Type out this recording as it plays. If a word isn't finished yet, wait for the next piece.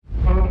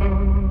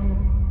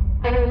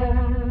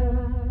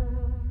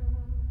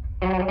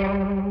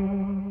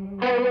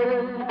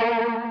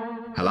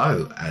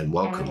and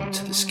welcome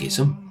to the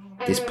Schism.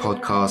 This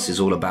podcast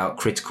is all about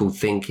critical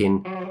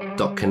thinking,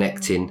 dot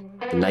connecting,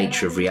 the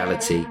nature of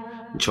reality,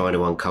 and trying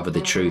to uncover the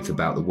truth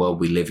about the world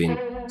we live in,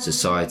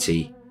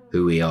 society,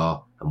 who we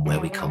are, and where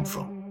we come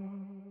from.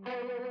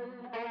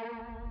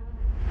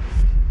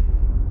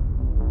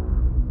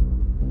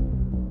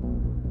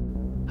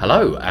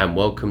 Hello and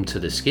welcome to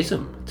the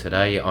Schism.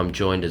 Today I'm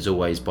joined as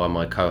always by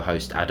my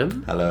co-host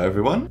Adam. Hello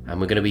everyone.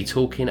 And we're going to be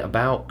talking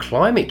about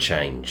climate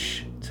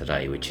change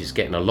today, which is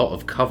getting a lot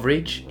of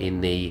coverage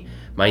in the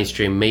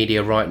mainstream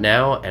media right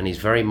now and is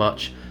very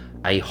much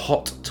a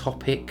hot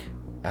topic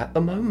at the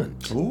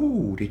moment.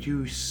 Oh, did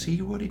you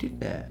see what he did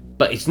there?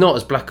 But it's not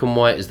as black and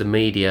white as the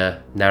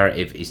media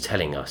narrative is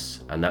telling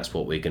us, and that's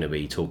what we're going to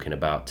be talking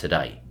about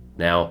today.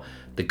 Now,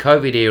 the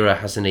COVID era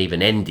hasn't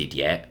even ended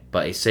yet,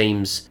 but it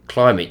seems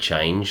climate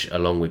change,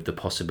 along with the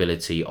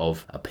possibility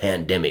of a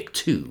pandemic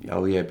too,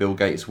 Oh yeah, Bill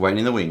Gates waiting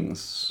in the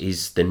wings.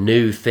 is the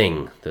new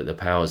thing that the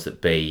powers that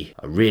be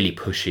are really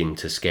pushing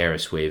to scare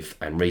us with.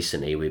 And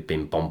recently we've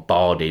been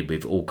bombarded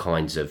with all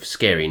kinds of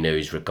scary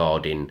news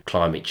regarding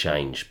climate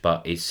change.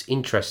 But it's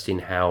interesting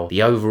how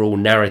the overall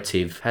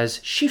narrative has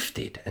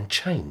shifted and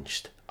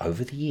changed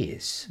over the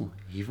years.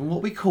 Even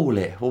what we call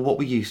it, or what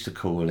we used to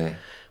call it.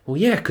 Well,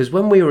 yeah, because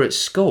when we were at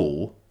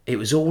school, it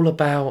was all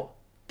about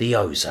the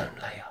ozone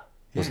layer,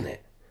 wasn't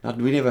it?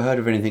 We never heard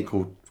of anything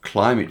called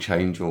climate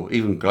change or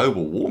even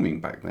global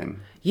warming back then.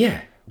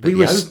 Yeah. The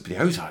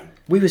ozone.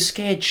 We were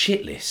scared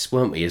shitless,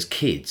 weren't we, as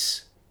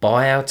kids,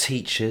 by our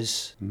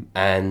teachers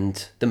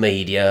and the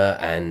media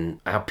and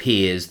our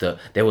peers, that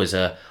there was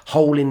a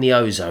hole in the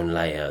ozone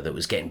layer that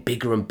was getting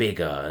bigger and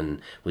bigger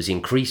and was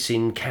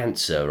increasing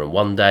cancer, and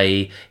one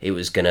day it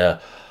was going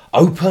to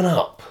open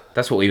up.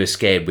 That's what we were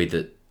scared with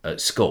at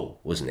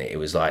school, wasn't it? It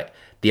was like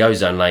the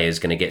ozone layer is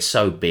going to get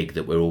so big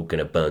that we're all going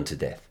to burn to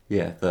death.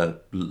 Yeah, the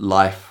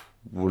life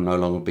will no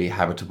longer be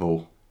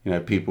habitable. You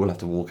know, people will have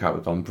to walk out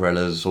with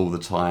umbrellas all the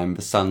time.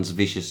 The sun's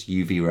vicious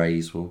UV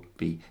rays will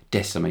be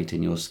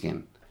decimating your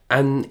skin.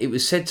 And it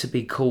was said to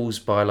be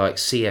caused by like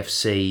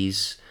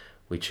CFCs,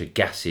 which are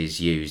gases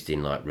used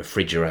in like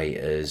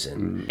refrigerators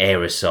and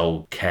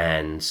aerosol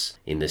cans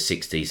in the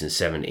 60s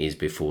and 70s,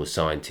 before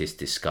scientists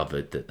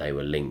discovered that they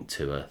were linked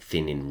to a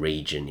thinning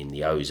region in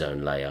the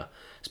ozone layer,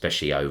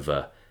 especially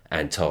over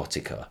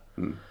Antarctica.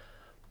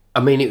 I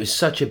mean, it was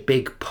such a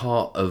big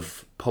part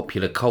of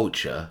popular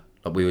culture.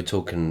 Like we were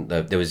talking,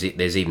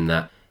 there's even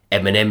that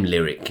Eminem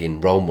lyric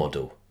in Role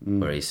Model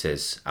where he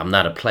says, "I'm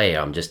not a player,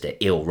 I'm just an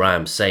ill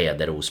rhyme sayer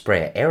that'll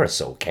spray an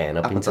aerosol can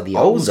up into the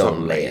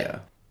ozone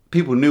layer."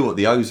 People knew what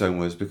the ozone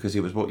was because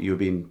it was what you were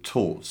being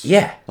taught.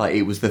 Yeah. Like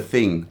it was the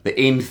thing, the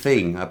in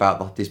thing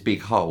about this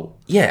big hole.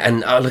 Yeah,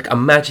 and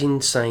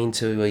imagine saying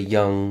to a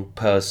young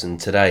person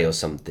today or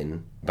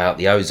something about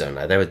the ozone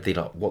layer, they would be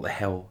like, what the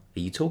hell are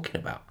you talking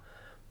about?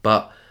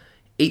 But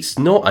it's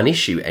not an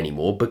issue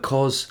anymore,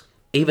 because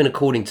even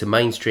according to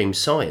mainstream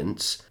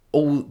science,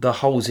 all the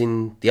holes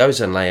in the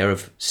ozone layer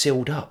have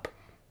sealed up.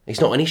 It's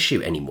not an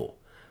issue anymore.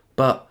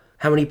 But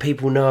how many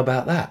people know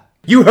about that?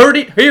 You heard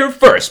it here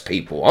first,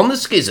 people, on the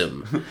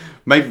Schism.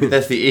 Maybe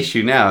that's the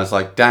issue now. It's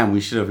like, damn, we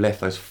should have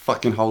left those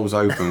fucking holes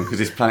open because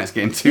this planet's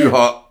getting too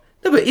hot.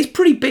 No, but it's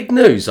pretty big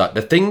news. Like,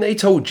 the thing they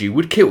told you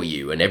would kill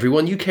you and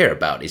everyone you care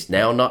about is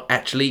now not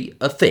actually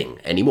a thing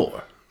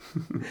anymore.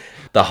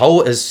 The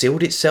hole has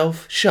sealed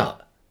itself shut.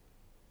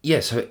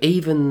 Yeah, so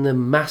even the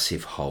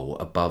massive hole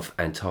above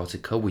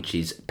Antarctica, which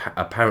is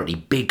apparently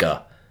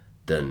bigger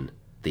than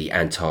the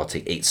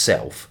Antarctic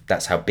itself,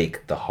 that's how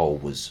big the hole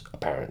was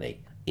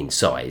apparently in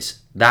size,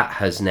 that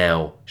has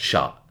now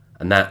shut.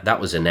 And that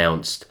was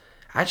announced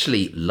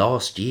actually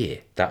last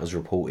year. That was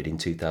reported in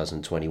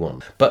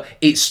 2021. But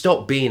it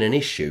stopped being an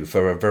issue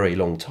for a very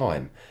long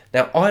time.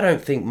 Now, I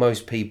don't think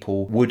most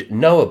people would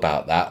know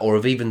about that or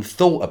have even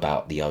thought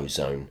about the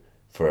ozone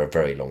for a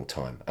very long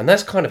time. And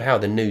that's kind of how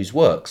the news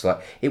works.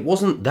 Like, it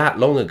wasn't that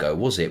long ago,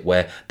 was it,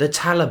 where the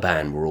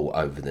Taliban were all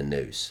over the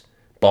news.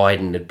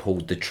 Biden had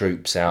pulled the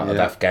troops out of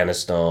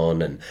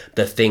Afghanistan, and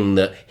the thing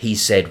that he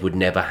said would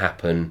never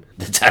happen,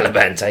 the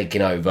Taliban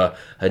taking over,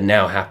 had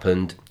now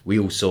happened. We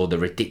all saw the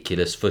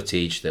ridiculous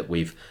footage that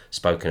we've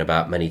spoken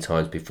about many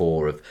times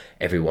before of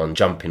everyone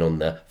jumping on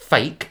the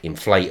fake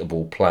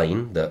inflatable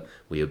plane that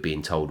we were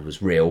being told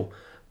was real,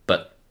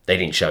 but they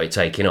didn't show it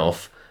taking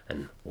off,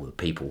 and all the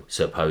people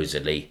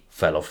supposedly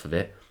fell off of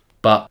it.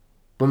 But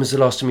when was the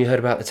last time you heard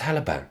about the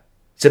Taliban?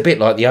 It's a bit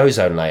like the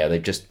ozone layer.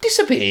 They've just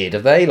disappeared,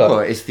 have they? Well,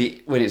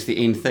 when it's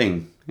the in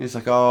thing. It's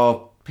like,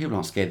 oh, people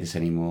aren't scared of this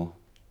anymore.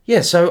 Yeah,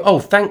 so,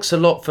 thanks a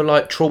lot for,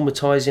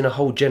 traumatising a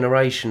whole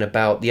generation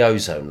about the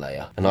ozone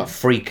layer and,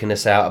 freaking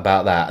us out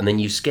about that. And then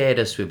you scared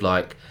us with,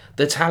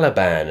 the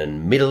Taliban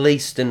and Middle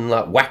Eastern,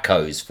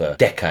 wackos for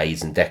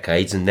decades and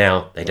decades, and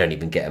now they don't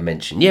even get a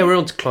mention. Yeah, we're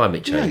on to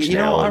climate change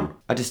now.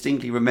 I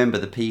distinctly remember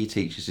the PE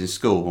teachers in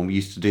school when we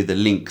used to do the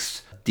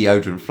Lynx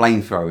deodorant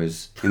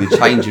flamethrowers in the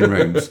changing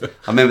rooms. I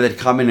remember they'd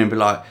come in and be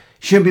like,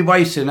 shouldn't be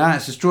wasting that,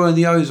 it's destroying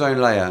the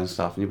ozone layer and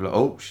stuff. And you'd be like,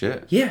 oh,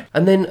 shit. Yeah,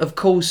 and then, of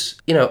course,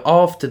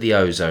 after the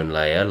ozone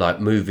layer, like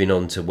moving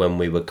on to when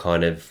we were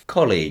kind of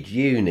college,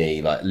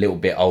 uni, like a little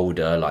bit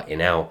older, like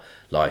in our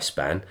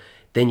lifespan,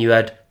 then you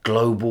had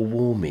global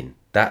warming.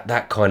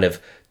 That kind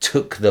of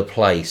took the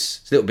place.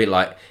 It's a little bit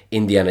like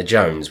Indiana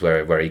Jones,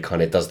 where he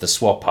kind of does the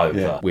swap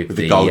over with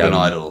the golden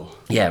idol.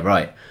 Yeah,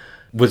 right.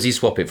 Was he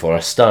swap it for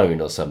a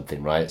stone or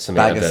something, right?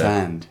 Something Bag like of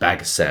sand.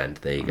 Bag of sand.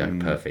 There you go.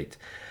 Perfect.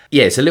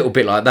 Yeah, it's a little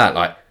bit like that.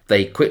 Like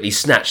they quickly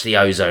snatched the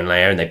ozone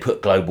layer and they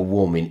put global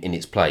warming in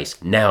its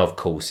place. Now, of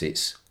course,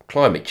 it's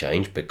climate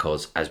change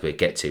because, as we'll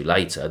get to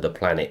later, the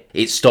planet,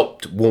 it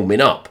stopped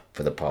warming up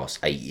for the past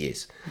 8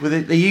 years. Well,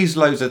 they used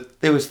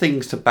there was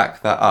things to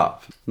back that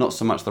up. Not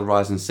so much the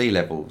rise in sea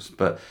levels,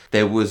 but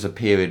there was a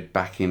period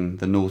back in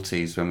the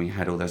noughties when we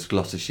had all those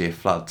Gloucestershire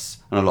floods,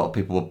 and a lot of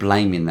people were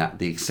blaming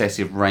the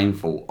excessive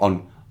rainfall,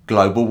 on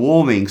global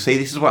warming. See,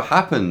 this is what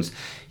happens.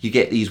 You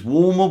get these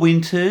warmer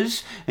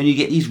winters and you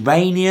get these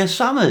rainier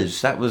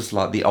summers. That was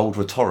like the old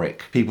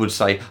rhetoric. People would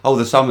say, oh,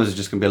 the summers are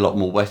just going to be a lot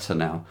more wetter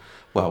now.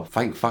 Well,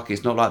 thank fuck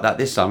it's not like that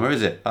this summer,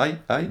 is it?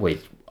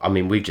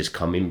 We've just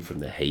come in from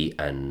the heat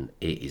and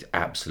it is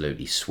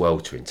absolutely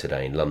sweltering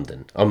today in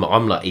London.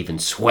 I'm like even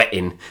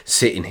sweating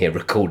sitting here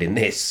recording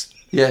this.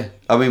 Yeah,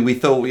 I mean, we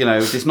thought,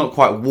 it's not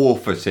quite war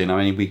footing.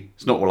 I mean,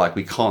 it's not like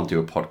we can't do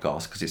a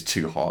podcast because it's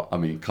too hot. I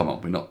mean, come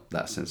on, we're not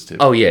that sensitive.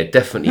 Oh yeah,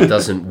 definitely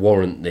doesn't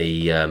warrant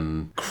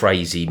the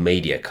crazy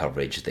media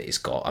coverage that it's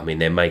got. I mean,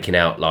 they're making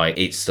out like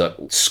it's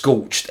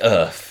scorched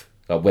earth.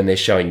 Like when they're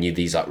showing you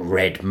these like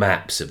red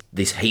maps of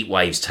this heat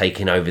waves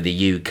taking over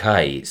the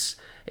UK, it's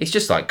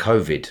just like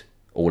COVID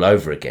all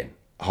over again.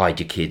 Hide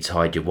your kids,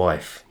 hide your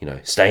wife.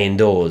 Stay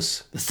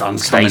indoors. The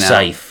sun's stay coming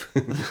safe.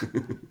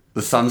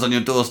 The sun's on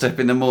your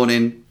doorstep in the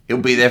morning.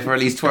 It'll be there for at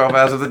least 12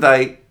 hours of the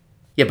day.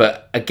 Yeah,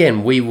 but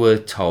again, we were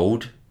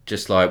told,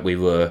 just like we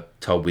were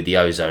told with the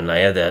ozone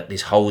layer, that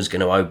this hole's going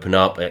to open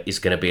up. It's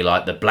going to be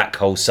like the Black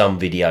Hole Sun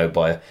video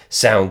by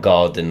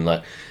Soundgarden,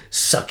 like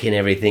sucking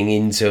everything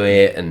into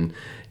it, and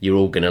you're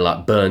all going to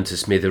like burn to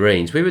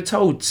smithereens. We were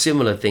told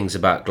similar things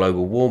about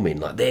global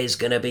warming, like there's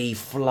going to be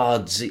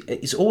floods.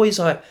 It's always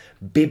like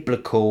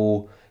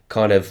biblical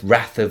kind of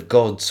wrath of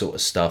God sort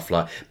of stuff,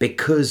 like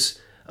because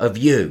of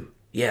you.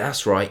 Yeah,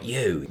 that's right,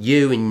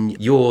 you and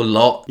your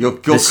lot,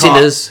 the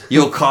sinners.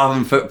 Your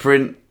carbon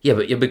footprint. Yeah,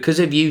 but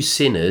because of you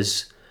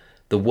sinners,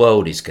 the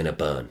world is going to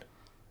burn.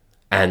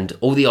 And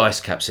all the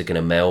ice caps are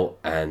going to melt,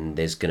 and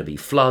there's going to be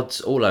floods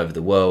all over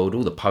the world,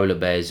 all the polar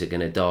bears are going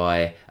to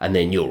die, and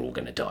then you're all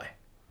going to die.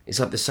 It's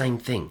like the same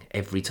thing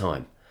every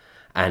time.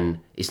 And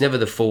it's never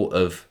the fault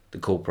of the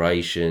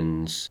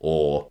corporations,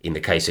 or in the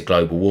case of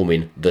global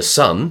warming, the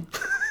sun,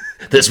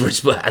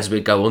 that's, as we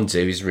go on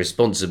to, is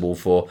responsible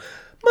for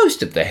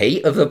most of the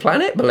heat of the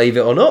planet, believe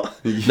it or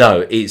not.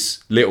 No,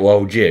 it's little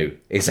old you.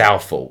 It's our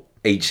fault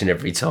each and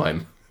every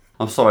time.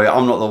 I'm sorry,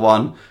 I'm not the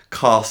one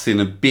casting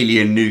 1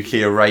 billion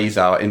nuclear rays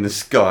out in the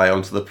sky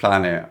onto the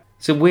planet.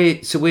 So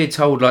we're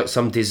told like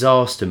some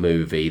disaster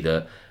movie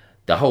that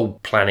the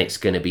whole planet's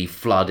going to be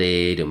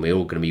flooded and we're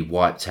all going to be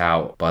wiped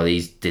out by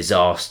these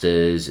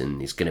disasters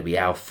and it's going to be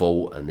our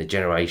fault and the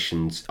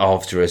generations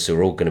after us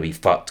are all going to be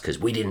fucked because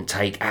we didn't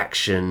take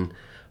action.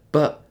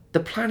 But the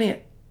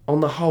planet on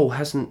the whole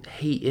hasn't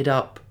heated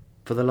up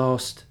for the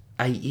last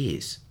 8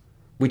 years,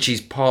 which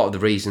is part of the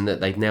reason that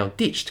they've now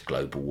ditched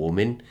global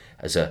warming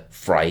as a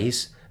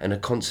phrase and are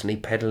constantly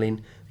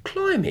peddling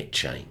climate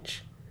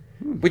change,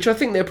 which I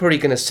think they're probably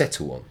going to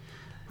settle on.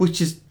 Which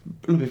is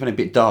a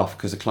bit daft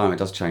because the climate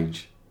does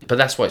change. But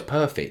that's why it's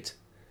perfect.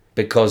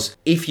 Because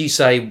if you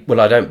say, well,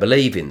 I don't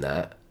believe in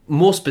that,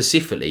 more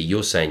specifically,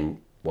 you're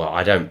saying, well,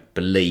 I don't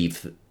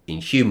believe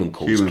in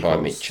human-caused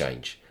climate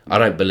change. I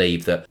don't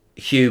believe that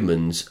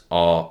humans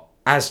are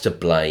as to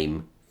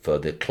blame for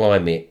the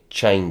climate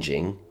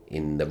changing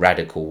in the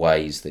radical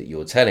ways that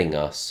you're telling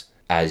us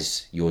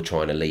as you're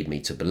trying to lead me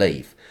to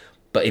believe.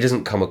 But it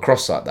doesn't come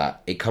across like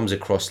that. It comes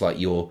across like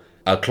you're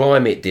a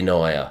climate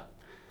denier.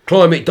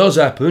 Climate does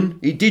happen.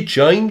 It did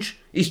change.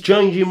 It's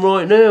changing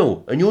right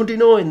now. And you're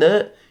denying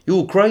that.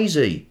 You're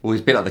crazy. Well,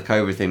 it's a bit like the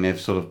COVID thing.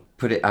 They've sort of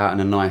put it out in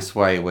a nice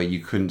way where you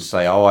couldn't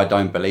say, oh, I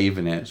don't believe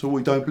in it. So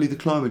we don't believe the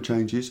climate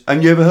changes.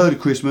 And you ever heard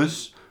of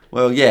Christmas?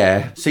 Well,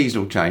 yeah,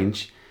 seasonal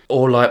change.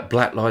 Or like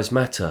Black Lives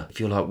Matter. If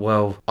you're like,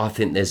 well, I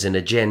think there's an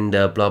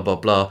agenda, blah, blah,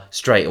 blah.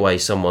 Straight away,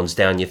 someone's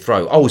down your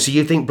throat. Oh, so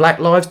you think black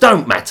lives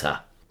don't matter?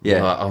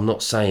 Yeah. Like, I'm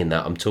not saying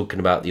that. I'm talking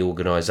about the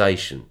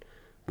organisation,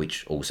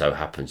 which also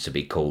happens to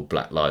be called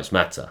Black Lives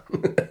Matter.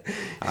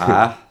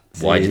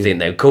 Why do you think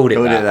they've called it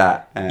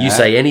that? You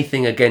say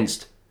anything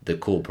against the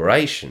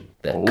corporation,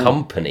 the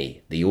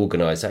company, the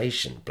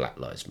organisation, Black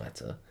Lives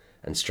Matter,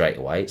 and straight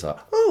away it's like,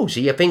 oh, so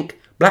you think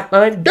black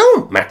lives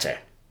don't matter?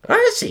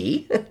 I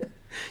see.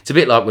 It's a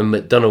bit like when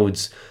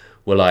McDonald's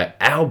were like,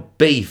 our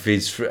beef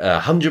is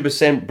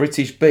 100%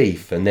 British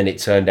beef, and then it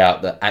turned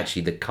out that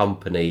actually the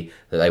company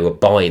that they were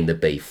buying the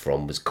beef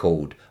from was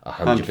called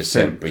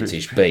 100%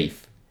 British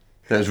beef.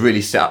 That was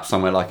really set up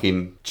somewhere like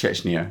in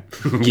Chechnya.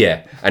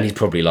 Yeah, and he's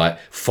probably like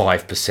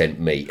 5%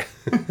 meat.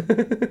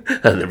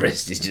 And the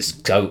rest is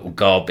just total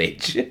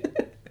garbage.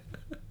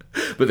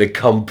 But the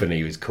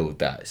company was called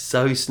that.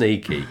 So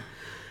sneaky.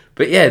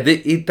 But yeah,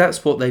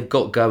 that's what they've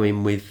got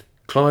going with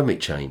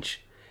climate change.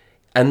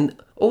 And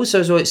also,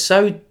 as well, it's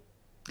so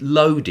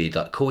loaded,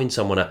 like calling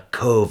someone a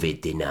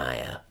COVID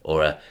denier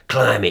or a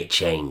climate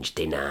change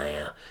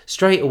denier.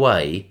 Straight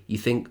away, you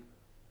think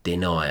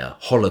denier,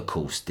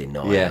 Holocaust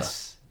denier.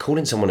 Yes.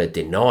 Calling someone a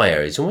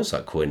denier is almost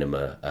like calling them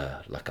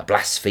a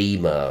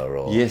blasphemer.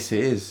 Or Yes,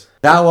 it is.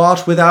 Thou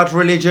art without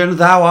religion,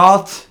 thou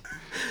art.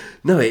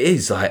 No, it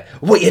is like,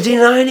 what, you're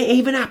denying it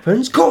even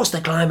happens? Of course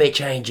the climate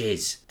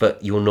changes.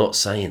 But you're not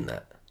saying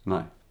that.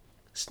 No.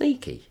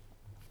 Sneaky.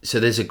 So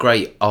there's a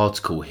great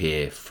article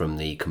here from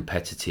the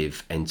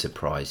Competitive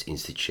Enterprise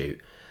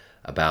Institute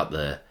about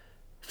the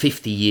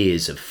 50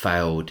 years of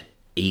failed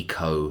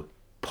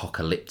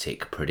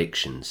eco-apocalyptic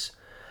predictions.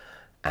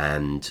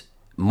 And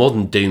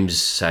modern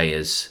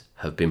doomsayers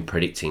have been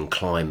predicting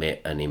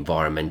climate and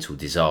environmental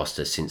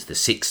disaster since the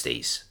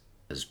 60s,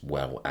 as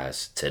well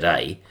as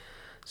today.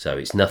 So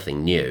it's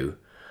nothing new.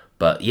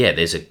 But yeah,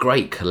 there's a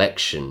great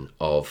collection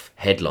of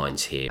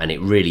headlines here, and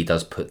it really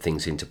does put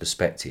things into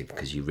perspective,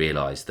 because you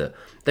realise that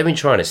they've been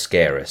trying to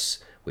scare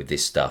us with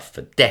this stuff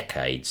for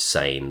decades,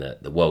 saying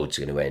that the world's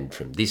going to end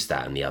from this,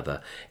 that and the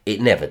other. It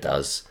never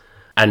does.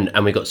 And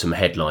we've got some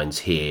headlines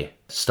here,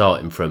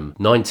 starting from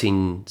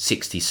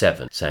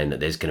 1967, saying that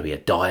there's going to be a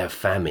dire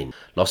famine.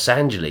 Los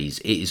Angeles,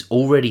 it is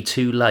already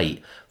too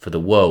late for the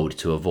world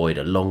to avoid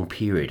a long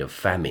period of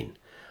famine.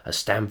 A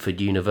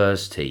Stanford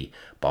University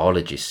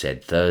biologist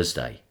said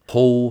Thursday.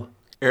 Paul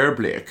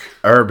Ehrlich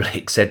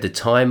said the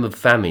time of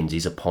famines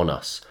is upon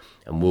us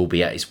and will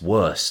be at its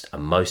worst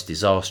and most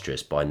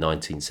disastrous by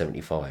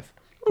 1975.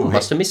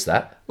 Must have missed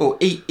that. Well,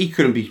 he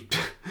couldn't be...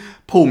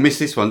 Paul missed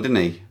this one, didn't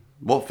he?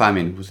 What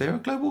famine? Was there a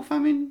global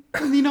famine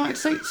in the United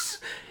States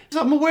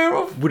that I'm aware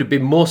of? Would have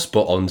been more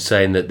spot on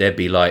saying that there'd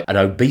be like an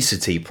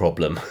obesity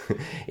problem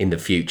in the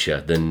future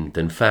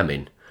than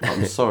famine.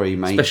 I'm sorry,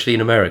 mate. Especially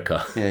in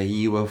America. Yeah,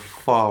 you were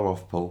far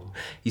off, Paul.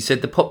 He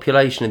said the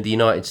population of the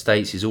United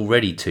States is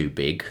already too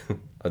big.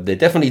 They're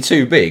definitely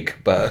too big,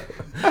 but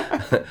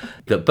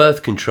that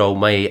birth control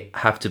may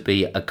have to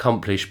be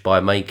accomplished by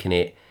making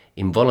it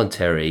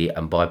involuntary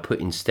and by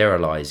putting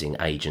sterilising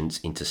agents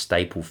into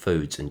staple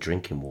foods and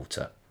drinking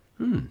water.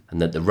 And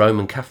that the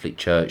Roman Catholic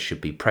Church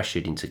should be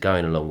pressured into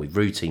going along with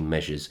routine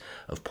measures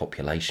of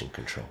population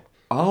control.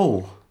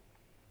 Oh.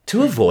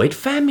 To avoid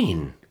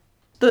famine.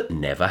 That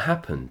never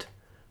happened.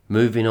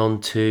 Moving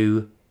on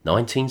to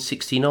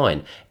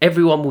 1969.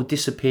 Everyone will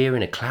disappear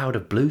in a cloud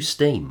of blue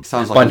steam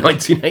Sounds like by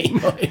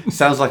 1989.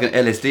 Sounds like an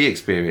LSD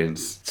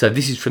experience. So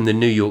this is from the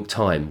New York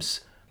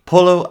Times.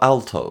 Palo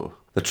Alto.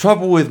 The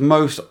trouble with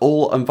most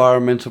all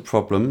environmental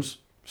problems,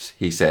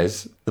 he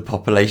says, the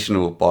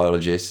populational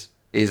biologist,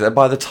 is that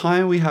by the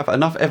time we have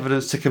enough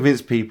evidence to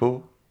convince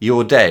people,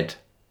 you're dead.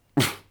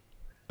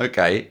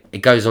 Okay. It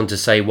goes on to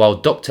say, while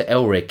Dr.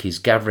 Elric is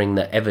gathering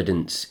the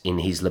evidence in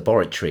his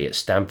laboratory at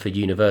Stanford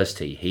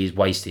University, he is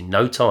wasting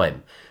no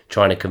time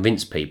trying to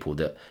convince people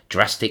that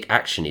drastic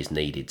action is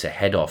needed to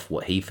head off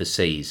what he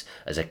foresees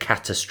as a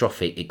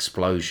catastrophic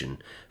explosion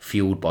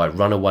fueled by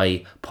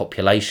runaway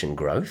population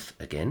growth,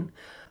 again,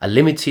 a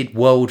limited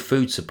world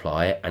food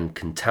supply and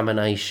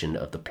contamination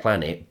of the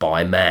planet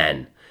by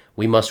man.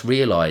 We must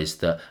realise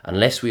that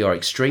unless we are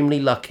extremely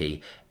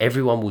lucky,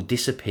 everyone will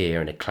disappear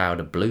in a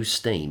cloud of blue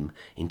steam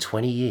in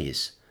 20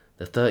 years,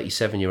 the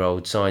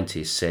 37-year-old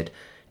scientist said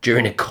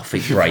during a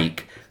coffee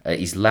break at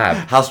his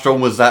lab. How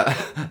strong was that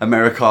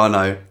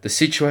Americano? The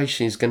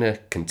situation is going to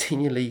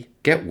continually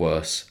get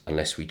worse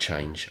unless we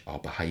change our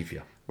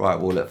behaviour. Right,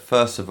 well, look,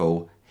 first of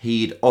all,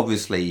 he'd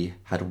obviously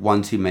had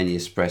one too many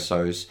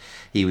espressos.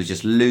 He was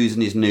just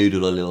losing his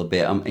noodle a little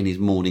bit in his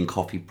morning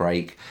coffee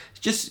break,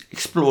 just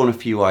exploring a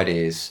few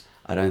ideas.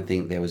 I don't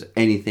think there was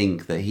anything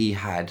that he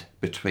had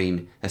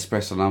between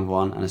espresso number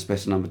 1 and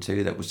espresso number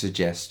 2 that would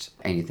suggest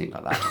anything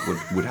like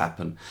that would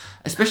happen.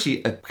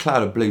 Especially a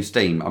cloud of blue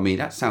steam. I mean,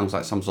 that sounds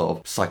like some sort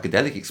of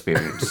psychedelic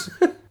experience.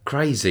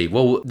 Crazy.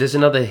 Well, there's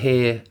another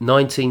here,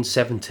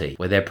 1970,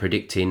 where they're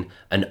predicting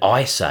an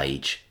ice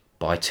age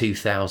by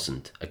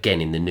 2000,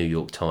 again in the New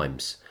York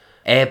Times.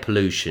 Air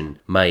pollution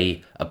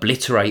may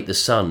obliterate the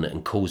sun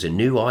and cause a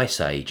new ice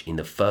age in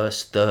the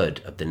first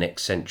third of the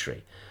next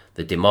century.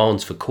 The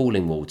demands for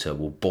cooling water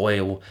will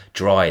boil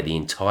dry the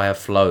entire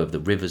flow of the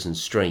rivers and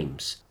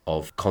streams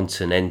of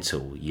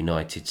continental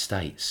United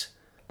States.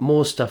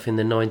 More stuff in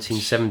the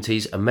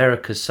 1970s.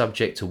 America's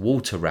subject to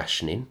water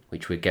rationing,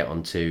 which we'll get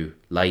onto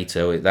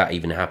later. That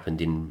even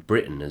happened in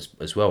Britain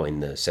as well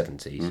in the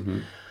 70s. Mm-hmm.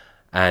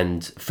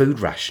 And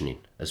food rationing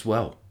as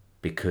well.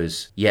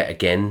 Because, yet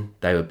again,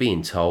 they were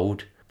being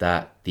told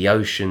that the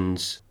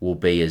oceans will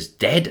be as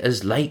dead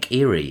as Lake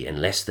Erie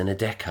in less than a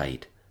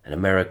decade. And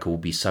America will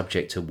be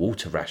subject to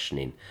water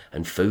rationing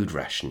and food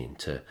rationing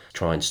to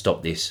try and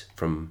stop this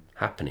from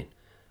happening.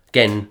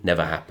 Again,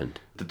 never happened.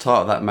 The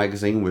title of that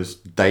magazine was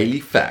Daily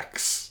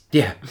Facts.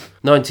 Yeah,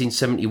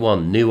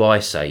 1971, new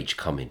ice age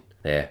coming.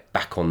 They're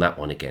back on that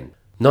one again.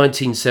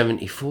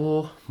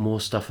 1974, more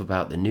stuff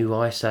about the new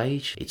ice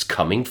age. It's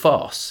coming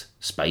fast.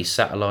 Space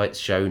satellites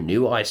show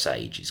new ice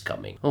age is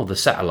coming. Oh, the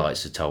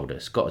satellites have told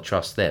us. Got to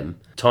trust them.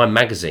 Time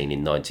magazine in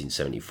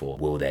 1974.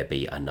 Will there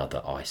be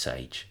another ice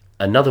age?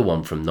 Another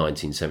one from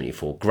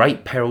 1974.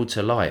 Great peril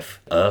to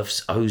life.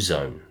 Earth's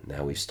ozone.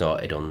 Now we've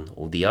started on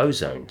all the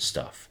ozone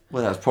stuff.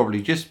 Well, that's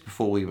probably just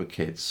before we were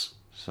kids.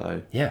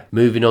 So yeah.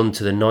 Moving on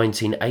to the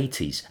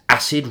 1980s.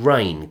 Acid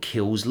rain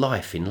kills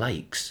life in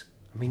lakes.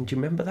 I mean, do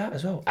you remember that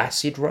as well?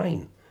 Acid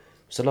rain.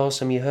 It's the last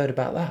time you heard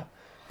about that.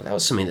 But that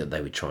was something that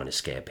they were trying to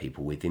scare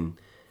people with in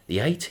the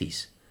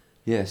 80s.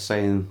 Yeah,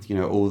 saying,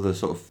 all the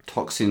sort of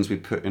toxins we're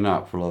putting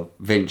up will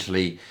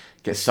eventually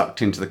get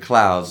sucked into the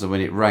clouds, and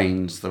when it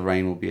rains, the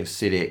rain will be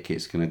acidic,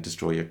 it's going to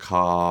destroy your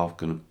car,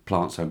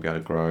 plants won't be able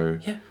to grow.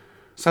 Yeah.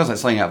 Sounds like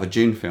something out of a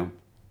Dune film.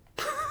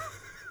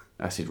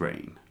 Acid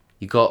rain.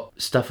 You got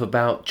stuff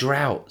about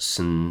droughts,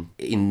 and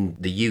in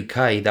the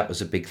UK, that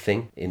was a big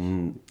thing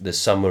in the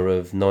summer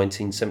of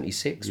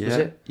 1976, was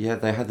it? Yeah,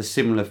 they had the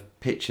similar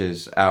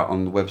pictures out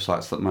on the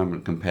websites at the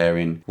moment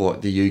comparing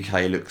what the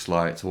UK looks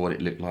like to what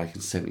it looked like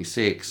in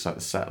 76, like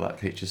the satellite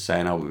pictures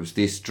saying, it was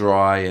this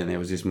dry and there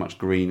was this much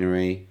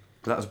greenery.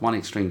 But that was one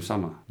extreme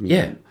summer.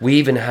 Yeah, we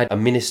even had a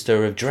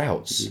minister of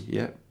droughts.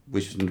 Yeah,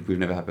 which we've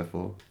never had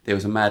before. There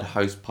was a mad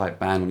hosepipe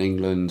ban in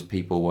England,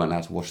 people weren't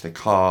allowed to wash their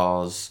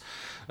cars.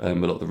 A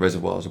lot of the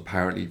reservoirs were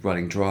apparently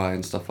running dry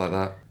and stuff like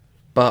that.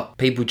 But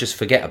people just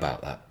forget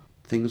about that.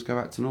 Things go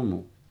back to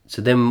normal.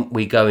 So then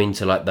we go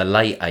into like the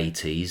late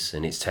 80s,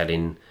 and it's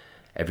telling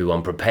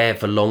everyone prepare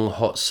for long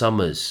hot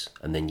summers.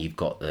 And then you've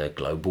got the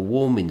global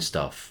warming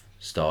stuff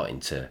starting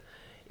to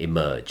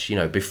emerge.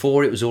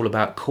 Before it was all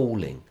about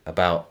cooling,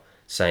 about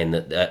saying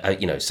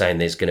that, saying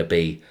there's going to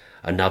be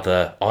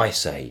another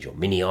ice age or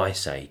mini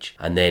ice age.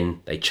 And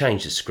then they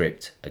change the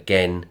script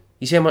again.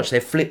 You see how much they're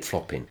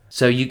flip-flopping.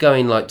 So you go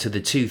in like to the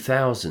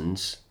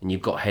 2000s and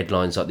you've got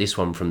headlines like this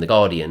one from The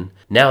Guardian.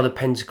 Now the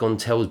Pentagon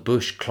tells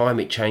Bush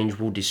climate change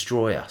will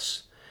destroy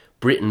us.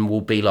 Britain will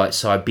be like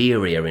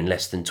Siberia in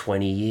less than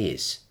 20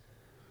 years.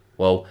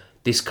 Well,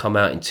 this come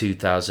out in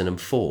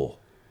 2004.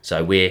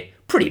 So we're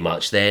pretty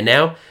much there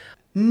now.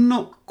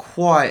 Not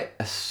quite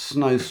a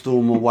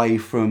snowstorm away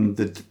from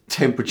the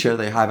temperature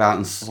they have out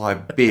in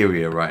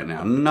Siberia right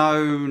now.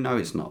 No,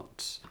 it's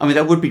not. I mean,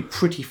 that would be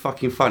pretty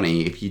fucking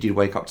funny if you did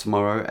wake up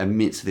tomorrow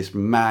amidst this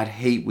mad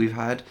heat we've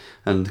had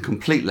and the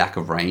complete lack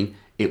of rain,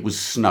 it was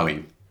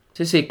snowing.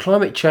 So see,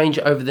 climate change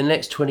over the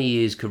next 20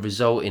 years could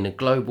result in a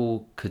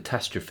global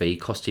catastrophe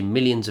costing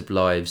millions of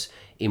lives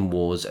in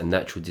wars and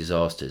natural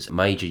disasters.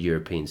 Major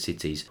European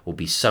cities will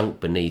be sunk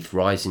beneath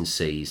rising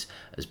seas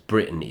as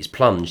Britain is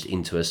plunged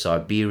into a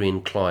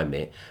Siberian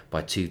climate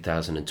by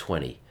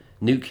 2020.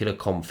 Nuclear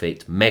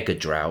conflict, mega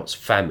droughts,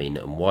 famine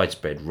and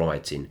widespread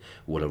rioting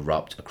will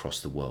erupt across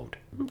the world.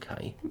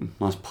 Okay.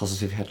 Nice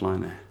positive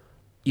headline there.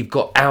 You've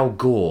got Al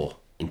Gore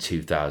in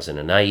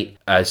 2008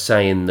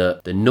 saying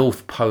that the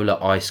North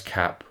Polar ice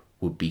cap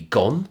would be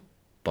gone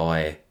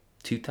by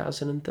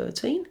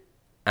 2013.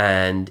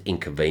 And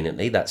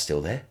inconveniently, that's still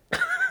there.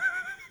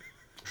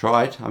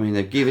 Tried. I mean,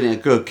 they've given it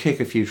a good kick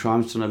a few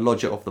times trying to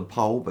lodge it off the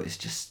pole, but it's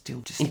just.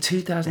 In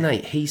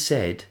 2008, he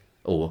said,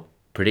 or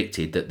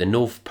predicted, that the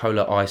North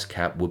Polar ice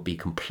cap would be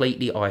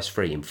completely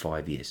ice-free in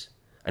 5 years.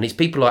 And it's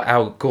people like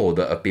Al Gore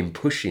that have been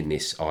pushing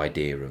this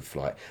idea of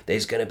like,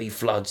 there's going to be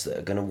floods that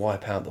are going to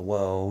wipe out the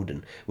world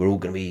and we're all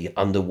going to be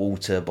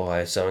underwater by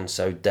a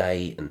so-and-so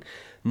date. And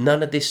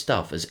none of this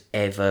stuff has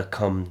ever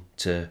come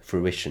to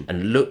fruition.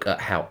 And look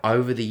at how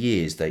over the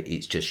years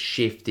it's just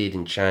shifted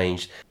and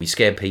changed. We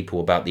scare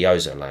people about the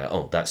ozone layer.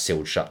 Oh, that's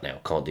sealed shut now.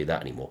 Can't do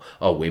that anymore.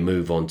 Oh, we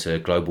move on to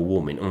global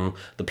warming.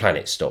 The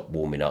planet stopped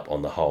warming up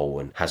on the whole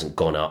and hasn't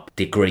gone up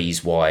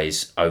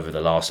degrees-wise over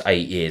the last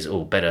 8 years.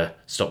 Oh, better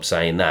stop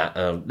saying that.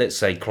 Let's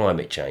say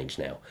climate change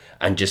now.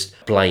 And just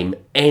blame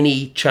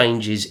any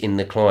changes in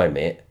the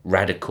climate,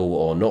 radical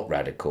or not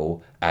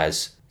radical,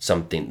 as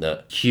something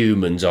that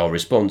humans are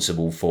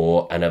responsible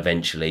for and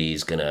eventually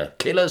is going to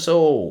kill us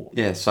all.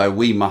 Yeah, so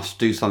we must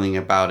do something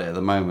about it at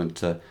the moment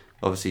to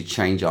obviously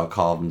change our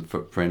carbon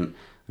footprint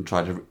and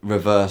try to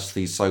reverse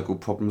these so-called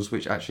problems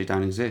which actually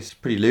don't exist. It's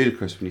pretty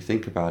ludicrous when you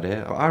think about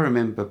it. I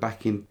remember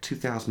back in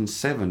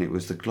 2007, it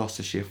was the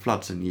Gloucestershire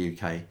floods in the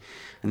UK.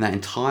 And that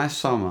entire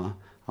summer,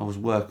 I was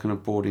working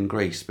abroad in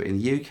Greece. But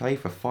in the UK,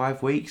 for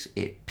 5 weeks,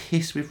 it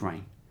pissed with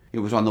rain. It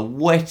was one of the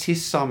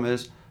wettest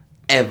summers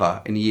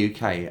ever in the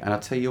UK, and I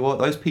tell you what,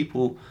 those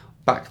people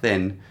back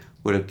then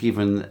would have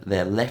given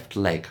their left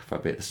leg for a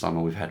bit of the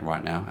summer we've had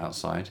right now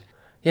outside.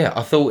 Yeah,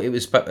 I thought it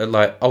was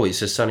like, oh,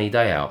 it's a sunny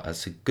day out.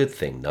 That's a good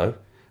thing, though.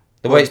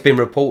 The way it's been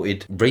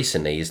reported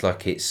recently is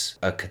like it's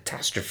a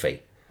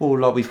catastrophe. Well,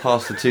 like we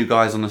passed the two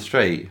guys on the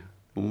street,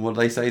 and what do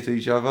they say to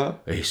each other?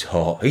 It's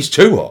hot. It's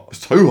too hot.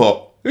 It's too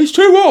hot. It's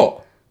too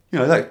hot. You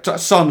know, that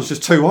sun's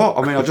just too hot.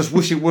 I mean, I just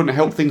wish it wouldn't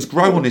help things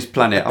grow on this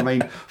planet. I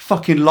mean,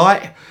 fucking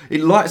light.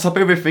 It lights up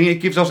everything. It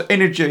gives us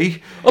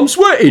energy. I'm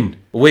sweating.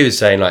 We were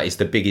saying, like, it's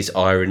the biggest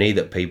irony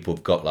that people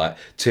have got, like,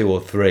 2 or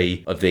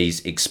 3 of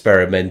these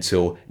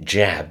experimental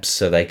jabs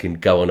so they can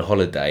go on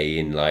holiday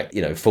in, like,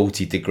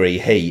 40-degree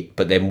heat.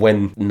 But then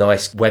when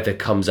nice weather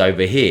comes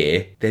over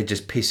here, they're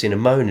just pissing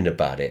and moaning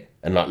about it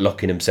and, like,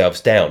 locking themselves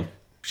down.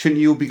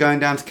 Shouldn't you all be going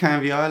down to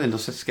Canvey Island or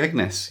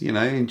Skegness,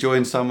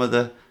 enjoying some of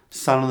the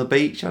sun on the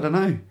beach? I don't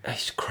know.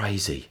 It's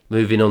crazy.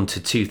 Moving on to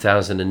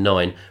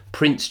 2009,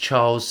 Prince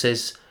Charles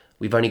says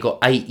we've only got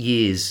 8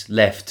 years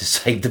left to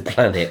save the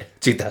planet.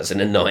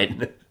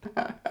 2009.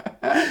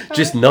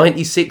 Just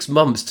 96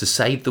 months to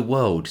save the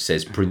world,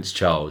 says Prince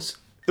Charles.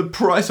 The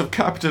price of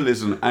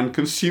capitalism and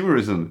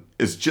consumerism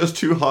is just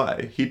too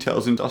high, he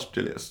tells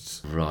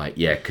industrialists. Right,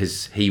 yeah,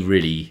 because he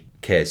really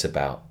cares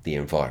about the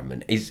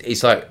environment.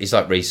 It's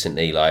like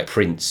recently, like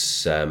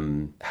Prince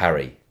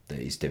Harry, that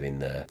he's doing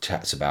the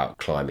chats about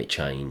climate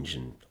change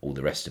and all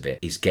the rest of it,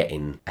 is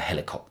getting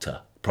a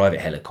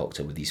private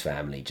helicopter with his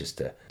family just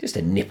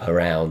to nip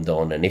around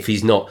on. And if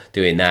he's not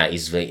doing that,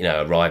 he's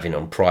arriving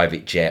on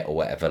private jet or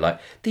whatever. Like,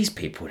 these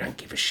people don't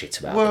give a shit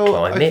about the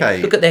climate.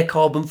 Okay. Look at their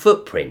carbon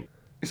footprint.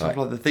 It's like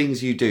the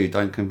things you do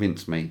don't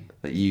convince me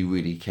that you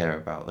really care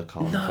about the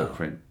carbon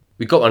footprint.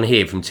 We got one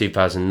here from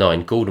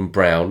 2009. Gordon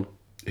Brown,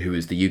 who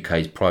was the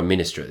UK's Prime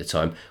Minister at the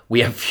time,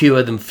 we have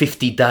fewer than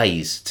 50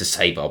 days to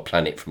save our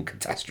planet from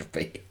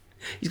catastrophe.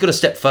 He's got a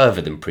step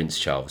further than Prince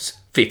Charles.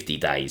 50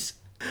 days.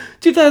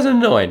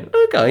 2009.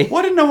 Okay.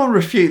 Why did no one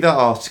refute that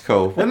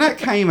article? When that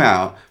came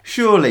out,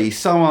 surely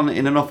someone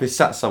in an office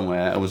sat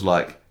somewhere and was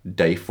like,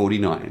 day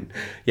 49.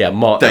 Yeah,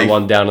 mark that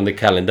one down on the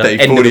calendar. Day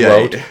End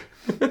 48.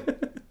 of the world.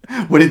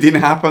 When it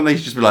didn't happen, they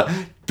should just be like,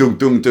 dung,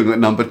 dung, dung at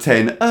number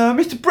 10.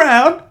 Mr.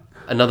 Brown?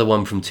 Another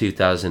one from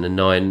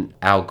 2009,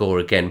 Al Gore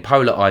again.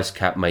 Polar ice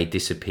cap may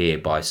disappear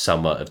by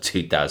summer of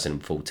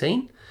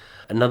 2014.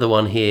 Another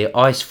one here,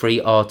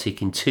 ice-free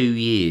Arctic in 2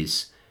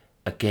 years.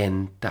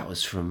 Again, that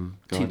was from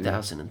Guardian.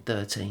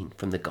 2013,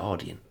 from The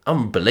Guardian.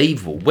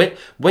 Unbelievable.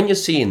 When you're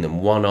seeing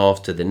them one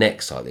after the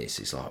next like this,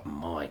 it's like,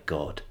 my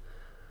God.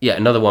 Yeah,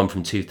 another one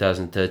from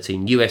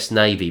 2013. US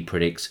Navy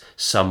predicts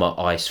summer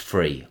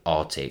ice-free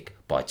Arctic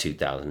by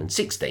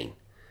 2016.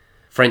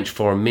 French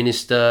Foreign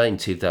Minister in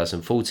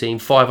 2014,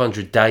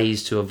 500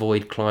 days to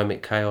avoid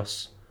climate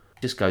chaos.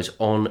 Just goes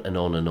on and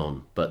on and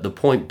on. But the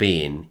point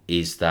being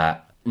is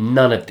that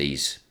none of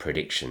these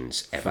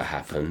predictions ever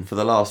happen. For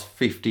the last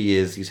 50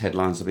 years, these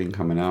headlines have been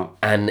coming out.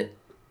 And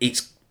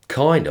it's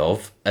kind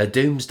of a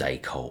doomsday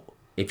cult.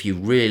 If you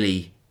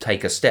really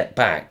take a step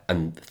back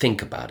and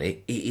think about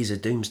it, it is a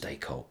doomsday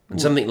cult.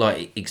 And something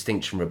like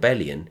Extinction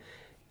Rebellion,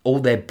 all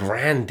their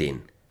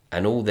branding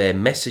and all their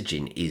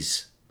messaging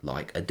is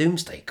like a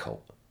doomsday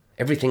cult.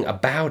 Everything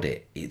about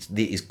it,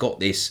 it's got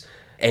this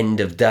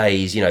end of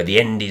days, the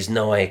end is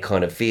nigh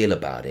kind of feel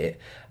about it.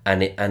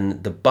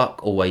 And the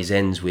buck always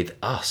ends with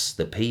us,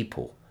 the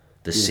people,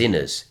 the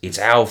sinners. It's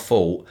our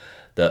fault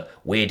that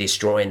we're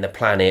destroying the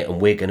planet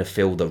and we're going to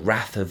feel the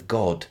wrath of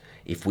God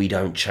if we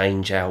don't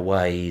change our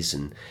ways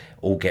and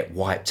all get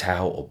wiped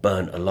out or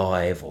burnt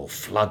alive or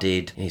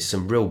flooded. It's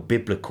some real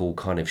biblical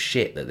kind of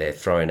shit that they're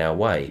throwing our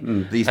way.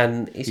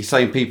 These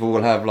same people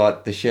will have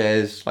like the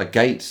shares, like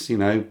Gates,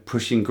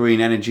 pushing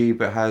green energy,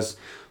 but has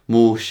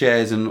more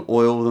shares in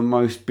oil than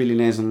most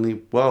billionaires in the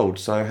world.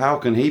 So how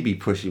can he be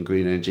pushing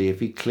green energy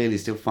if he's clearly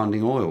still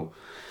funding oil?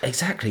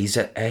 Exactly. He's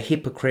a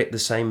hypocrite, the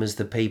same as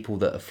the people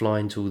that are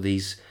flying to all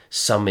these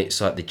summits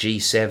like the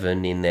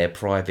G7 in their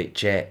private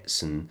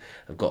jets and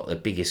have got the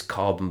biggest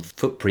carbon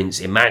footprints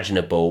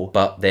imaginable,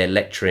 but they're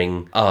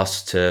lecturing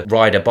us to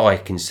ride a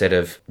bike instead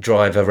of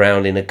drive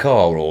around in a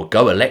car or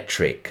go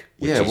electric,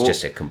 which is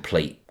just a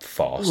complete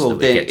farce that we'll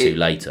get to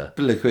later.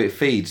 But look who it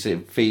feeds.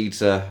 It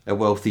feeds a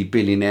wealthy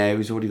billionaire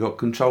who's already got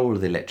control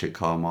of the electric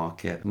car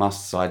market.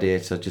 Musk's idea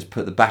to just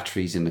put the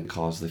batteries in the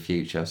cars of the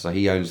future, so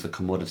he owns the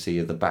commodity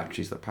of the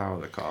batteries that power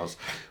the cars,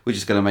 which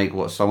is going to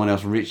make someone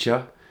else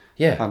richer.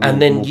 Yeah,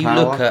 and then you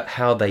look at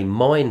how they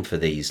mine for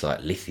these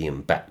like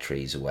lithium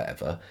batteries or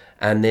whatever,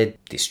 and they're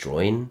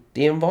destroying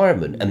the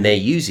environment, and they're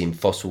using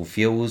fossil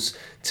fuels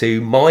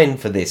to mine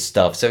for this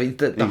stuff. So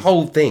the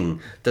whole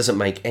thing doesn't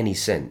make any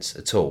sense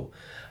at all.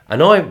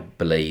 And I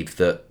believe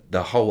that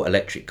the whole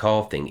electric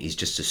car thing is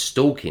just a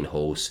stalking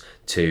horse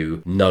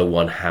to no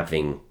one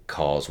having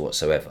cars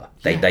whatsoever.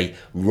 They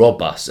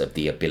rob us of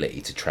the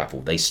ability to travel.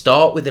 They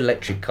start with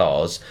electric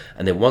cars,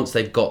 and then once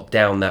they've got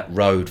down that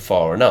road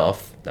far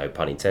enough, no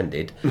pun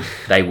intended,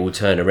 they will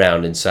turn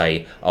around and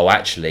say, oh,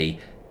 actually,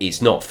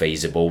 it's not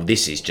feasible.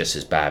 This is just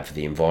as bad for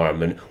the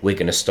environment. We're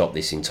going to stop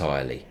this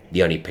entirely.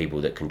 The only people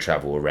that can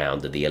travel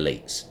around are the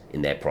elites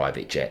in their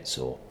private jets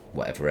or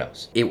whatever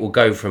else. It will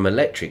go from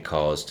electric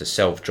cars to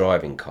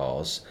self-driving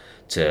cars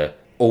to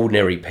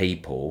ordinary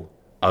people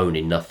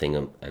owning nothing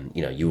and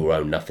you will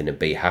own nothing and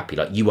be happy.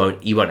 Like you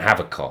won't have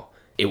a car.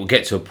 It will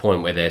get to a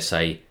point where they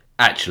say,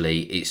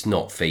 actually, it's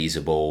not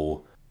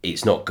feasible.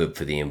 It's not good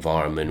for the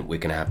environment. We're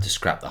going to have to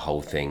scrap the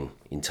whole thing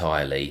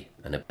entirely.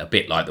 And a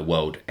bit like the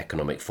World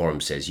Economic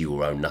Forum says, you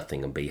will own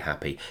nothing and be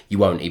happy. You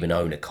won't even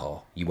own a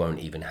car. You won't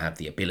even have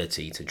the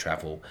ability to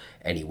travel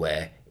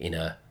anywhere in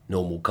a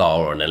normal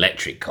car or an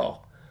electric car.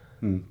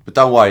 But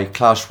don't worry,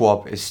 Klaus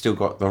Schwab has still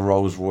got the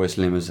Rolls-Royce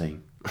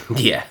limousine.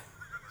 Yeah,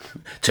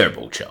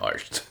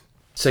 turbocharged.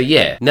 So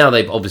yeah, now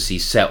they've obviously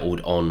settled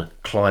on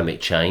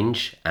climate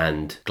change,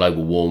 and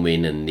global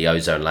warming and the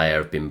ozone layer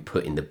have been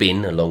put in the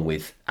bin, along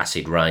with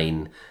acid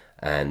rain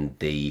and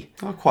the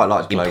I quite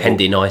like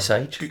impending ice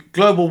age.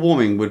 Global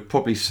warming would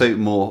probably suit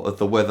more of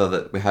the weather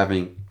that we're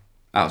having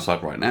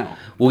outside right now.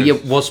 Well, yeah,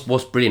 what's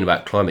brilliant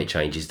about climate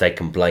change is they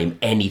can blame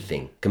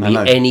anything. It can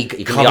be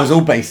it covers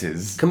all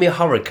bases. It can be a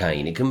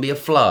hurricane, it can be a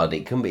flood,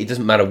 it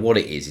doesn't matter what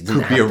it is. It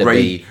doesn't have to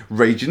be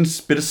raging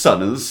bit of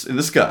sunners in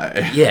the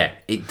sky. Yeah,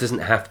 it doesn't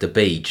have to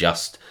be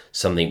just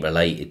something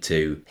related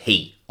to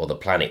heat or the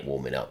planet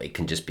warming up. It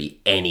can just be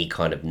any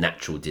kind of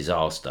natural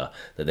disaster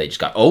that they just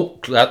go, oh,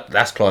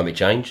 that's climate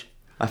change.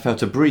 I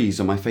felt a breeze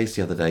on my face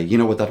the other day. You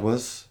know what that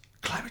was?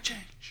 Climate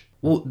change.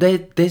 Well,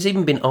 there's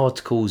even been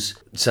articles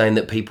saying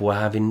that people are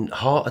having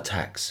heart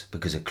attacks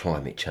because of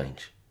climate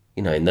change.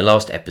 You know, in the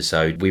last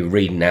episode, we were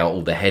reading out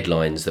all the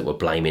headlines that were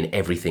blaming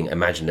everything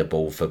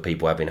imaginable for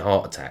people having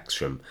heart attacks,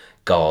 from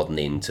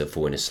gardening to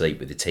falling asleep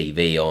with the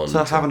TV on.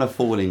 So having a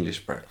full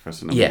English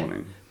breakfast in the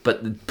morning.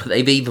 But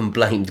they've even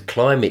blamed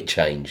climate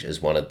change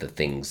as one of the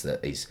things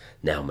that is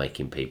now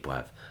making people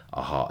have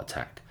a heart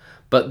attack.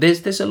 But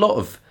there's a lot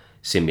of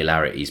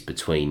similarities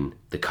between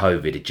the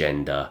COVID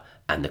agenda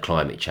and the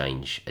climate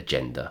change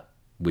agenda.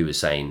 We were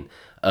saying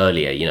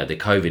earlier, you know, the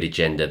COVID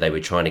agenda, they were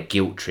trying to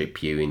guilt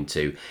trip you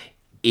into,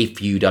 if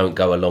you don't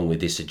go along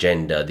with this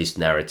agenda, this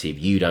narrative,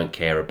 you don't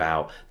care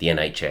about the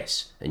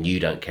NHS and you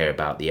don't care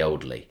about the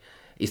elderly.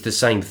 It's the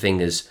same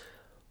thing as,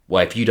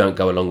 well, if you don't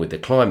go along with the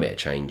climate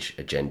change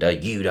agenda,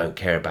 you don't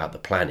care about the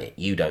planet,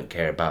 you don't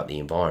care about the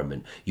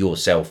environment, you're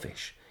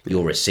selfish,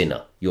 you're a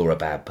sinner, you're a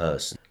bad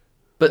person.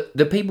 But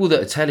the people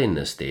that are telling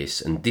us this,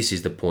 and this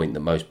is the point that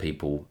most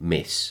people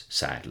miss,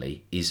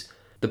 sadly, is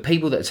the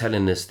people that are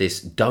telling us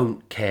this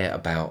don't care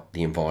about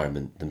the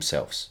environment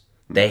themselves.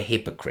 They're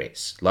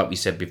hypocrites. Like we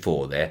said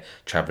before, they're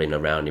travelling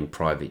around in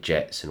private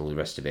jets and all the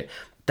rest of it.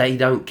 They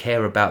don't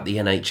care about the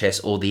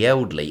NHS or the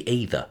elderly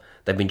either.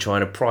 They've been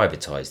trying to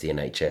privatise the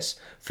NHS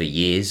for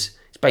years.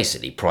 It's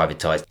basically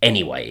privatised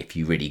anyway, if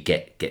you really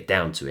get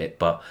down to it.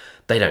 But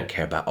they don't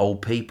care about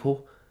old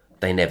people.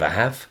 They never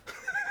have.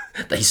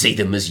 They see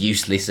them as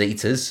useless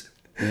eaters.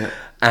 Yeah.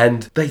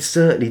 And they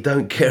certainly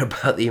don't care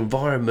about the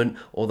environment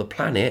or the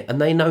planet. And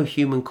they know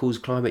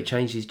human-caused climate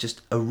change is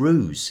just a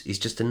ruse. It's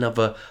just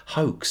another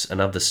hoax,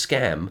 another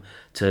scam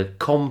to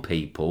con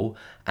people.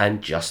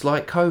 And just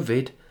like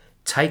COVID,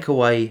 take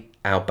away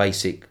our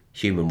basic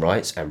human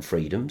rights and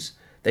freedoms.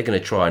 They're going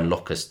to try and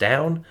lock us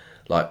down,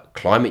 like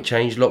climate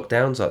change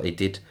lockdowns, like they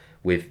did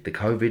with the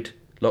COVID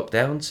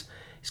lockdowns.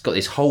 It's got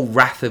this whole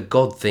wrath of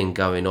God thing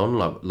going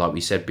on, like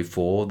we said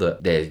before,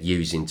 that they're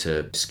using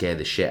to scare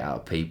the shit out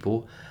of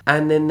people.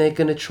 And then they're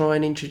going to try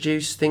and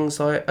introduce things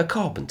like a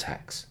carbon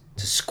tax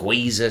to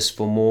squeeze us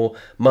for more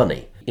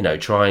money. You know,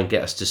 try and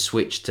get us to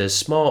switch to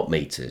smart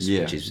meters,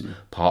 which is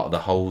part of the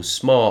whole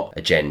smart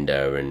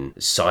agenda and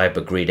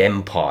cyber grid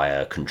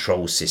empire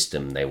control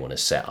system they want to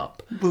set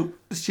up. But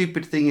the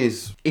stupid thing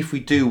is, if we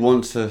do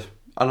want to,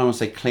 I don't want to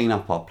say clean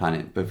up our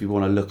planet, but if we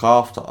want to look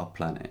after our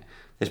planet,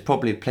 there's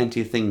probably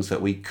plenty of things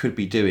that we could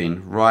be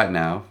doing right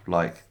now,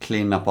 like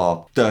cleaning up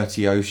our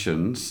dirty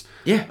oceans.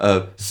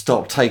 Yeah.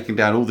 Stop taking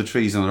down all the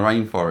trees in the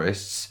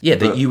rainforests. Yeah,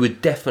 that you would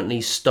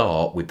definitely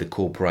start with the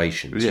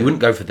corporations. Yeah. You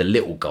wouldn't go for the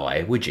little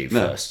guy, would you,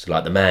 first?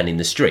 Like the man in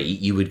the street,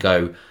 you would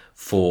go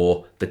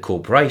for the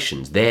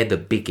corporations. They're the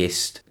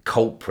biggest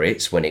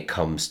culprits when it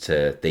comes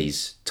to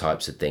these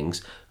types of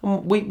things.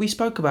 And we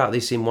spoke about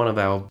this in one of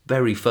our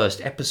very first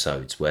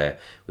episodes where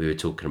we were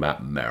talking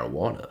about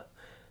marijuana,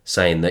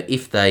 saying that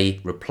if they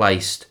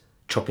replaced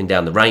chopping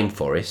down the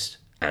rainforest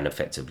and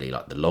effectively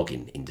like the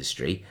logging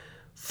industry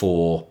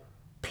for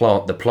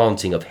the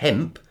planting of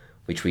hemp,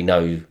 which we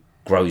know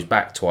grows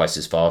back twice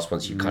as fast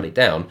once you cut it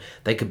down,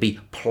 they could be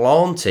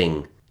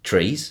planting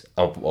trees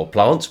or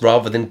plants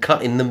rather than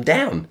cutting them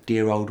down.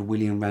 Dear old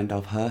William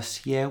Randolph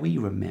Hearst, yeah, we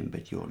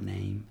remembered your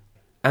name.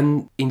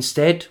 And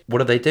instead,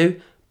 what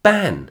do?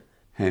 Ban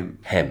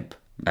hemp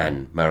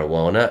and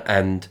marijuana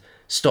and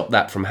stop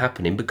that from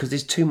happening because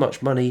there's too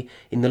much money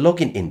in the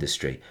logging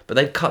industry. But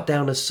they've cut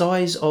down the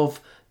size of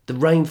the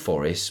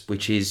rainforest,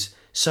 which is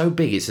so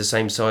big, it's the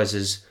same size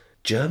as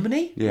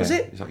Germany, was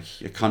it? It's like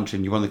a country,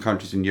 one of the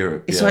countries in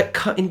Europe. It's like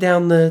cutting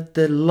down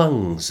the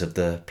lungs of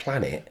the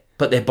planet,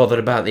 but they're bothered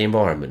about the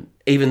environment.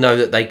 Even though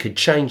that they could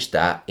change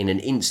that in an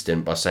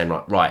instant by saying,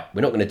 right,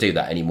 we're not going to do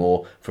that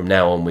anymore. From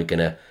now on, we're going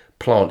to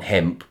plant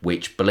hemp,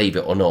 which, believe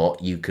it or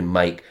not, you can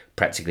make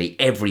practically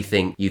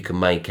everything you can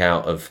make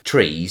out of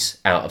trees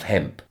out of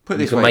hemp.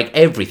 You can make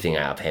everything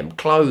out of hemp,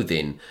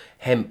 clothing,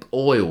 hemp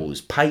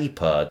oils,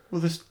 paper.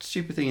 Well, the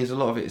stupid thing is a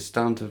lot of it is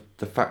down to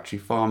the factory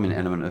farming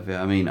element of it.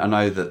 I mean, I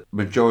know that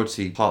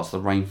majority parts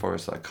of the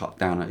rainforest that are cut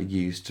down are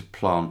used to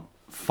plant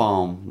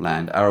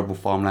farmland, arable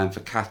farmland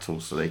for cattle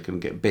so they can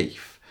get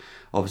beef.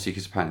 obviously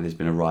because apparently there's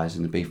been a rise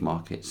in the beef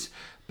markets.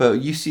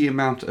 But you see the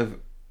amount of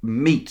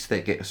meat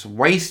that gets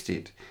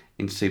wasted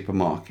in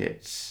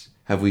supermarkets.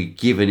 Have we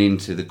given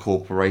into the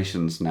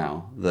corporations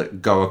now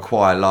that go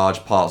acquire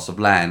large parts of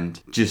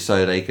land just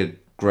so they could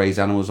graze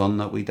animals on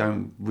that we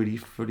don't really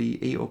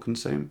fully eat or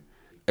consume?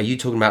 Are you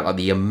talking about like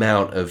the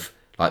amount of,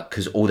 like,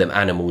 because all them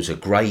animals are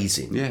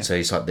grazing? Yeah. So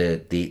it's like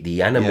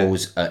the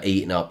animals are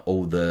eating up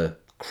all the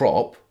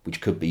crop,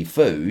 which could be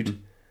food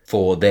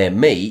for their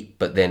meat,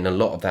 but then a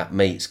lot of that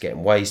meat's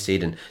getting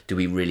wasted. And do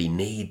we really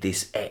need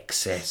this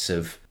excess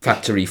of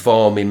factory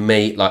farming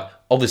meat? Like,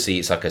 obviously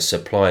it's like a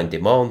supply and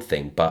demand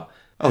thing, but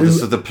the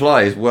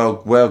supply is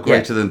well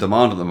greater than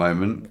demand at the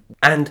moment.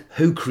 And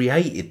who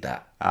created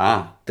that?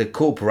 Ah. The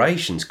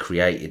corporations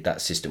created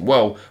that system.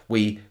 Well,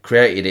 we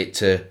created it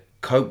to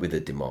cope with the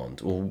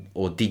demand,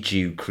 or did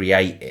you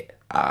create it?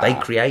 They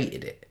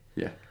created it.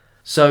 Yeah.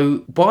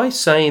 So by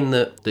saying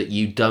that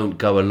you don't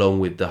go along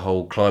with the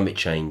whole climate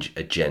change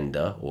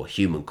agenda, or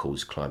human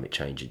caused climate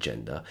change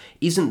agenda,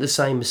 isn't the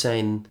same as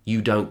saying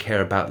you don't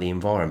care about the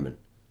environment.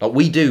 Like,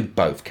 we do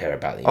both care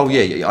about the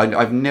environment. Oh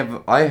yeah.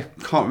 I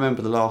can't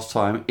remember the last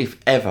time, if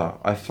ever,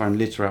 I've thrown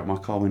litter out my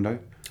car window.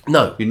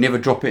 No. You never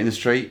drop it in the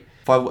street.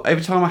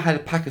 Every time I had a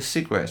pack of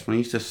cigarettes, when I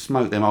used to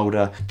smoke them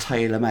older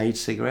tailor-made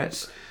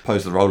cigarettes,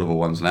 opposed to the rollable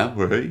ones now,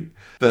 right?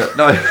 But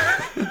no.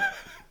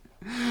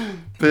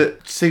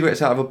 But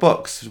cigarettes out of a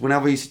box,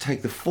 whenever I used to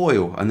take the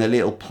foil and the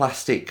little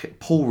plastic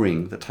pull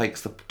ring that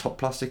takes the top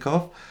plastic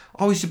off,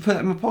 I used to put that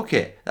in my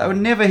pocket. That would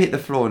never hit the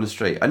floor in the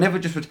street. I never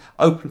just would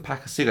open a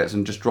pack of cigarettes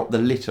and just drop the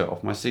litter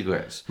off my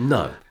cigarettes.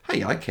 No.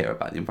 Hey, I care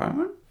about the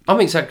environment. I'm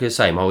exactly the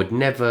same. I would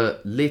never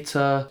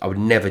litter. I would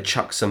never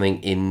chuck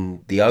something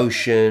in the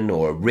ocean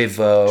or a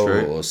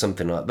river or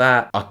something like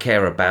that. I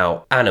care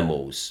about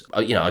animals.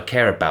 I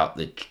care about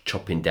the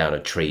chopping down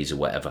of trees or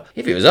whatever.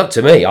 If it was up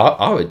to me,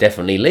 I would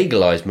definitely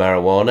legalise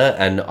marijuana,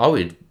 and I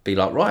would be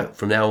like, right,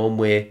 from now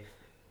on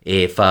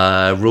if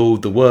I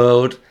ruled the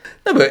world.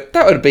 No, but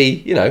that would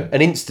be,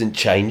 an instant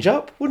change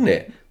up, wouldn't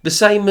it? The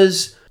same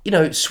as,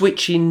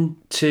 switching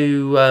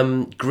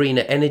to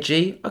greener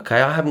energy. Okay,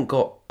 I haven't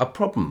got a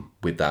problem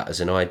with that as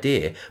an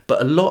idea,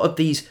 but a lot of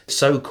these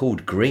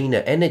so-called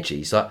greener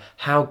energies, like,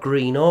 how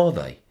green are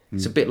they?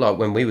 It's a bit like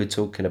when we were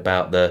talking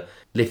about the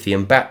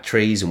lithium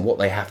batteries and what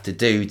they have to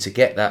do to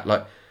get that.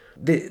 Like,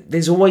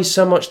 there's always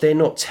so much they're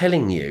not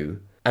telling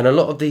you, and a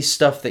lot of this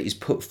stuff that is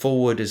put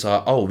forward as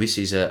like, oh, this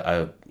is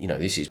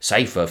this is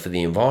safer for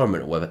the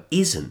environment or whatever,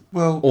 isn't.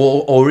 Well,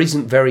 or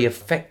isn't very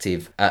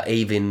effective at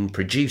even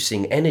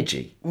producing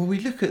energy. Well, we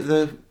look at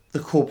the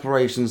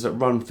corporations that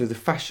run through the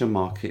fashion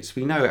markets.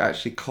 We know it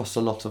actually costs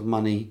a lot of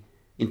money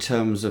in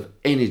terms of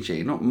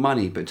energy, not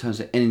money, but in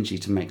terms of energy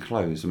to make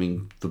clothes. I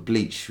mean, the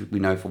bleach, we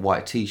know for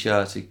white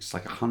t-shirts, it's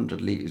like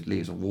 100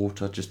 litres of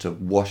water just to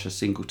wash a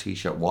single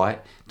t-shirt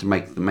white, to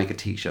make a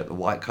t-shirt the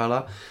white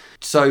colour.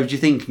 So do you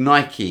think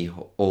Nike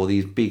or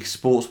these big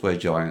sportswear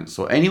giants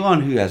or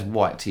anyone who has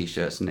white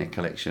t-shirts in their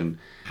collection,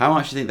 how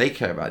much do you think they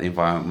care about the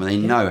environment when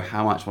they know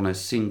how much one of those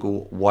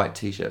single white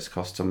t-shirts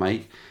costs to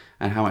make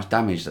and how much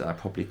damage that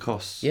probably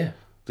costs? Yeah.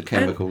 The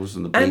chemicals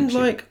and the bleaching. And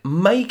like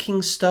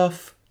making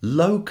stuff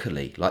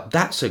locally, like,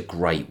 that's a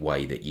great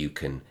way that you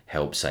can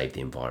help save the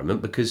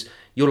environment, because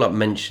you're like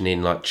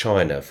mentioning like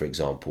China, for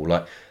example.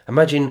 Like,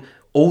 imagine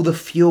all the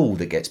fuel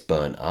that gets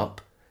burnt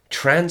up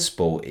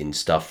transporting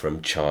stuff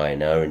from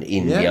China and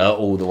India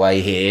all the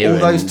way here. All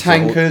those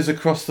tankers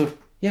across the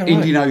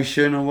Indian right.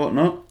 Ocean and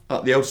whatnot,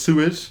 up the old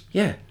Suez.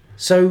 Yeah.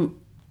 So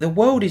the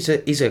world is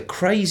a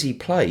crazy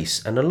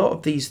place, and a lot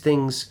of these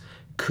things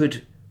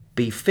could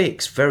be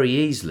fixed very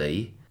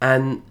easily,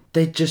 and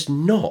they're just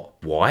not.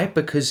 Why?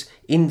 Because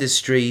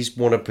industries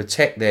want to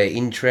protect their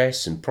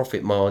interests and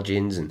profit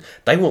margins, and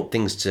they want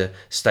things to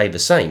stay the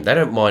same. They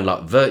don't mind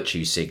like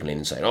virtue signalling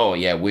and saying, oh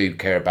yeah, we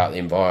care about the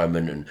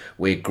environment and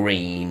we're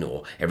green,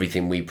 or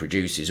everything we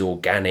produce is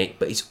organic,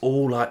 but it's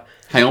all like...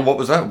 Hang on, what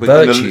was that?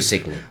 Virtue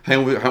signalling. Hang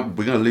on,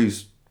 we're going to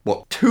lose,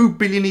 what, 2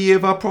 billion a year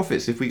of our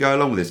profits if we go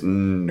along with this?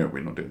 No,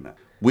 we're not doing that.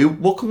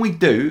 What can we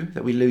do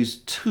that we lose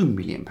 £2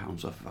 million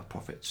worth of our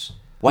profits?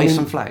 Wave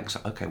some flags.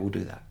 Okay, we'll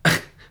do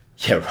that.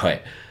 Yeah,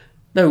 right.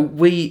 No,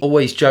 we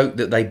always joke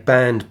that they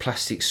banned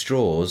plastic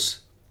straws,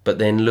 but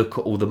then look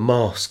at all the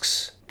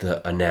masks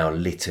that are now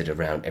littered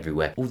around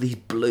everywhere. All these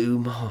blue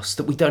masks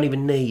that we don't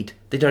even need.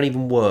 They don't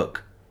even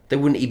work. They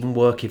wouldn't even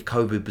work if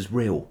COVID was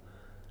real.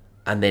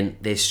 And then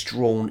they're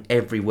strewn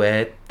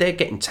everywhere. They're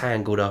getting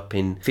tangled up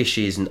in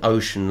fishes and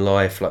ocean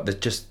life. Like, they're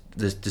just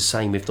the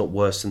same, if not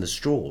worse, than the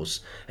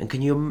straws. And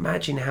can you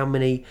imagine how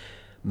many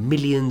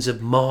millions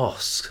of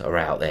masks are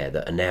out there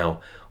that are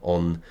now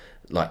on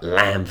like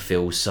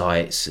landfill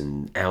sites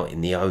and out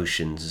in the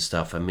oceans and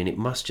stuff? I mean, it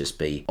must just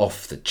be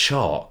off the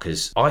chart,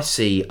 because I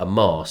see a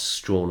mask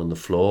strewn on the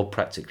floor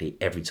practically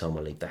every time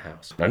I leave the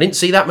house. And I didn't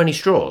see that many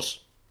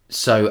straws.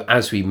 So,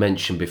 as we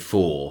mentioned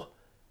before,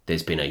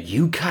 there's been a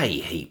UK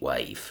heat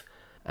wave,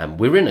 and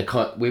we're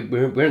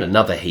in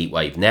another heat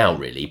wave now,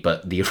 really.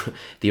 But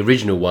the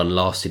original one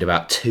lasted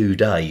about 2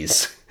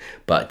 days,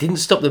 But it didn't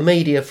stop the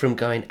media from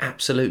going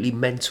absolutely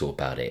mental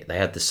about it. They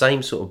had the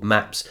same sort of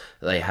maps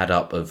that they had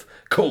up of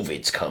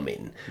COVID's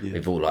coming,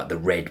 with all like the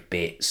red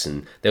bits.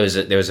 And there was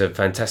a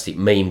fantastic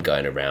meme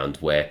going around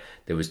where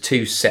there was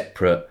two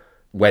separate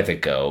weather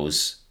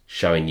girls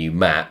showing you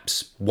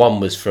maps. One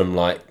was from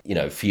like,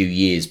 a few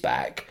years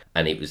back,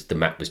 and the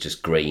map was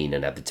just green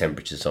and had the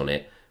temperatures on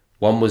it.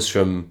 One was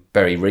from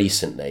very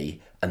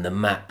recently, and the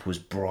map was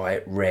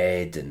bright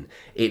red, and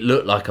it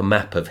looked like a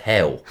map of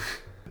hell.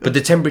 But the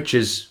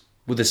temperatures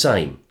were the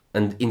same,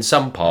 and in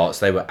some parts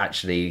they were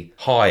actually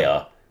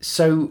higher.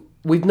 So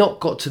we've not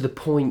got to the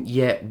point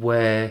yet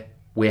where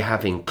we're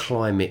having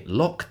climate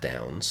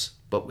lockdowns,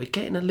 but we're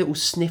getting a little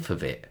sniff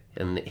of it.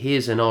 And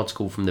here's an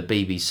article from the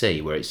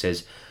BBC where it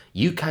says,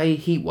 UK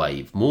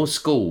heatwave, more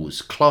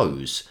schools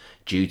close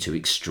due to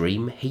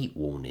extreme heat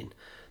warning.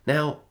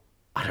 Now,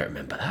 I don't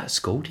remember that at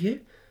school, do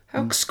you?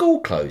 How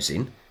school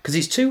closing? Because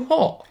it's too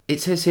hot.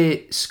 It says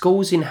here,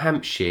 schools in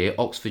Hampshire,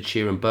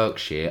 Oxfordshire and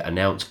Berkshire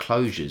announced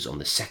closures on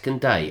the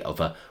second day of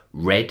a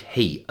red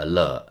heat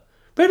alert.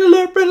 Red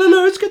alert,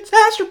 it's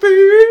catastrophe!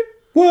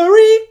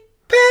 Worry,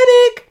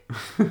 panic!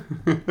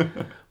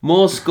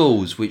 More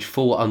schools which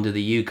fall under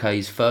the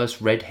UK's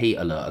first red heat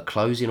alert are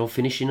closing or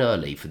finishing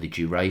early for the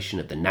duration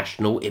of the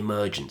national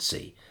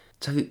emergency.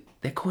 So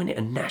they're calling it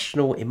a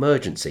national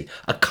emergency.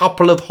 A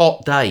couple of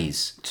hot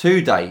days.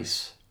 2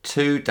 days.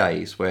 2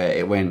 days where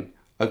it went,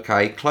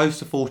 okay, close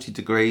to 40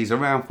 degrees,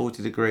 around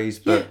 40 degrees,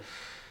 but... Yeah.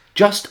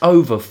 Just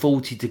over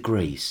 40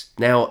 degrees.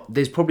 Now,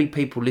 there's probably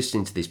people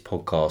listening to this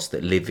podcast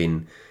that live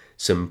in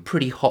some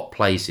pretty hot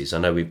places. I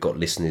know we've got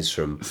listeners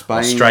from Spain,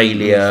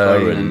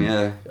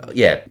 Australia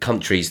and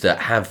countries that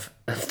have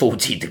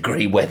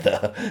 40-degree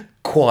weather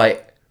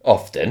quite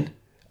often,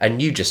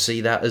 and you just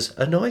see that as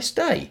a nice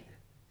day.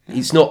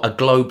 It's not a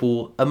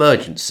global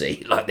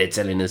emergency like they're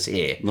telling us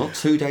here. Not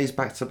 2 days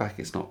back to back,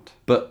 it's not.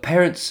 But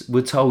parents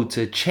were told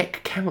to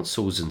check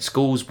councils' and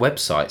schools'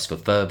 websites for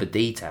further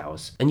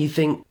details. And you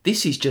think,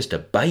 this is just a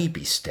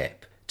baby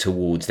step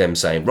towards them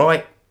saying,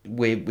 right,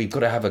 we've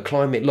got to have a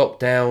climate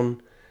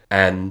lockdown,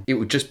 and it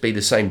would just be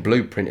the same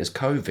blueprint as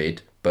COVID,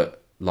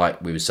 but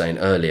like we were saying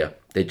earlier,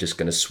 they're just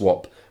going to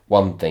swap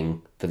one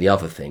thing for the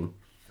other thing.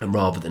 And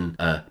rather than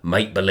a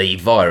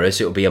make-believe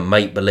virus, it'll be a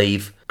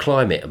make-believe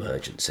climate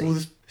emergency. Well,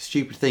 the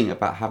stupid thing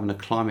about having a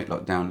climate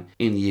lockdown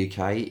in the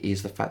UK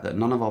is the fact that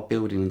none of our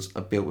buildings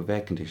are built with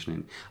air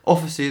conditioning.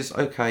 Offices,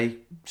 okay,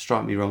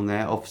 strike me wrong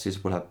there,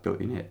 offices will have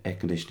built-in air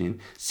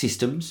conditioning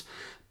systems,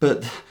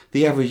 but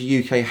the average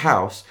UK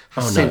house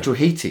has central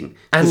heating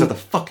because of the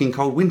fucking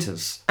cold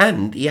winters.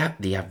 And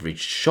the average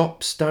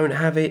shops don't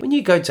have it. When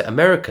you go to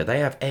America, they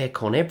have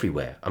aircon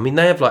everywhere. I mean,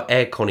 they have like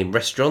aircon in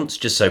restaurants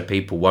just so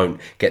people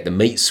won't get the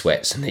meat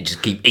sweats and they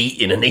just keep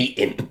eating and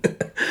eating.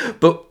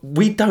 But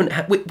we don't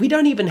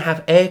even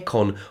have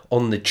aircon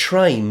on the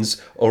trains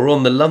or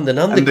on the London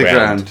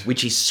Underground.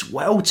 Which is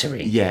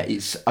sweltering. Yeah,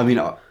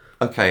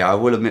 okay, I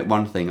will admit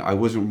one thing. I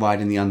wasn't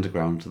riding the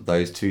Underground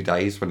those 2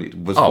 days when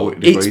it was 40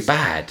 degrees. It's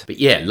bad. But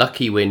yeah,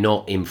 lucky we're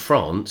not in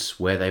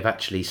France where they've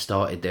actually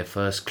started their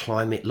first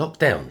climate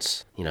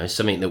lockdowns.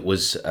 Something that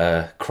was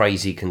a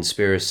crazy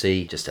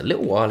conspiracy just a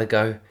little while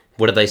ago.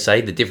 What do they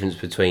say? The difference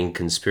between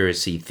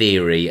conspiracy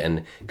theory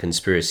and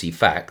conspiracy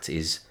fact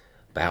is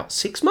about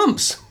 6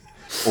 months.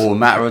 Or a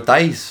matter of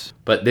days.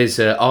 But there's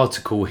an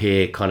article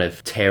here kind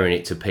of tearing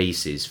it to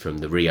pieces from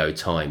the Rio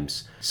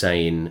Times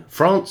saying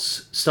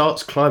France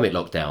starts climate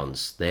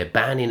lockdowns. They're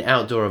banning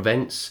outdoor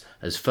events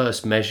as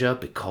first measure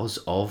because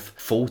of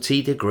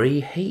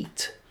 40-degree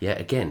heat.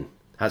 Yet again,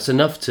 that's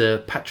enough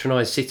to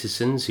patronise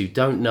citizens who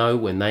don't know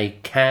when they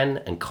can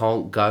and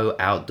can't go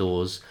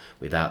outdoors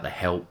without the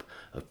help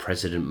of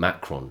President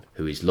Macron,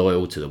 who is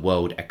loyal to the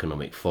World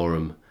Economic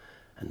Forum,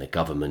 and the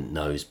government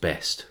knows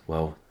best.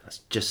 Well, that's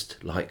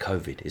just like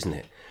COVID, isn't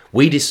it?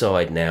 We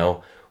decide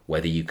now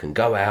whether you can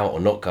go out or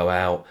not go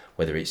out,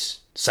 whether it's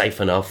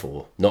safe enough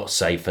or not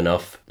safe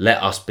enough.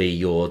 Let us be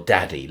your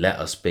daddy. Let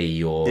us be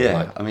your...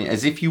 Yeah,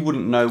 as if you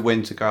wouldn't know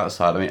when to go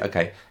outside.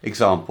 Okay,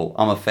 example,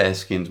 I'm a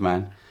fair-skinned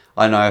man.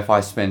 I know if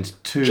I spend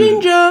too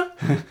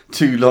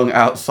long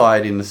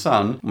outside in the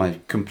sun, my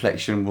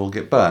complexion will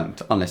get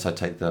burnt, unless I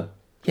take the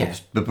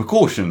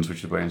precautions,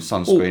 which is wearing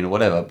sunscreen or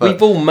whatever. But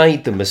we've all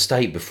made the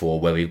mistake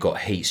before where we've got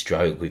heat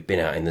stroke, we've been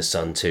out in the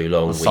sun too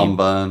long.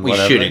 Sunburn, we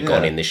should have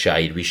gone in the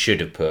shade, we should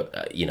have put,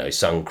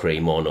 sun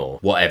cream on or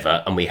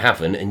whatever, and we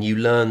haven't, and you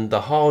learn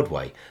the hard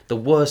way. The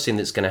worst thing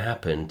that's going to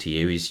happen to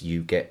you is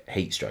you get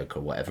heat stroke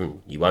or whatever,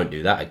 and you won't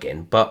do that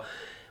again. But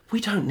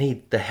we don't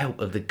need the help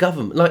of the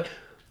government.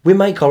 We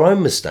make our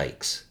own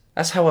mistakes.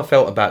 That's how I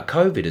felt about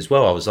COVID as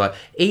well. I was like,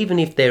 even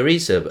if there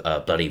is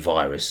a bloody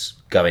virus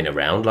going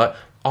around,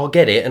 I'll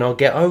get it and I'll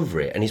get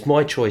over it, and it's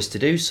my choice to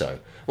do so.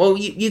 Well,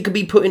 you could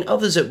be putting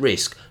others at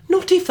risk.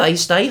 Not if they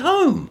stay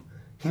home.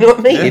 You know what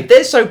I mean? Yeah. If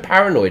they're so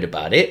paranoid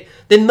about it,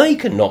 then they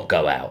can not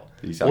go out.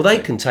 Exactly. Or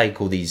they can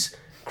take all these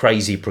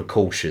crazy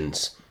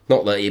precautions.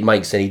 Not that it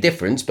makes any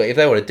difference, but if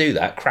they want to do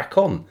that, crack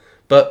on.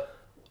 But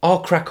I'll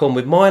crack on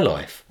with my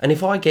life. And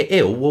if I get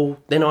ill, well,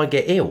 then I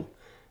get ill.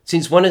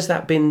 Since when has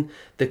that been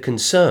the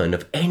concern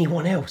of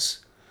anyone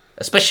else?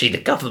 Especially the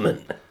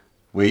government.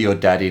 We're your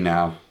daddy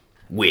now.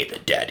 We're the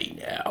daddy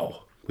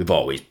now. We've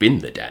always been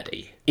the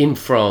daddy. In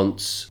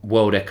France,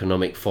 World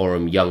Economic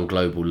Forum young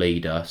global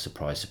leader,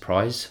 surprise,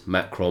 surprise,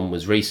 Macron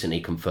was recently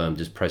confirmed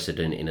as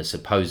president in a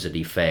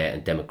supposedly fair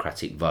and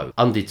democratic vote.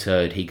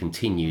 Undeterred, he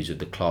continues with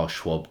the Klaus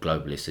Schwab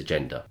globalist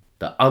agenda.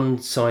 The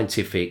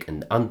unscientific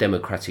and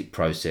undemocratic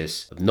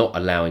process of not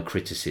allowing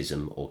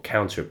criticism or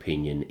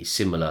counter-opinion is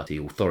similar to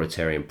the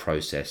authoritarian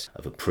process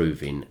of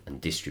approving and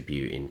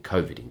distributing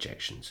COVID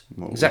injections.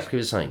 Exactly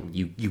the same.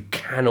 You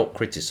cannot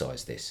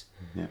criticise this.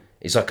 Yeah.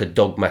 It's like a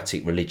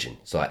dogmatic religion.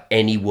 It's like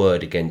any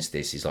word against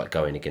this is like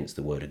going against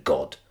the word of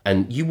God.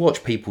 And you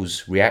watch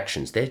people's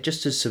reactions, they're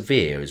just as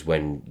severe as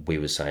when we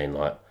were saying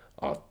like,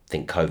 I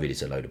think COVID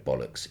is a load of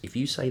bollocks. If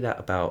you say that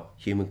about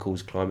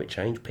human-caused climate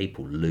change,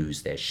 people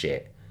lose their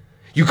shit.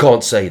 You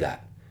can't say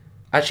that.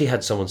 I actually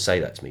had someone say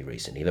that to me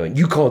recently. They went,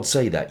 you can't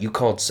say that, you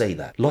can't say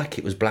that. Like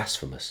it was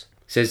blasphemous.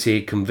 It says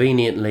here,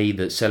 conveniently,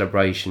 that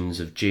celebrations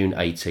of June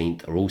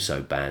 18th are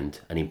also banned,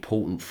 an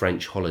important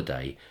French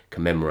holiday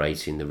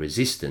commemorating the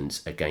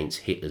resistance against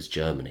Hitler's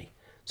Germany.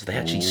 So they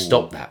actually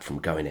stopped that from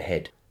going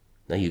ahead.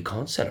 No, you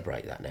can't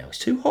celebrate that now. It's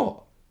too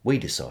hot. We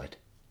decide.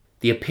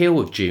 The appeal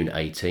of June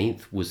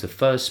 18th was the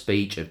first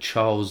speech of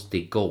Charles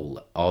de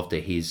Gaulle after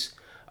his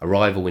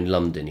arrival in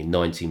London in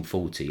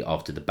 1940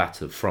 after the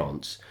Battle of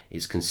France.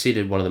 It's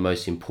considered one of the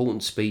most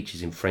important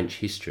speeches in French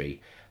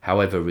history.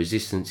 However,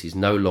 resistance is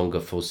no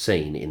longer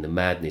foreseen in the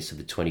madness of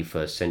the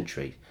 21st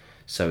century,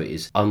 so it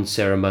is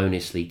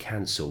unceremoniously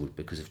cancelled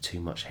because of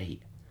too much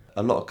heat.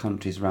 A lot of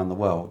countries around the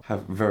world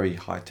have very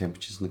high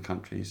temperatures in the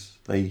countries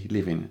they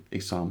live in.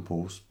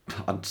 Examples,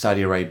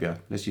 Saudi Arabia,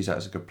 let's use that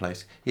as a good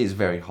place. It is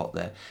very hot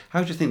there.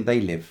 How do you think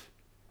they live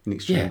in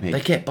extreme heat?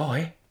 They get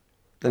by.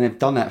 Then they've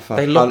done that for...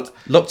 They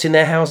locked in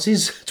their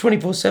houses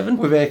 24/7?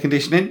 With air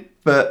conditioning,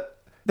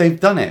 but they've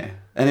done it.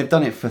 And they've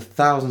done it for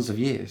thousands of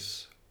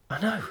years.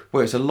 I know.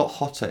 Where it's a lot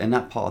hotter in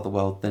that part of the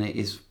world than it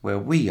is where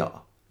we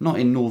are. Not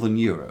in Northern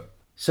Europe.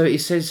 So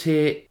it says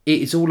here,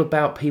 it is all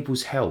about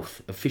people's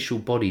health. Official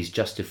bodies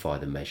justify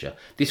the measure.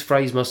 This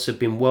phrase must have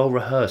been well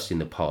rehearsed in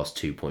the past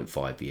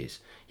 2.5 years.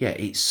 Yeah,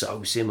 it's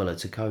so similar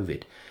to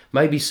COVID.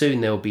 Maybe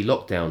soon there will be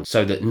lockdowns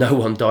so that no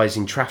one dies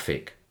in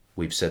traffic.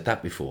 We've said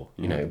that before.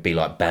 You know, it'd be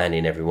like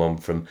banning everyone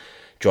from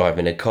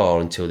driving a car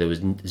until there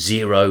was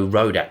 0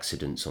 road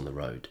accidents on the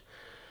road.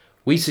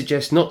 We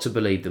suggest not to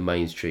believe the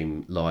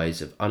mainstream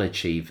lies of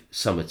unachieved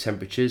summer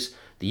temperatures.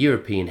 The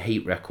European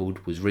heat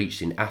record was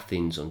reached in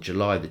Athens on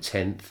July the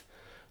 10th,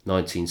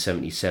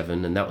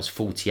 1977, and that was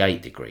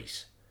 48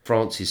 degrees.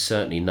 France is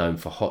certainly known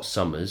for hot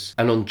summers,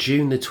 and on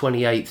June the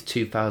 28th,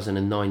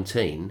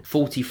 2019,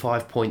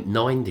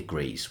 45.9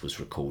 degrees was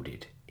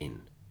recorded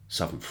in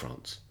southern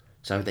France.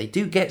 So they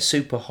do get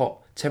super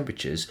hot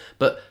temperatures,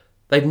 but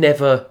they've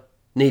never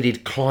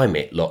needed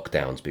climate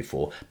lockdowns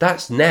before.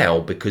 That's now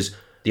because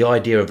the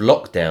idea of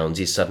lockdowns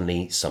is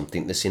suddenly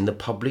something that's in the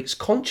public's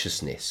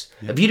consciousness.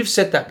 Yeah. If you'd have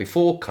said that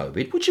before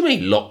COVID, what do you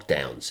mean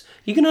lockdowns?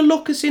 You're going to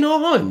lock us in our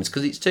homes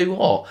because it's too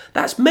hot?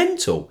 That's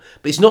mental.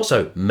 But it's not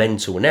so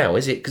mental now,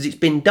 is it? Because it's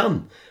been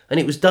done. And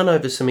it was done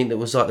over something that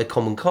was like the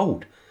common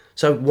cold.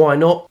 So why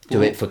not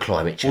do it for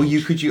climate change?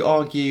 Well, could you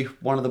argue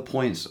one of the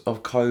points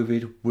of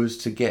COVID was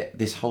to get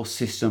this whole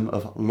system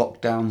of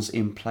lockdowns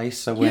in place?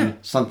 So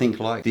when something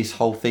like this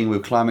whole thing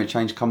with climate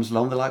change comes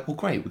along, they're like, well,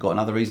 great, we've got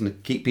another reason to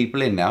keep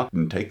people in now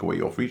and take away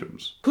your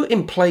freedoms. Put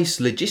in place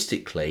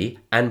logistically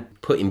and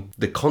put in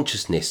the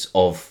consciousness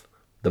of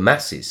the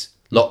masses.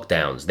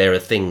 Lockdowns, they're a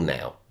thing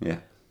now. Yeah.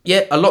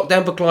 Yeah, a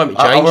lockdown for climate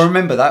change. I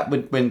remember that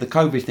when the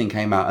COVID thing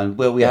came out and,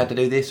 we had to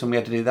do this and we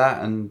had to do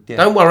that. And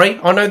Don't worry,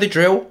 I know the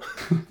drill.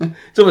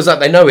 It's almost like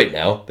they know it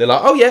now. They're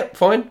like, oh yeah,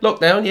 fine,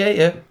 lockdown,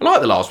 yeah. I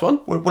like the last one.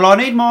 Will I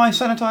need my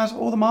sanitizer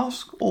or the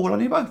mask, or will I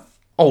need both?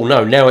 Oh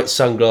no, now it's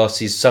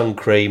sunglasses, sun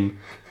cream.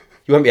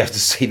 You won't be able to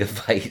see the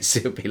face.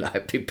 It'll be like a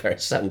big pair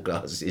of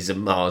sunglasses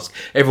and mask.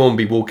 Everyone will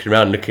be walking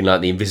around looking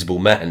like the Invisible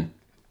Man.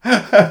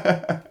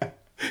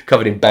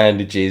 Covered in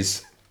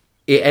bandages.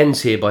 It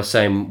ends here by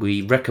saying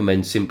we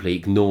recommend simply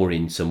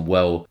ignoring some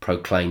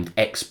well-proclaimed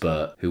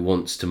expert who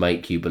wants to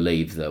make you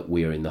believe that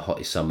we're in the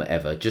hottest summer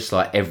ever, just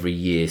like every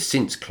year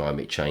since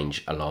climate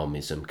change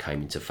alarmism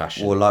came into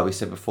fashion. Or like we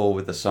said before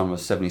with the summer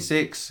of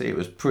 76, it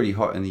was pretty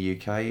hot in the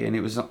UK and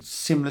it was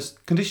similar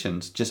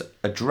conditions, just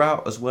a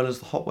drought as well as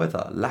the hot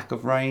weather, lack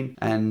of rain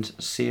and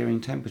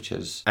searing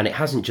temperatures. And it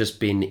hasn't just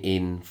been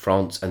in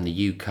France and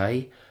the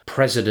UK.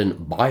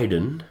 President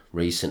Biden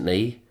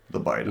recently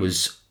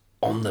was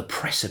on the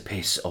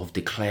precipice of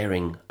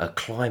declaring a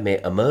climate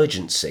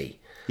emergency.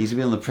 He's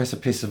been on the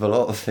precipice of a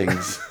lot of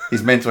things.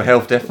 His mental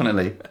health,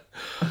 definitely.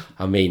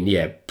 I mean,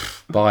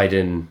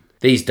 Biden,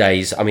 these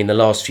days, I mean, the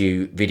last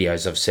few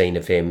videos I've seen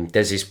of him,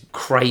 there's this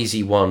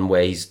crazy one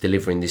where he's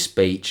delivering this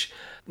speech,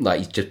 like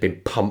he's just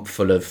been pumped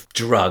full of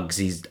drugs,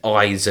 his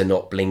eyes are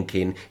not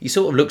blinking. He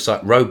sort of looks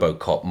like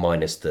RoboCop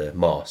minus the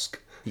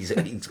mask.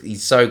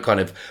 He's so kind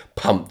of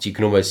pumped, you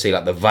can almost see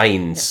like the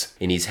veins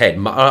in his head.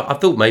 I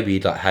thought maybe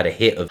he'd like had a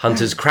hit of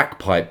Hunter's crack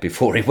pipe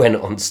before he went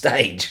on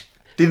stage.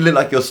 Didn't look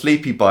like your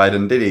Sleepy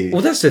Biden, did he?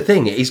 Well, that's the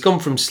thing. He's gone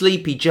from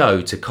Sleepy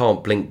Joe to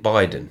Can't Blink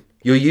Biden.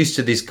 You're used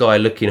to this guy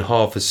looking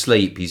half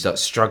asleep. He's like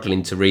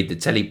struggling to read the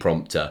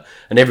teleprompter,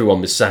 and everyone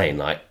was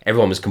saying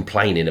everyone was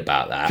complaining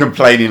about that.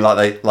 Complaining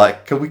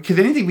could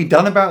anything be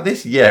done about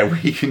this? Yeah,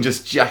 we can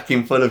just jack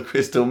him full of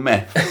crystal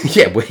meth.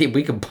 Yeah,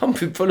 we can pump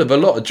him full of a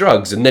lot of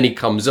drugs, and then he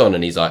comes on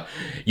and he's like,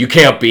 "You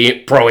can't be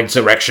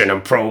pro-insurrection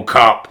and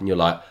pro-cop," and you're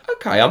like,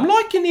 "Okay, I'm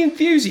liking the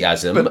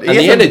enthusiasm and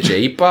the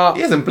energy, but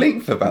he hasn't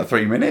blinked for about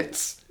 3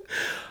 minutes."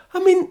 I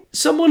mean,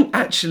 someone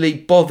actually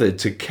bothered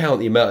to count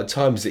the amount of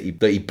times that he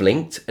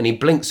blinked, and he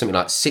blinked something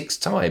like 6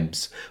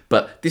 times.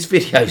 But this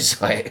video's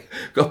got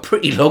a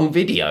pretty long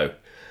video.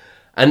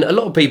 And a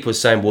lot of people are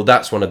saying, well,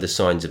 that's one of the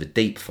signs of a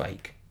deep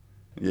fake.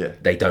 Yeah.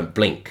 They don't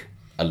blink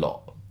a lot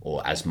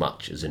or as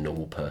much as a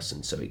normal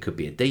person, so it could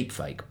be a deep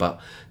fake. But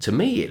to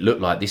me, it looked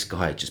like this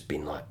guy had just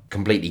been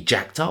completely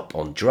jacked up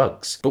on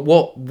drugs. But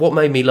what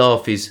made me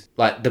laugh is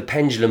the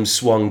pendulum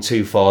swung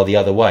too far the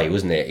other way,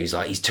 wasn't it?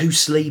 He's too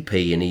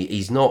sleepy, and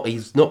he's not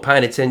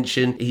paying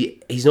attention.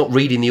 He's not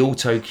reading the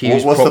auto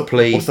cues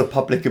properly. What's the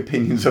public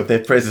opinions of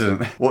their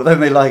president? What don't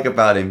they like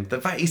about him?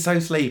 The fact he's so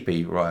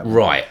sleepy.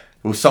 Right.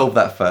 We'll solve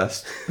that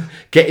first.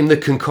 Get him the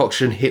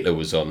concoction Hitler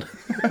was on.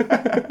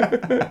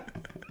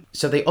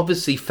 So they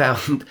obviously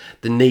found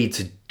the need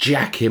to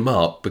jack him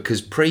up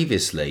because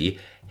previously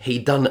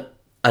he'd done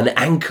an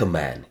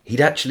Anchorman.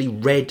 He'd actually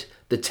read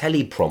the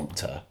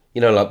teleprompter,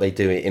 like they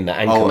do it in the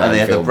Anchorman film. Oh, and they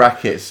had the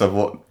brackets of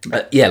what...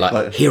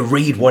 he'll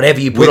read whatever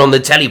you put on the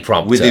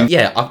teleprompter.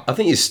 Yeah, I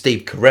think it's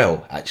Steve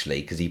Carell,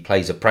 actually, because he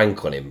plays a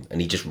prank on him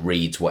and he just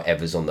reads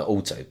whatever's on the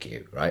auto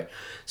cue, right?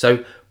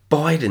 So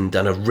Biden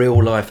done a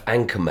real-life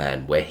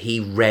Anchorman where he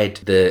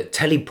read the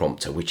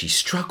teleprompter, which he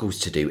struggles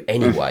to do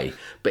anyway,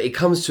 but it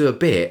comes to a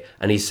bit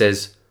and he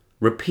says,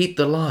 repeat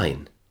the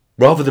line.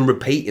 Rather than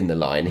repeating the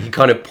line, he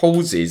kind of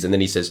pauses and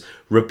then he says,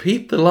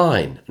 repeat the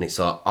line. And it's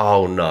like,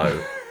 oh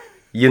no,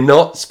 you're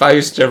not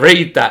supposed to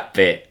read that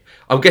bit.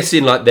 I'm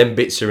guessing them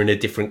bits are in a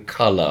different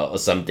colour or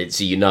something,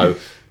 so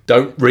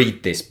don't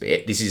read this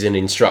bit. This is an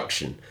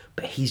instruction.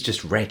 But he's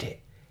just read it.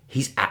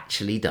 He's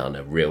actually done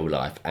a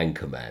real-life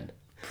Anchorman.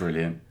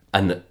 Brilliant.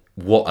 And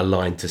what a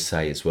line to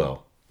say as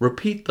well.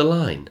 Repeat the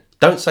line.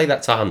 Don't say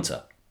that to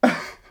Hunter,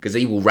 because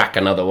he will rack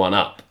another one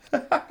up.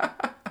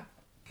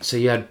 So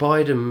you had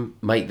Biden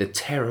make the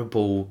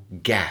terrible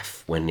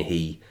gaffe when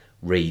he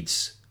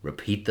reads,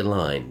 repeat the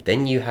line.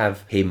 Then you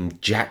have him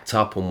jacked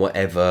up on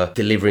whatever,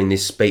 delivering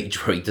this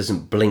speech where he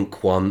doesn't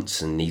blink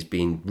once and he's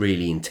being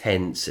really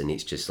intense and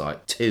it's just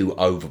too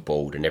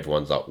overboard and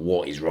everyone's like,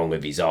 what is wrong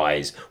with his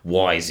eyes?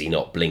 Why is he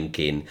not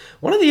blinking?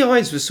 One of the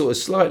eyes was sort of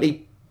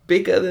slightly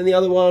bigger than the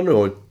other one,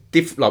 or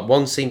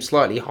one seemed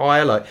slightly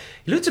higher.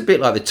 He looked a bit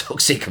like the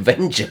Toxic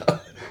Avenger.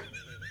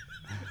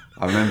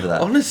 I remember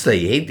that.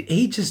 Honestly,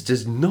 he just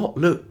does not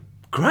look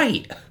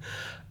great.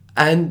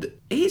 And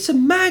it's a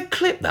mad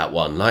clip, that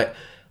one.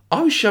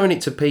 I was showing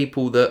it to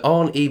people that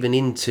aren't even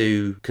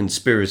into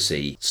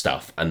conspiracy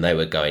stuff, and they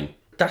were going,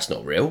 that's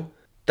not real.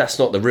 That's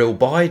not the real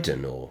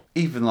Biden, or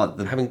even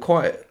having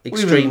quite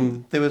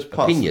extreme there was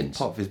opinions.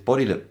 Part of his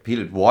body he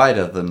looked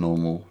wider than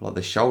normal,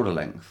 the shoulder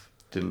length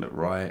didn't look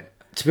right.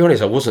 To be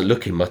honest, I wasn't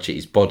looking much at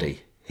his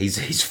body.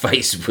 His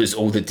face was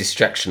all the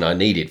distraction I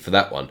needed for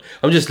that one.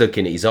 I'm just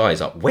looking at his eyes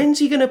when's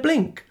he going to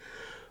blink?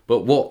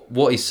 But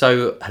what is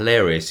so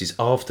hilarious is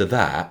after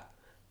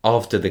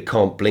the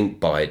Can't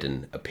Blink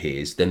Biden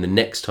appears, then the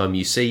next time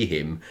you see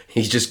him,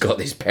 he's just got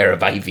this pair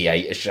of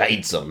aviator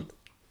shades on.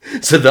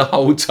 So the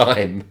whole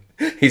time,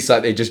 it's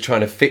they're just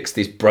trying to fix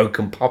this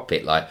broken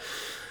puppet.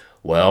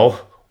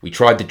 Well, we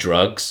tried the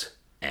drugs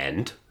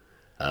and...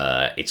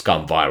 it's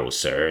gone viral,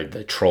 sir.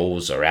 The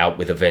trolls are out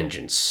with a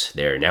vengeance.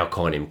 They're now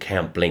calling him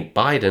Can't Blink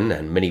Biden,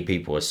 and many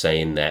people are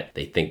saying that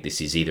they think this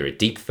is either a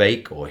deep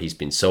fake or he's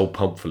been so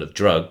pumped full of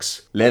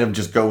drugs. Let him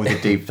just go with the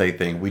deep fake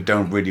thing. We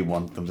don't really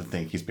want them to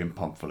think he's been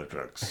pumped full of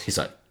drugs. He's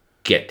like,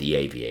 get the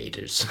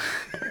aviators.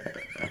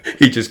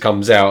 He just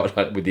comes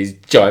out with his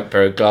giant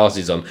pair of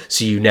glasses on,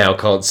 so you now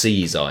can't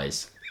see his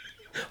eyes.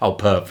 Oh,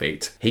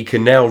 perfect. He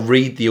can now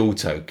read the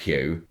auto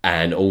cue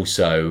and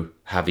also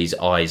have his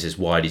eyes as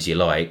wide as you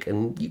like,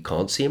 and you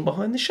can't see him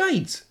behind the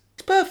shades.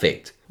 It's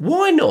perfect.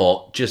 Why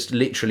not just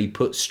literally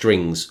put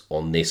strings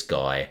on this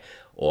guy,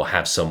 or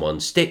have someone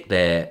stick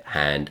their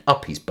hand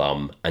up his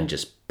bum and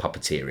just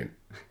puppeteer him?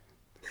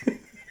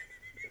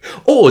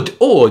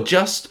 or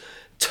just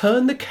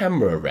turn the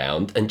camera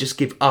around and just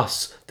give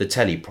us the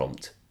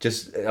teleprompt.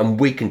 And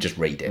we can just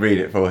read it. Read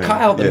it for him.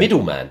 Cut out the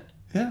middleman.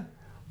 Yeah.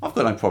 I've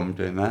got no problem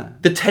doing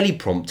that. The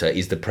teleprompter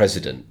is the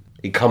president.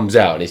 It comes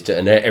out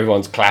and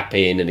everyone's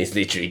clapping and it's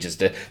literally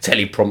just a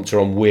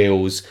teleprompter on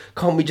wheels.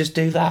 Can't we just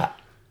do that?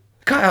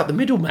 Cut out the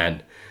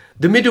middleman.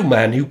 The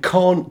middleman who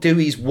can't do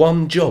his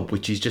one job,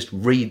 which is just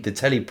read the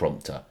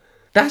teleprompter.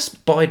 That's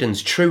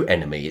Biden's true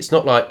enemy. It's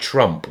not like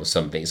Trump or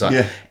something. It's like,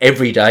 Yeah.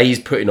 every day he's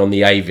putting on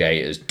the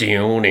aviators,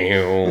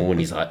 and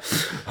he's like,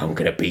 I'm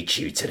going to beat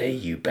you today,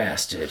 you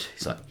bastard.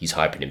 He's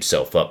hyping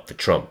himself up for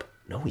Trump.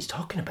 No, he's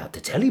talking about the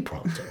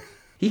teleprompter.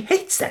 He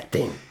hates that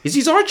thing. He's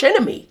his arch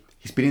enemy.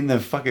 He's been in the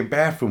fucking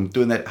bathroom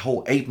doing that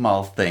whole 8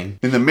 Mile thing.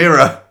 In the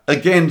mirror.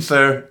 Again,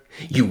 sir.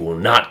 You will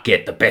not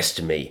get the best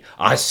of me.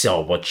 I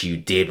saw what you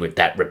did with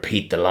that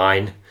repeat the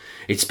line.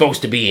 It's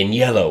supposed to be in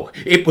yellow.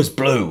 It was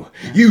blue.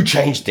 You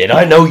changed it.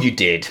 I know you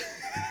did.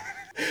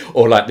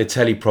 Or like the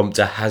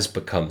teleprompter has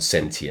become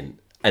sentient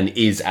and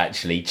is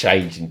actually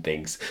changing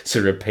things.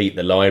 So repeat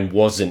the line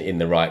wasn't in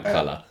the right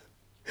colour.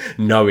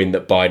 Knowing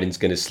that Biden's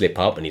going to slip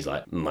up and he's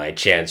like, my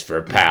chance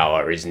for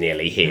power is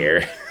nearly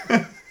here.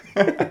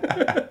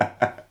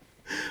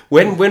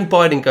 When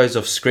Biden goes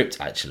off script,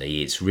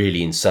 actually, it's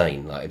really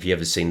insane. Like, have you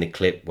ever seen the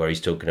clip where he's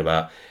talking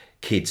about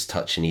kids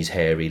touching his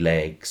hairy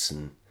legs?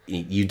 And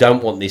you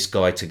don't want this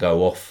guy to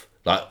go off.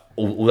 Like,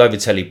 although the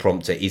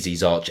teleprompter is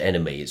his arch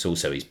enemy, it's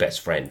also his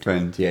best friend.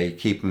 Yeah, you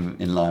keep him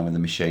in line with the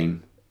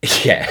machine.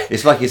 Yeah.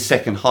 It's like his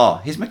second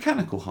heart, his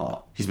mechanical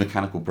heart, his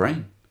mechanical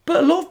brain.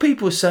 But a lot of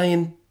people are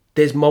saying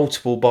there's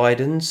multiple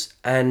Bidens,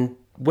 and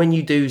when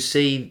you do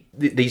see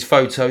these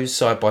photos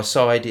side by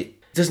side, it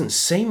doesn't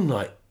seem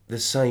like the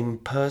same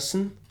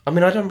person. I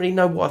mean, I don't really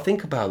know what I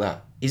think about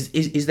that.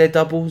 Is there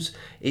doubles?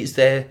 Is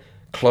there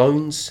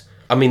clones?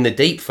 I mean, the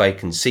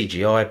deepfake and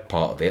CGI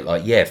part of it,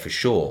 like, yeah, for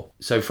sure.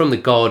 So from The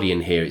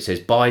Guardian here, it says,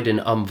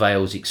 Biden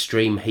unveils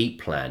extreme heat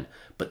plan,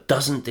 but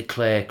doesn't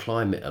declare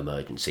climate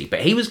emergency.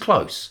 But he was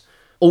close.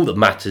 All that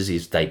matters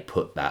is they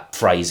put that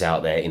phrase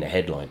out there in a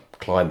headline,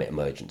 climate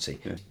emergency.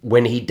 Yeah.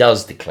 When he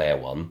does declare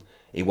one,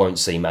 it won't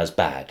seem as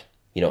bad.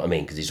 You know what I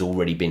mean? Because it's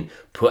already been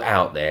put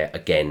out there,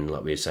 again,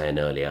 like we were saying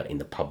earlier, in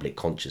the public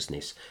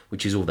consciousness,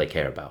 which is all they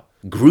care about.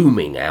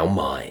 Grooming our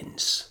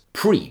minds.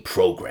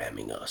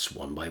 Pre-programming us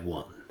one by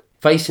one.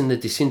 Facing the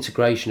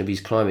disintegration of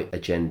his climate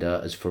agenda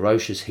as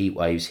ferocious heat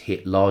waves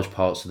hit large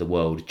parts of the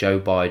world, Joe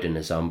Biden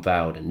has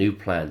unveiled a new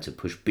plan to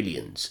push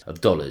billions of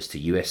dollars to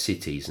US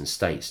cities and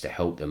states to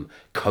help them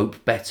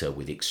cope better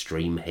with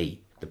extreme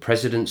heat. The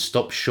president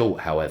stopped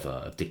short, however,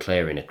 of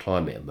declaring a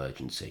climate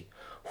emergency.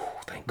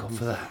 Thank God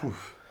for that.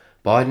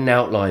 Biden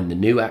outlined the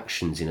new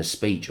actions in a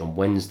speech on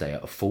Wednesday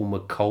at a former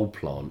coal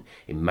plant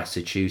in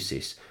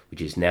Massachusetts,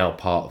 which is now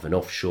part of an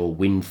offshore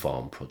wind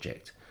farm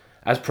project.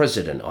 As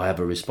president, I have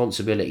a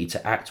responsibility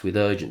to act with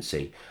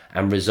urgency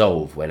and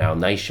resolve when our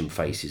nation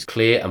faces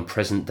clear and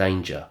present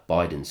danger,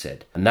 Biden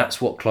said. And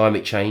that's what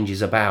climate change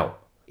is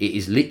about. It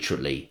is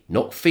literally,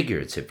 not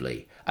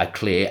figuratively, a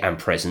clear and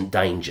present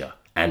danger.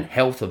 And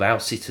health of our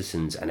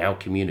citizens and our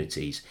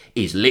communities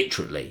is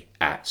literally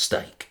at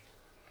stake.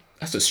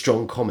 That's a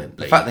strong comment,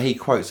 Lee. The fact that he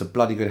quotes a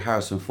bloody good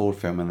Harrison Ford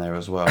film in there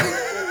as well.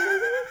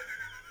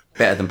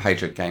 Better than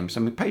Patriot Games.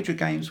 I mean, Patriot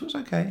Games was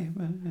okay.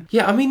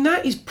 Yeah, I mean,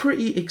 that is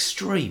pretty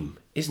extreme,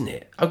 isn't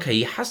it? Okay,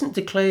 he hasn't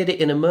declared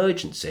it an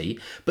emergency,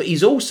 but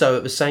he's also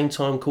at the same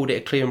time called it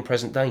a clear and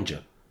present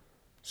danger.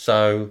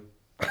 So,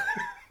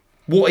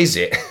 what is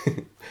it?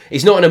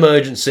 It's not an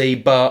emergency,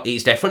 but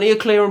it's definitely a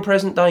clear and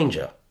present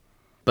danger.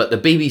 But the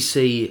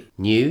BBC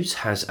News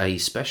has a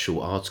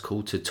special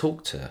article to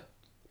talk to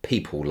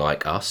people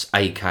like us,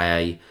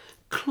 aka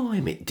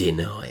climate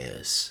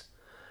deniers.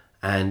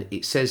 And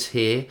it says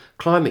here,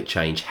 climate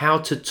change, how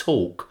to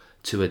talk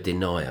to a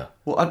denier.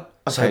 Well,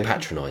 So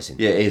patronising.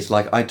 Yeah, it is.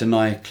 Like, I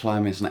deny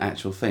climate's an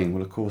actual thing.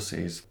 Well, of course it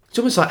is. It's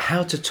almost like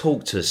how to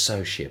talk to a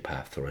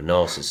sociopath or a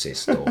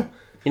narcissist, or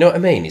you know what I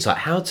mean? It's like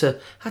how to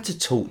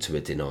talk to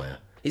a denier.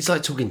 It's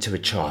like talking to a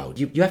child.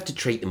 You have to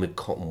treat them with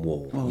cotton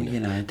wool. Well, you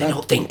know they're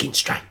not thinking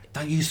straight.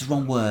 Don't use the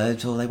wrong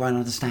words or they won't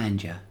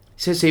understand you. It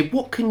says here,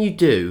 what can you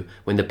do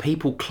when the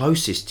people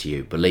closest to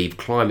you believe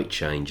climate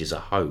change is a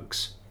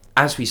hoax?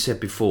 As we said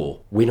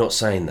before, we're not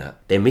saying that.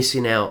 They're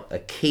missing out a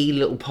key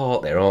little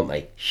part there, aren't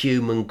they?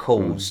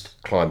 Human-caused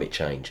climate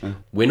change.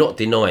 We're not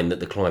denying that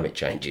the climate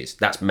changes.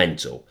 That's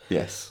mental.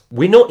 Yes.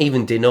 We're not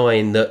even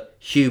denying that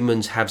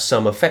humans have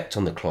some effect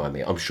on the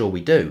climate. I'm sure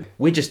we do.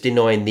 We're just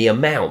denying the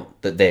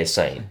amount that they're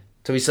saying.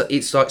 So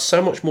it's like so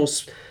much more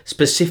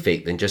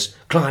specific than just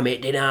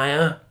climate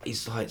denier.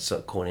 It's like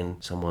calling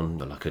someone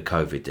like a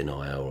COVID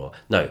denier or,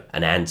 no,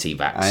 an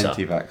anti-vaxxer.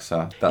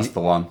 Anti-vaxxer, that's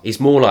the one. It's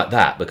more like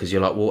that because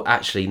you're like, well,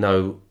 actually,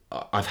 no,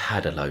 I've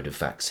had a load of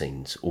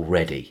vaccines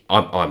already.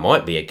 I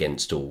might be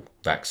against all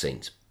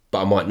vaccines,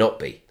 but I might not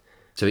be.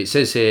 So it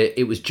says here,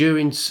 it was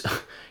during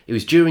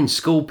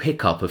school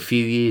pickup a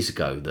few years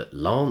ago that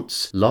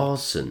Lance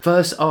Larson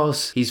first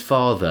asked his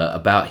father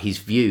about his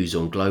views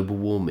on global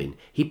warming.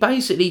 He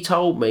basically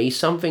told me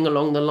something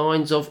along the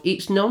lines of,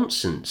 it's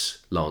nonsense,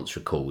 Lance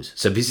recalls.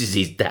 So this is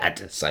his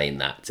dad saying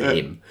that to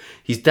him.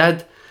 His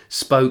dad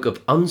spoke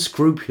of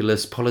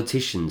unscrupulous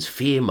politicians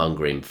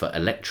fear-mongering for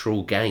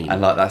electoral gain.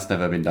 And like that's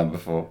never been done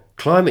before.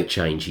 Climate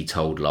change, he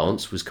told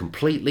Lance, was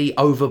completely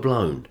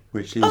overblown.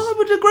 Which is... I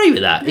would agree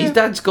with that. Yeah. His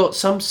dad's got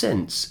some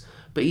sense.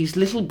 But his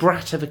little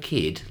brat of a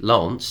kid,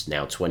 Lance,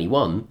 now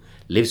 21,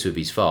 lives with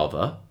his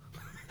father.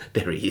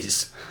 There he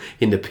is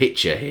in the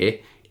picture here.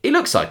 He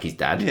looks like his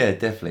dad. Yeah,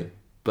 definitely.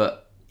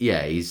 But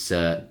yeah, he's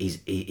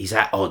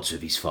at odds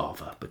with his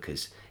father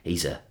because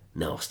he's a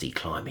nasty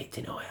climate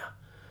denier.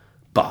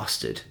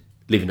 Bastard.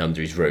 Living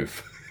under his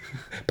roof.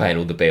 Paying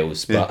all the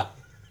bills, but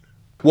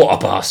what a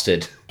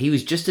bastard. He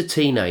was just a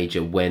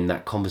teenager when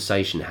that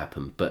conversation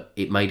happened, but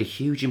it made a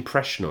huge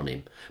impression on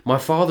him. My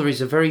father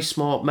is a very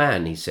smart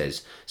man, he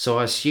says, so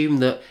I assume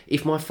that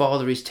if my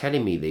father is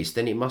telling me this,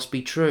 then it must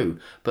be true.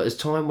 But as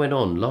time went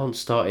on, Lance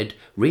started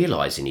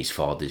realising his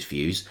father's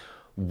views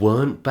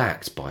weren't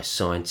backed by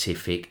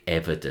scientific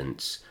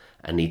evidence,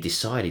 and he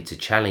decided to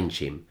challenge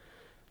him.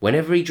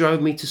 Whenever he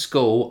drove me to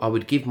school, I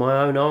would give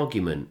my own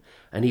argument,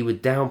 and he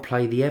would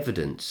downplay the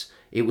evidence.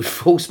 It would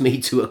force me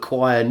to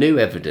acquire new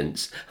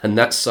evidence, and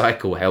that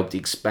cycle helped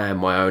expand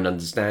my own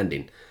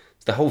understanding.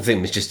 The whole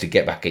thing was just to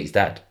get back at his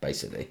dad,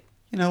 basically.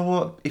 You know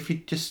what? If he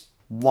just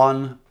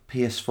one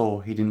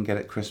PS4 he didn't get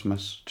at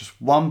Christmas,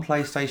 just one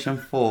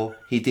PlayStation 4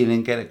 he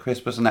didn't get at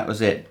Christmas, and that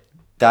was it.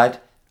 Dad,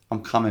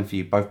 I'm coming for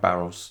you, both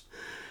barrels.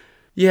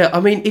 Yeah,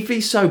 I mean, if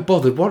he's so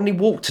bothered, why don't he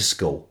walk to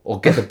school or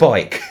get a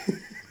bike?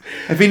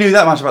 If he knew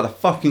that much about the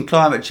fucking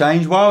climate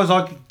change, why was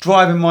I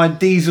driving my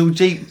diesel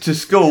Jeep to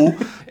school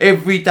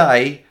every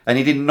day and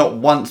he did not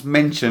once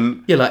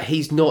mention... Yeah, like,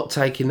 he's not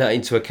taking that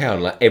into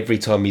account. Like, every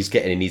time he's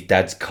getting in his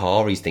dad's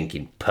car, he's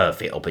thinking,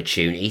 perfect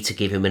opportunity to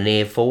give him an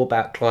earful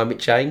about climate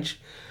change.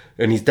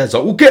 And his dad's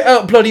like, well, get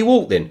out and bloody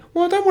walk then.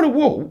 Well, I don't want to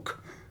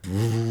walk.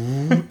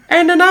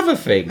 And another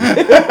thing.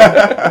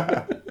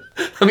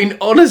 I mean,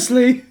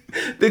 honestly,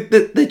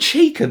 the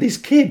cheek of this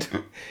kid.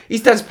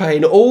 His dad's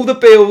paying all the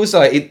bills.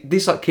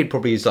 This kid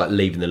probably is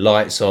leaving the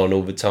lights on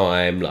all the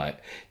time. Dad,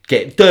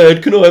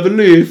 can I have a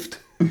lift?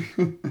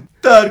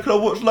 Dad, can I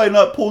watch late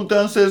night porn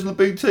downstairs on the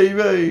big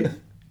TV?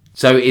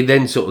 So it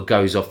then sort of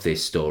goes off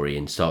this story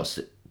and starts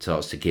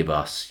to give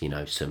us,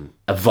 some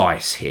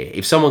advice here.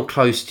 If someone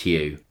close to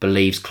you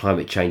believes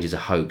climate change is a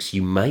hoax,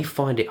 you may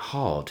find it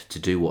hard to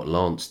do what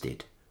Lance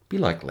did. Be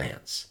like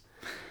Lance.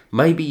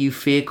 Maybe you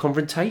fear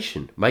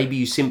confrontation. Maybe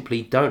you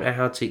simply don't know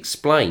how to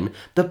explain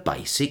the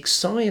basic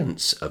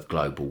science of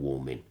global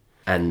warming.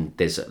 And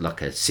there's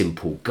a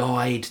simple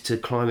guide to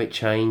climate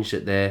change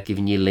that they're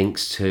giving you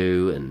links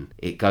to. And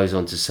it goes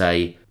on to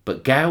say,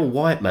 but Gail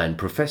Whiteman,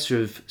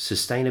 Professor of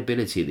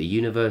Sustainability at the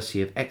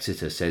University of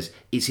Exeter, says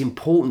it's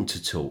important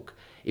to talk.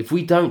 If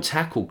we don't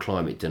tackle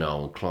climate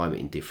denial and climate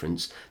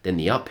indifference, then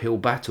the uphill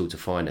battle to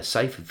find a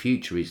safer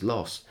future is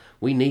lost.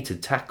 We need to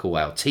tackle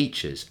our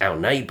teachers, our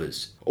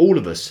neighbours. All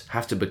of us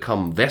have to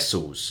become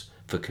vessels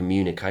for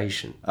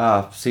communication.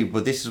 See,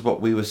 well, this is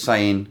what we were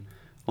saying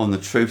on the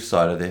truth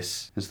side of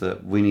this, is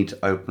that we need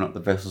to open up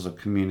the vessels of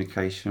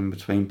communication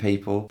between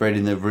people,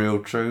 spreading the real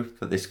truth,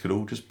 that this could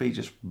all just be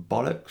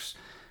bollocks.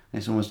 And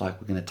it's almost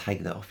like we're going to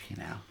take that off you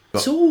now.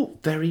 It's all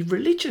very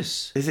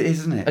religious.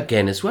 Isn't it?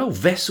 Again, as well,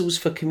 vessels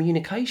for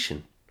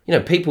communication.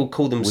 People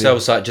call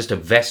themselves just a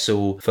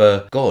vessel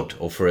for God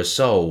or for a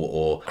soul,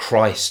 or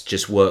Christ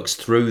just works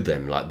through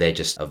them, like they're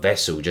just a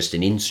vessel, just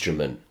an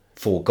instrument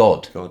for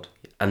God.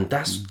 And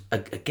that's,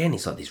 again,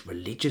 it's like this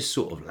religious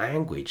sort of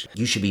language.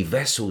 You should be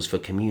vessels for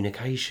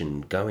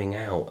communication, going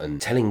out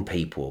and telling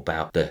people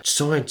about the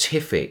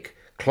scientific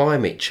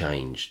climate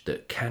change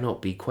that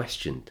cannot be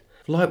questioned.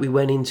 Like we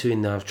went into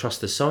in our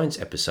Trust the Science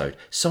episode,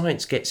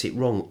 science gets it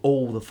wrong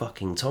all the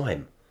fucking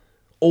time.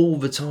 All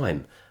the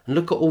time. And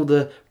look at all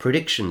the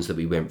predictions that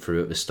we went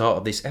through at the start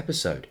of this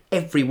episode.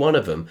 Every one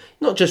of them,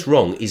 not just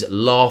wrong, is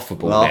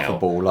laughable now.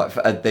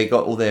 Like, they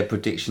got all their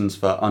predictions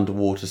for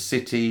underwater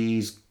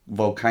cities,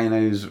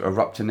 volcanoes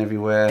erupting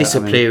everywhere.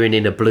 Disappearing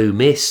in a blue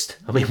mist.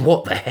 I mean,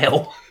 what the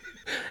hell?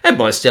 It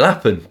might still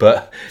happen,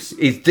 but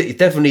it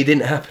definitely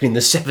didn't happen in the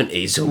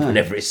 70s or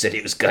whenever it said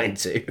it was going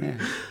to.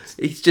 Yeah.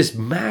 It's just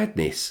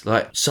madness.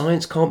 Like,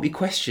 science can't be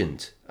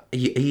questioned. Are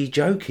you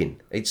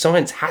joking?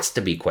 Science has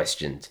to be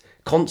questioned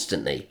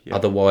constantly. Yeah.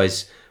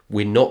 Otherwise,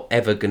 we're not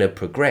ever going to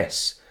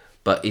progress.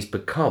 But it's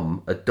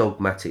become a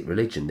dogmatic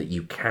religion that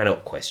you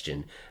cannot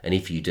question. And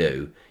if you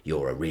do,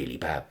 you're a really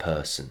bad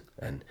person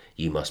and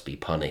you must be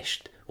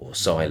punished or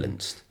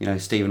silenced.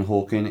 Stephen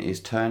Hawking is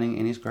turning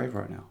in his grave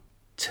right now.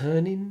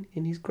 Turning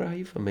in his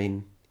grave? I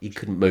mean, he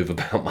couldn't move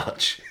about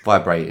much.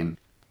 Vibrating.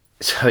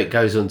 So it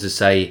goes on to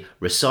say,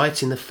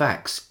 reciting the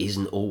facts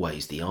isn't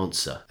always the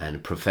answer. And a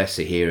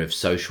professor here of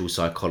social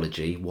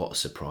psychology, what a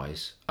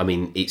surprise. I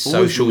mean, it's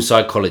social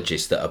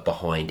psychologists that are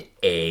behind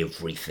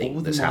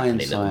everything that's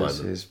happening at the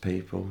moment.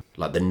 People.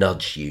 Like the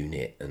nudge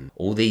unit and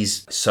all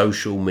these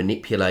social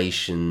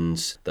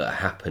manipulations that are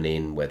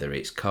happening, whether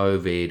it's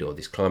COVID or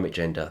this climate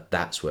agenda,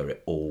 that's where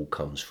it all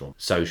comes from.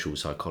 Social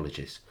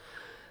psychologists.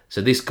 So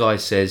this guy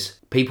says,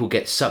 people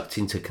get sucked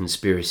into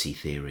conspiracy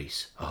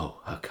theories. Oh,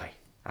 okay.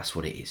 That's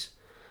what it is.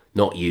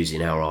 Not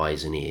using our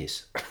eyes and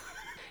ears.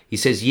 He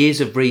says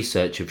years of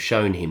research have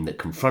shown him that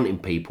confronting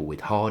people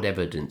with hard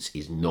evidence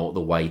is not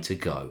the way to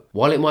go.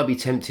 While it might be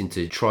tempting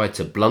to try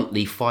to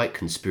bluntly fight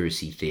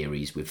conspiracy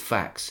theories with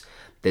facts,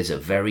 there's a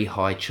very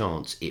high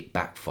chance it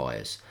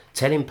backfires.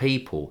 Telling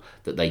people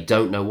that they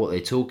don't know what they're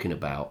talking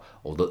about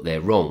or that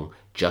they're wrong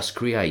just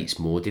creates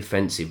more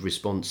defensive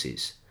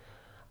responses.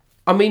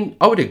 I mean,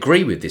 I would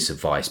agree with this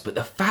advice, but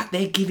the fact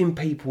they're giving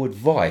people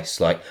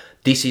advice, like,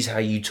 this is how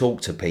you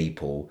talk to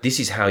people, this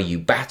is how you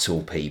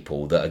battle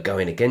people that are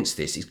going against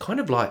this, is kind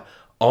of like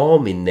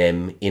arming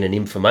them in an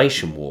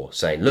information war,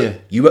 saying, look,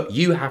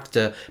 you have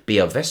to be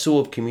a vessel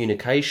of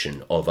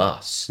communication of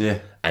us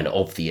and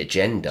of the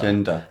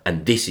agenda,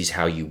 and this is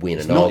how you win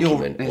an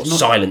argument or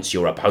silence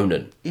your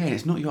opponent. Yeah,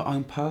 it's not your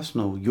own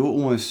personal. You're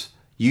almost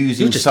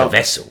using... You're just a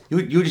vessel.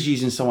 You're just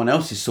using someone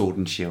else's sword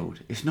and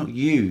shield. It's not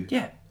you.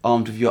 Yeah.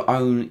 Armed with your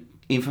own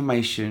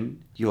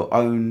information, your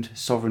own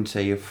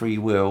sovereignty of free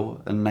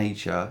will and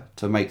nature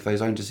to make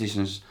those own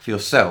decisions for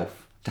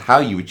yourself, to how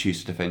you would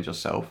choose to defend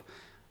yourself.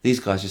 These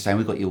guys are just saying,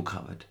 we've got you all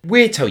covered.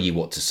 We'll tell you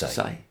what to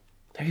say.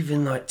 They're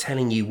even like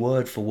telling you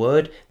word for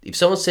word. If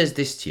someone says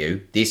this to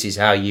you, this is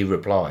how you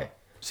reply.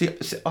 See,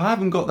 I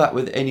haven't got that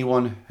with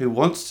anyone who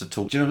wants to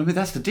talk. Do you know what I mean?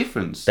 That's the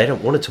difference. They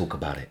don't want to talk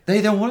about it.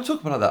 They don't want to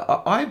talk about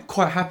that. I'm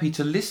quite happy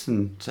to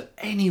listen to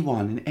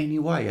anyone in any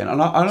way. And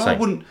I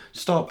wouldn't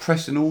start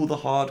pressing all the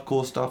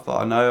hardcore stuff that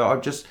I know.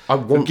 I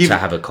want to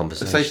have a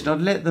conversation. I'd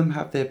let them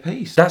have their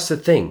piece. That's the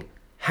thing.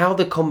 How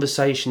the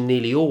conversation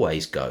nearly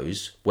always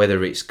goes,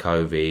 whether it's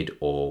COVID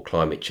or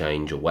climate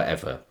change or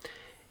whatever,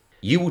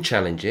 you will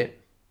challenge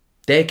it.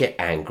 They get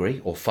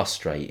angry or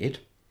frustrated.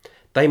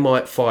 They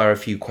might fire a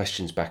few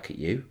questions back at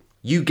you.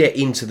 You get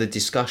into the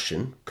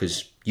discussion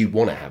because you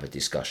want to have a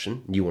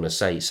discussion. You want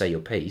to say your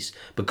piece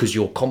because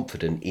you're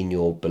confident in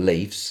your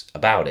beliefs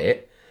about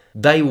it.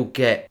 They will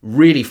get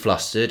really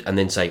flustered and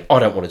then say, I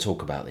don't want to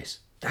talk about this.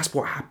 That's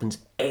what happens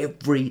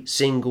every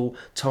single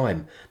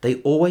time. They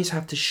always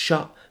have to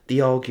shut the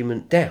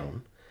argument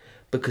down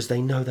because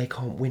they know they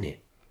can't win it.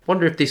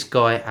 Wonder if this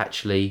guy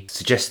actually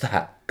suggests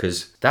that,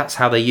 because that's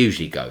how they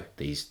usually go,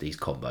 these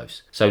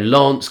combos. So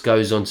Lance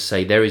goes on to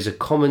say, there is a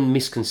common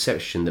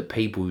misconception that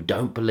people who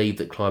don't believe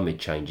that climate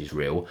change is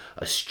real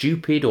are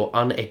stupid or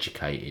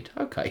uneducated.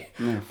 Okay.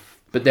 Yeah.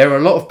 But there are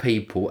a lot of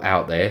people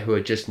out there who are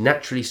just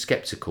naturally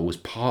sceptical as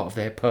part of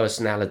their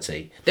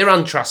personality. They're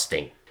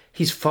untrusting.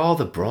 His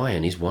father,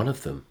 Brian, is one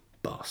of them.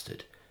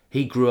 Bastard.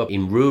 He grew up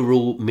in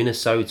rural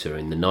Minnesota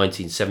in the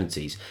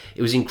 1970s.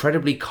 It was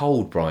incredibly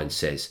cold, Brian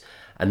says,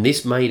 and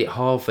this made it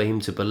hard for him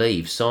to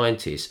believe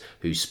scientists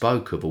who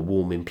spoke of a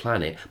warming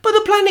planet. But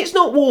the planet's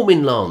not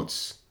warming,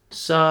 Lance.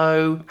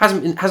 So,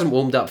 hasn't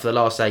warmed up for the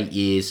last 8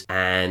 years,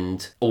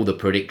 and all the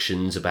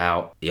predictions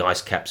about the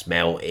ice caps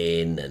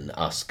melting and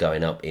us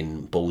going up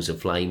in balls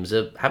of flames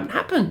haven't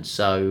happened,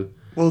 so...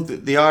 Well,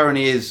 the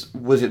irony is,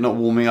 was it not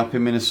warming up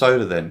in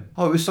Minnesota then?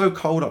 Oh, it was so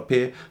cold up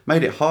here,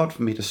 made it hard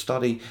for me to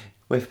study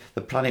if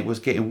the planet was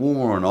getting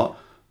warmer or not.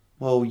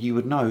 Well, you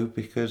would know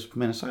because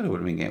Minnesota would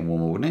have been getting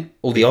warmer, wouldn't it?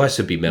 All the ice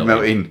would be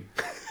melting.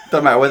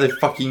 Don't matter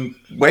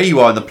where you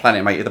are on the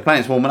planet, mate. If the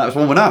planet's warming up, it's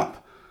warming up.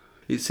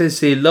 It says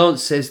here,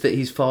 Lance says that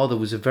his father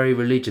was a very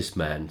religious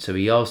man, so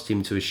he asked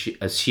him to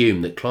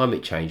assume that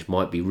climate change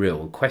might be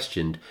real and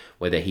questioned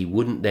whether he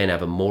wouldn't then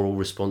have a moral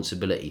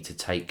responsibility to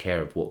take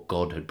care of what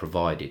God had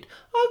provided.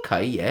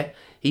 Okay, yeah.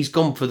 He's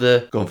gone for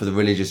the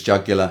religious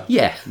jugular.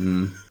 Yeah.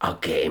 I'll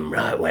get him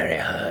right where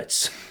it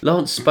hurts.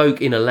 Lance spoke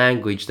in a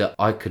language that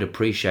I could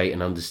appreciate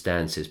and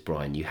understand, says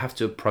Brian. You have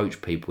to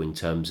approach people in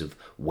terms of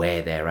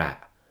where they're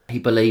at. He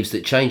believes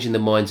that changing the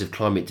minds of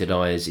climate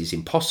deniers is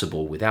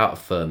impossible without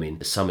affirming,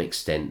 to some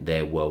extent,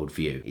 their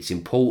worldview. It's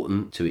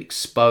important to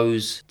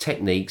expose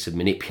techniques of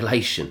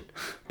manipulation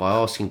by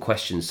asking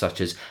questions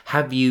such as,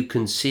 have you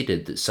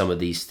considered that some of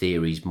these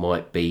theories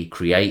might be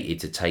created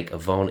to take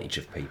advantage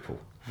of people?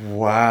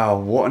 Wow,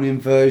 what an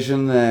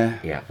inversion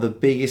there. Yeah. The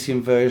biggest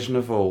inversion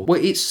of all.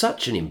 Well, it's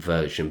such an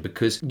inversion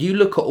because you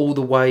look at all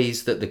the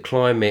ways that the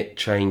climate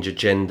change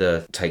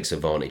agenda takes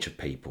advantage of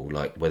people,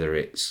 like whether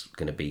it's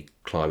going to be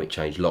climate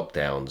change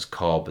lockdowns,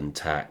 carbon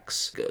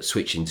tax,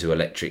 switching to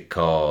electric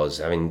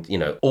cars. I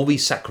mean, all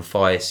these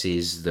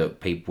sacrifices that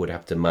people would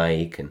have to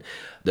make and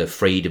the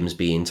freedoms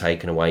being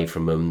taken away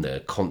from them,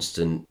 the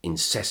constant,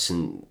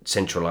 incessant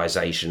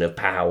centralisation of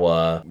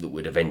power that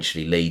would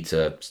eventually lead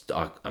to,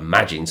 I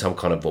imagine, some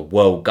kind of a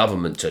world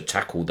government to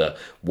tackle the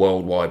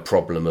worldwide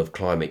problem of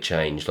climate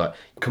change. Like,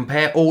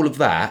 compare all of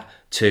that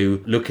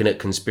to looking at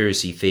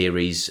conspiracy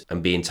theories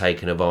and being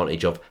taken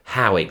advantage of.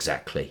 How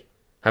exactly?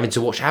 Having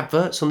to watch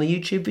adverts on the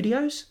YouTube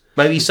videos?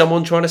 Maybe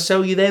someone trying to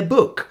sell you their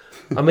book.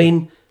 I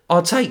mean,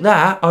 I'll take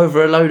that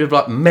over a load of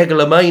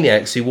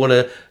megalomaniacs who want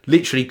to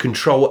literally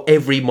control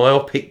every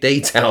myopic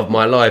detail of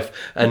my life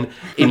and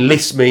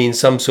enlist me in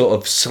some sort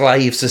of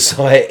slave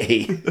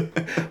society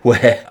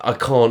where I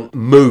can't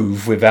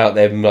move without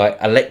them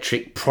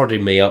electric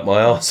prodding me up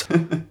my arse.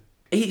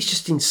 It's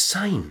just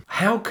insane.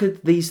 How could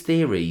these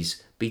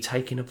theories be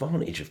taking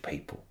advantage of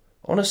people?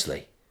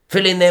 Honestly.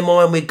 Filling their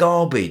mind with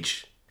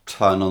garbage.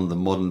 Turn on the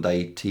modern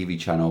day TV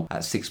channel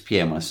at 6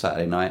 p.m. on a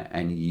Saturday night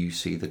and you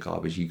see the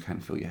garbage you can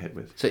fill your head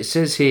with. So it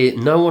says here,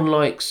 no one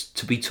likes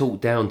to be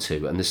talked down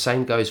to, and the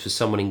same goes for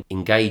someone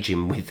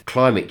engaging with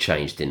climate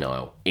change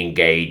denial.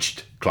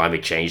 Engaged.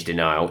 Climate change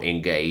denial.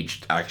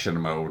 Engaged. Action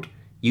mode.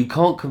 You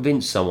can't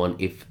convince someone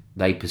if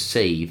they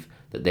perceive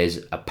that there's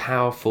a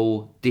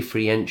powerful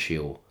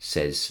differential,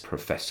 says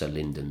Professor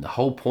Linden. The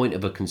whole point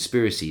of a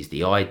conspiracy is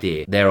the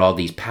idea there are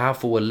these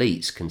powerful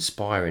elites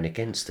conspiring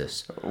against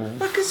us.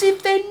 Like as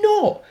if they're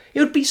not. It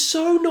would be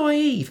so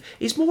naive.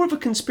 It's more of a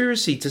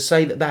conspiracy to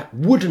say that that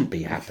wouldn't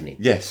be happening.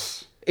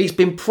 Yes. It's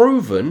been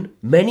proven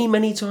many,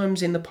 many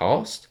times in the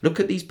past. Look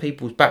at these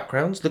people's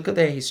backgrounds. Look at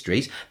their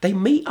histories. They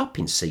meet up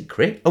in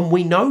secret, and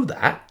we know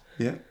that.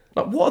 Yeah.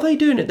 Like, what are they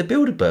doing at the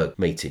Bilderberg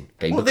meeting?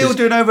 What are they all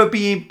doing over at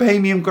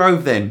Bohemian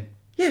Grove then?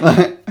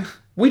 Yeah,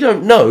 we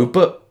don't know,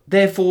 but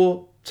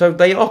therefore, so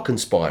they are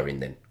conspiring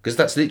then. Because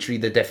that's literally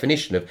the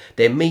definition of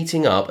they're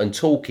meeting up and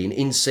talking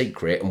in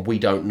secret, and we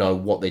don't know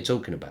what they're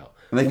talking about.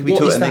 And they could be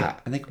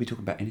and they could be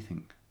talking about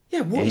anything.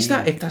 Yeah, what is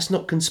that if that's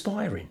not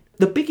conspiring?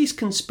 The biggest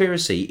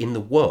conspiracy in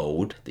the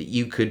world that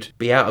you could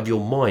be out of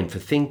your mind for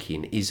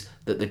thinking is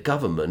that the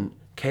government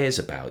cares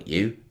about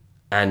you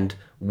and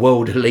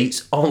world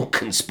elites aren't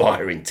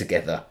conspiring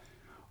together.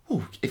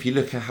 Ooh, if you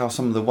look at how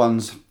some of the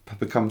ones have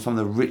become some of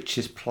the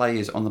richest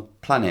players on the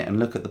planet and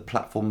look at the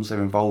platforms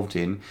they're involved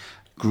in,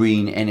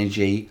 green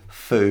energy,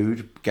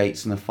 food,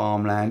 Gates in the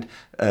farmland,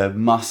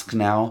 Musk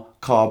now,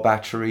 car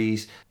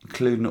batteries,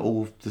 including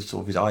all the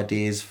sort of his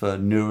ideas for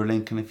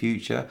Neuralink in the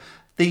future.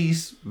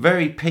 These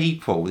very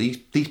people,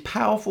 these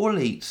powerful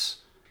elites,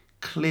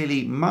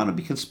 clearly might not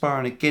be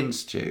conspiring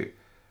against you,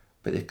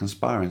 but they're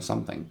conspiring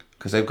something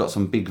because they've got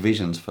some big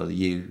visions for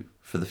you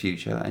for the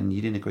future, and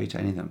you didn't agree to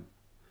any of them.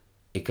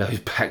 It goes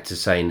back to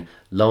saying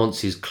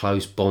Lance's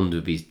close bond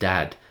with his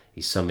dad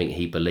is something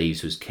he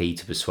believes was key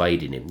to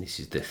persuading him. This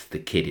is the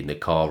kid in the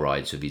car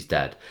rides with his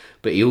dad.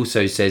 But he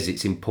also says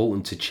it's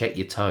important to check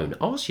your tone.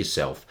 Ask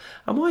yourself,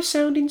 am I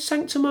sounding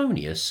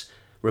sanctimonious?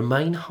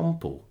 Remain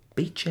humble.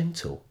 Be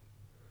gentle.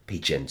 Be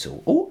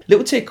gentle. Oh,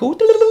 little tickle.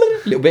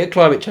 Little bit of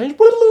climate change.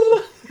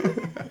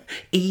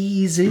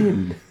 Ease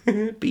in.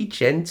 Be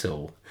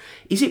gentle.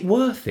 Is it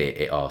worth it?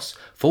 It asks.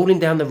 Falling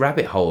down the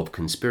rabbit hole of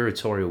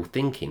conspiratorial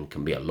thinking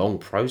can be a long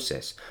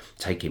process,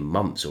 taking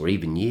months or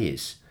even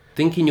years.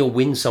 Thinking you'll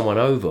win someone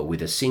over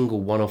with a single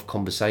one-off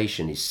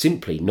conversation is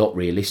simply not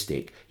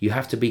realistic. You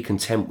have to be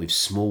content with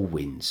small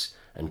wins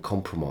and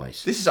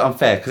compromise. This is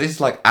unfair because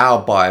it's like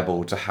our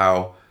Bible to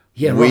how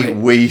right.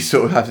 we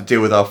sort of have to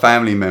deal with our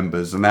family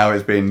members, and now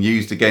it's being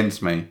used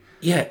against me.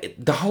 Yeah,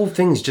 the whole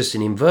thing's just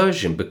an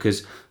inversion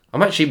because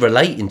I'm actually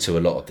relating to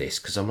a lot of this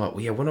because I'm like,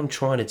 well, yeah, when I'm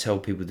trying to tell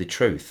people the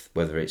truth,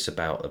 whether it's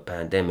about a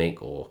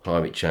pandemic or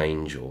climate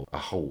change or a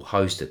whole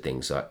host of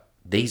things, like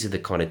these are the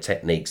kind of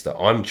techniques that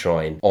I'm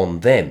trying on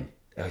them.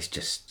 It's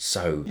just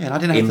so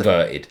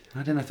inverted. I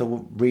didn't have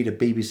to read a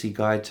BBC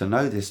guide to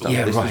know this stuff.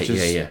 Yeah, this right, is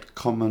just yeah.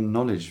 common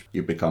knowledge.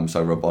 You become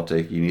so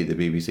robotic, you need the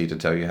BBC to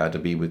tell you how to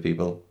be with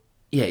people.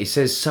 Yeah, it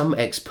says some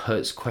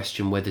experts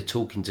question whether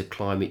talking to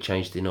climate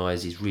change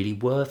deniers is really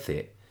worth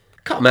it.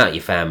 Cut them out,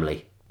 your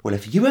family. Well,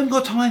 if you haven't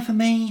got time for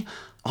me,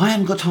 I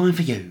haven't got time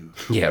for you.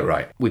 Yeah,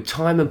 right. With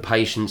time and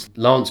patience,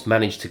 Lance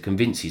managed to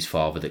convince his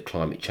father that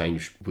climate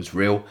change was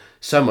real,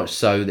 so much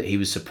so that he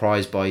was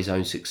surprised by his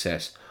own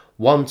success.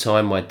 One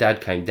time, my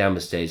dad came down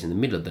the stairs in the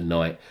middle of the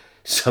night,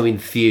 so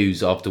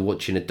enthused after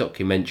watching a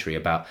documentary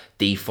about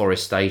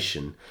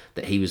deforestation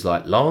that he was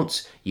like,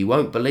 Lance, you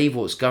won't believe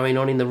what's going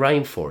on in the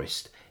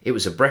rainforest. It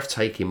was a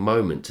breathtaking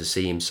moment to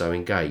see him so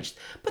engaged.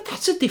 But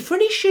that's a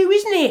different issue,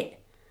 isn't it?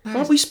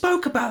 Well, we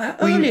spoke about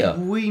that earlier.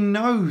 We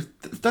know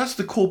that's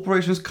the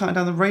corporations cutting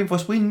down the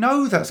rainforest. We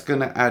know that's going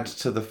to add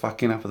to the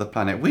fucking up of the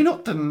planet. We're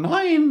not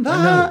denying that.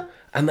 I know.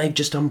 And they've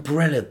just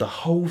umbrellaed the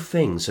whole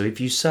thing. So if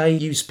you say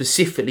you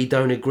specifically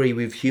don't agree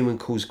with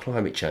human-caused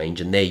climate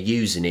change and they're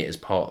using it as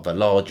part of a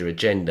larger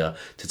agenda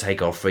to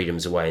take our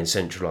freedoms away and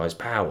centralise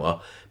power,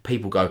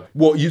 people go,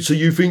 what, so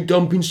you think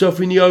dumping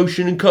stuff in the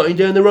ocean and cutting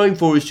down the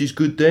rainforest is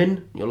good then?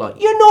 And you're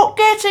like, you're not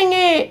getting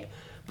it!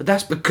 But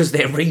that's because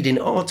they're reading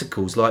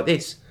articles like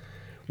this,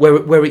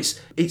 where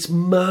it's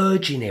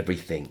merging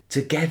everything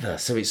together.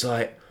 So it's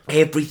like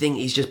everything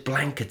is just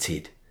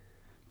blanketed.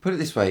 Put it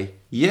this way,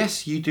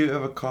 yes, you do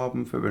have a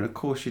carbon footprint, of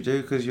course you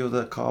do, because you're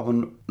the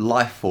carbon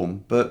life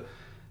form, but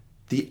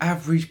the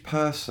average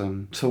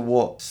person to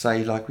what,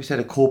 say, like we said,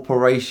 a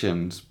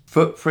corporation's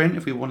footprint,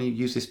 if we want to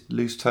use this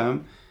loose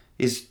term,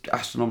 is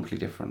astronomically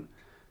different.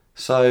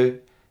 So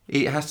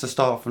it has to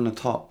start from the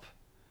top.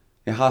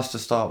 It has to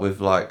start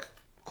with, like,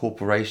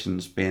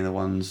 corporations being the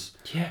ones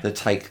that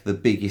take the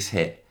biggest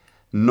hit,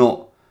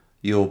 not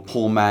your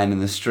poor man in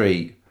the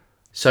street.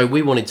 So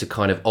we wanted to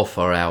kind of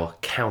offer our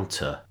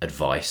counter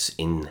advice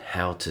in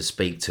how to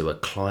speak to a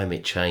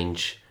climate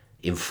change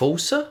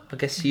enforcer, I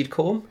guess you'd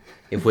call them.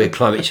 If we're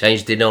climate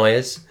change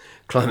deniers,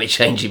 climate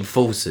change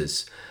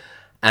enforcers.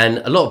 And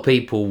a lot of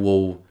people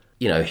will,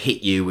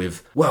 hit you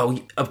with, well,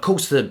 of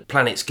course the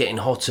planet's getting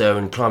hotter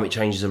and climate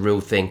change is a real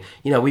thing.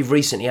 We've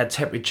recently had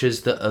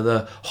temperatures that are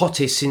the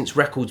hottest since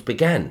records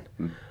began.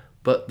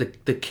 But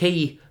the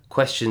key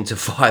question to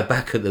fire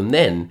back at them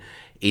then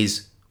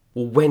is,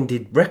 well, when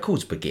did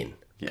records begin?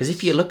 Because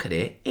if you look at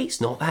it, it's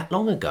not that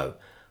long ago.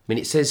 I mean,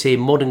 it says here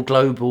modern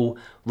global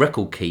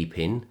record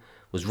keeping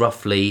was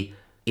roughly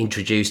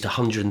introduced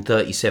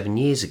 137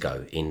 years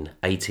ago in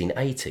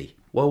 1880.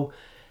 Well,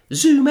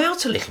 zoom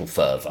out a little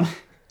further.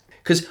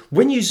 Because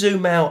when you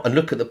zoom out and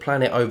look at the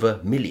planet over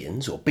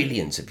millions or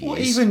billions of years...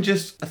 Or even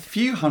just a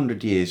few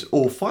hundred years,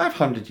 or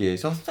 500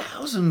 years, or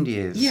 1,000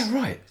 years. Yeah,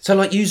 right. So,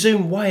 like, you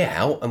zoom way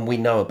out, and we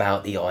know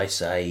about the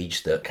Ice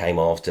Age that came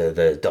after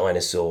the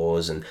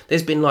dinosaurs, and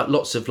there's been, like,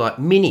 lots of, like,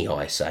 mini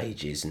Ice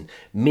Ages and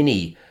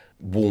mini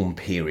warm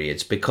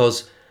periods,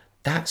 because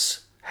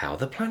that's how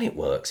the planet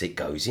works. It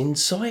goes in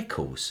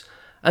cycles.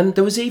 And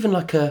there was even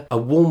like a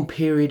warm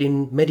period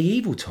in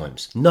medieval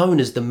times, known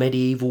as the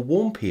medieval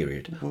warm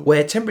period,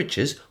 where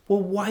temperatures were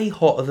way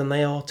hotter than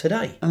they are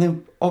today. And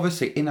then,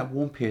 obviously, in that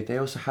warm period, they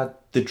also had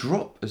the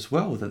drop as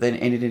well, that then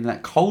ended in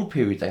that cold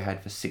period they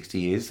had for 60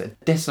 years,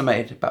 that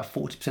decimated about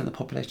 40% of the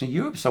population of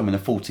Europe somewhere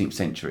in the 14th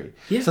century.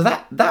 Yeah. So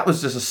that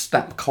was just a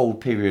snap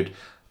cold period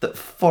that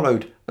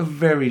followed a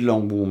very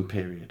long warm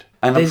period.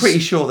 And I'm pretty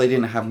sure they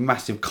didn't have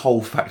massive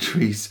coal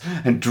factories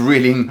and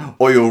drilling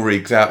oil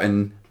rigs out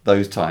in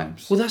those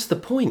times. Well, that's the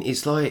point.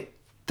 It's like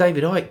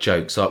David Icke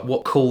jokes, like,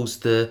 what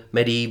caused the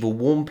medieval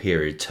warm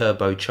period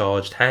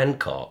turbocharged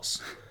handcarts?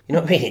 You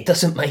know what I mean? It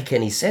doesn't make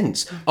any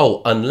sense.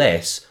 Oh,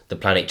 unless the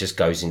planet just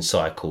goes in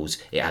cycles.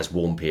 It has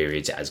warm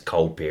periods, it has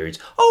cold periods.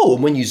 Oh,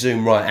 and when you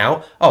zoom right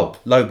out, oh,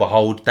 lo and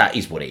behold, that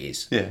is what it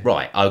is. Yeah.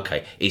 Right,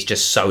 okay. It's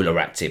just solar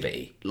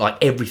activity.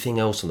 Like everything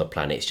else on the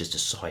planet, it's just a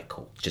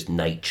cycle. It's just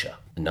nature.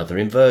 Another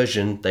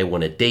inversion, they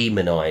want to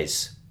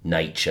demonise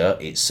nature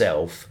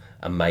itself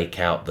and make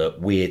out that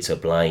we're to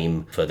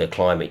blame for the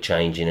climate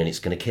changing and it's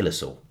going to kill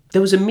us all.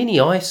 There was a mini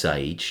ice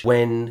age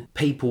when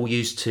people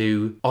used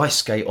to ice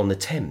skate on the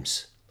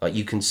Thames. Like,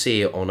 you can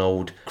see it on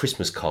old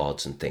Christmas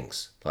cards and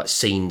things, like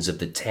scenes of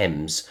the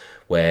Thames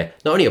where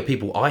not only are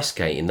people ice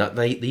skating, that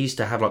they used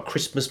to have like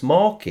Christmas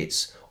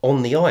markets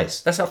on the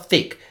ice. That's how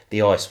thick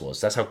the ice was.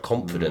 That's how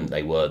confident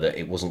they were that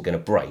it wasn't going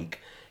to break.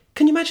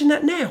 Can you imagine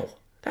that now?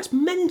 That's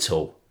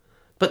mental.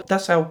 But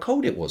that's how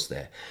cold it was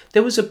there.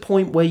 There was a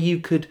point where you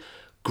could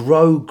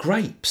grow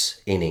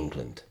grapes in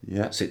England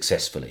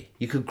successfully.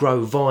 You could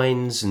grow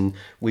vines, and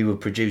we were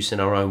producing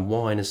our own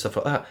wine and stuff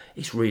like that.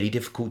 It's really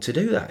difficult to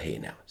do that here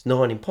now. It's nigh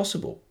on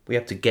impossible. We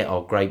have to get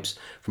our grapes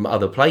from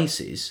other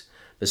places.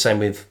 The same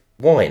with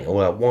wine.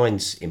 All our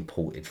wine's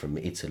imported from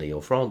Italy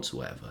or France or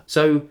whatever.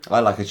 So I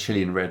like a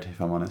Chilean red,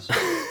 if I'm honest.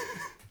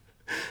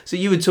 So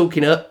you were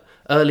talking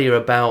earlier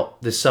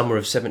about the summer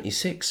of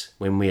 76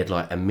 when we had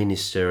like a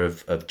minister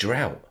of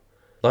drought.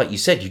 Like you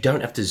said, you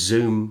don't have to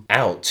zoom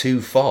out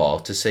too far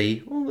to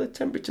see, well, the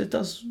temperature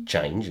does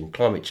change and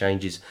climate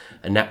change is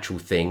a natural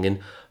thing. And,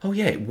 oh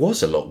yeah, it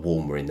was a lot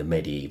warmer in the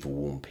medieval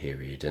warm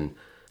period. And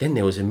then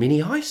there was a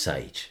mini ice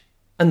age.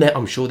 And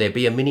I'm sure there'd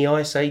be a mini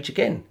ice age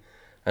again.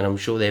 And I'm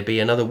sure there'd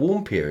be another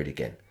warm period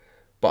again.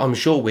 But I'm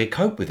sure we'll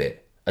cope with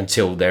it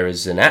until there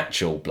is an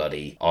actual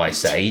bloody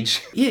ice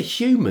age. Yeah,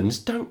 humans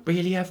don't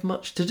really have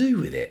much to do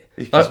with it.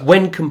 Like,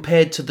 when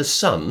compared to the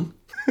sun...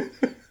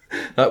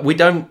 we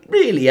don't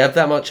really have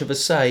that much of a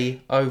say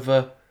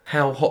over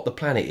how hot the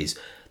planet is.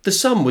 The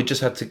sun would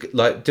just have to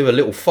like do a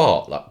little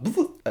fart, like,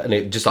 and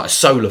it just like a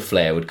solar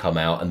flare would come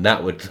out, and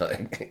that would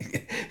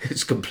like,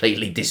 just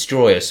completely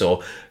destroy us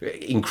or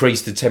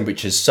increase the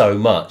temperatures so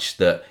much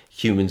that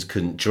humans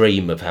couldn't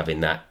dream of having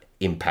that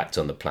impact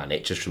on the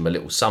planet just from a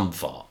little sun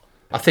fart.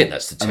 I think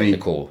that's the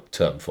technical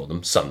term for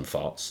them, sun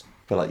farts.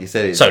 But like you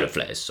said, it's solar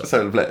flares. Sorry.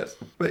 Solar flares.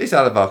 But it's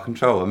out of our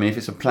control. I mean, if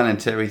it's a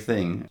planetary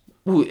thing.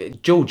 Well,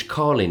 George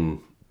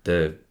Carlin,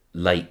 the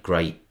late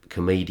great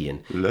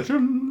comedian,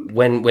 legend,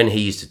 when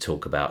he used to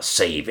talk about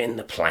saving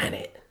the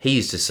planet, he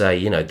used to say,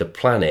 you know, the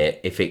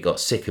planet, if it got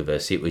sick of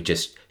us, it would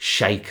just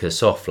shake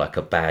us off like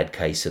a bad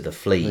case of the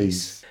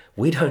fleas.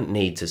 We don't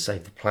need to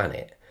save the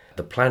planet.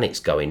 The planet's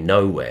going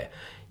nowhere.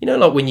 You know,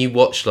 like when you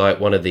watch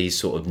like one of these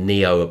sort of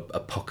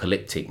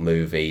neo-apocalyptic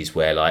movies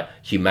where like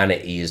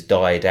humanity has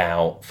died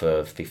out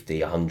for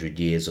 50, 100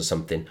 years or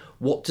something,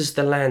 what does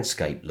the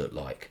landscape look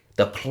like?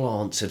 The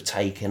plants have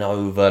taken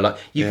over. Like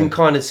you can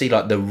kind of see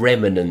like the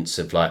remnants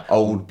of like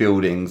old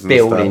buildings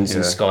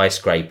and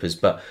skyscrapers,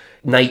 but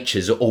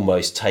nature's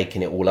almost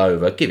taken it all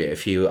over. Give it a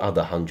few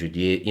other 100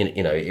 years,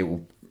 you know, it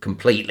will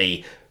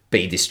completely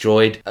be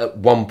destroyed. At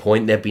one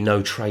point, there'd be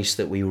no trace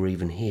that we were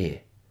even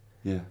here.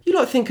 Yeah. You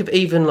like think of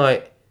even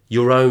like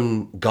your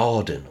own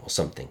garden or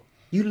something.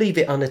 You leave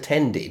it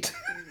unattended.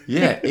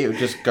 Yeah, it would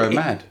just go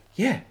mad.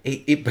 Yeah,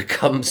 it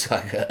becomes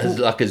like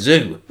a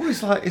zoo. Well,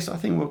 I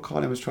think what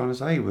Colin was trying to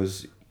say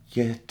was,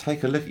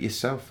 take a look at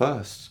yourself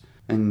first,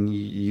 and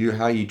you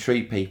how you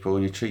treat people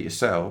and you treat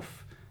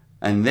yourself,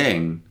 and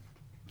then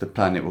the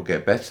planet will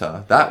get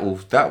better. That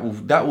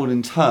will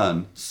in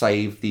turn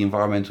save the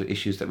environmental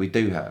issues that we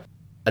do have.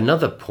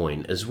 Another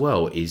point as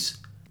well is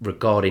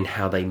regarding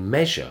how they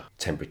measure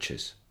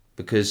temperatures,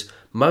 because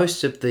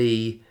most of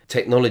the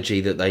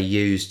technology that they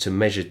use to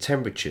measure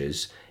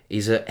temperatures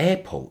is at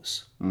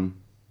airports.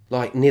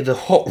 Like near the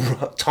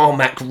hot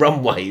tarmac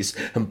runways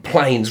and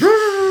planes.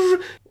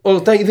 Or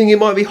don't you think it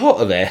might be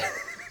hotter there?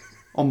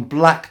 On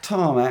black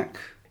tarmac?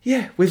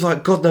 Yeah, with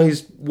like God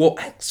knows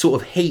what sort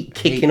of heat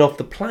kicking off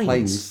the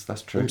planes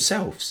That's true.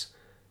 themselves.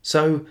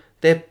 So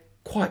they're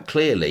quite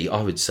clearly,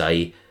 I would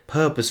say,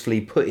 purposefully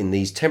putting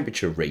these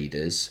temperature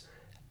readers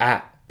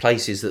at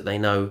places that they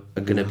know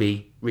are going to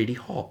be really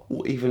hot.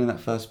 Well, even in that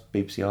first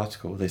BBC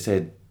article, they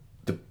said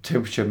the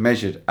temperature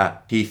measured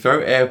at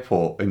Heathrow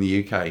Airport in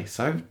the UK.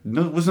 So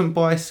it wasn't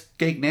by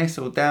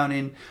Skegness or down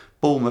in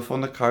Bournemouth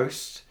on the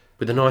coast.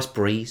 With a nice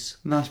breeze.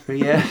 Nice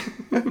breeze, yeah.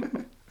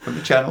 From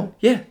the channel.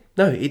 Yeah,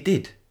 no, it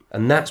did.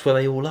 And that's where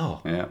they all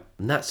are. Yeah.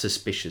 And that's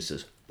suspicious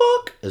as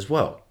fuck as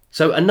well.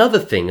 So another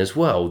thing as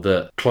well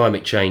that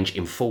climate change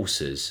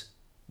enforcers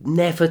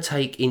never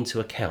take into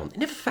account,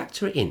 never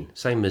factor it in,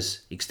 same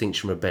as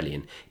Extinction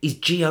Rebellion, is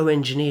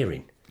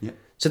geoengineering. Yeah.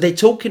 So they're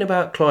talking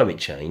about climate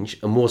change,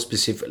 and more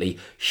specifically,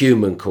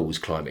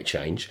 human-caused climate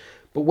change.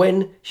 But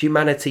when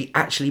humanity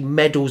actually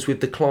meddles with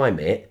the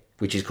climate,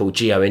 which is called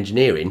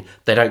geoengineering,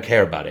 they don't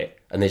care about it.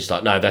 And they're just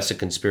like, no, that's a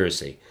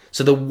conspiracy.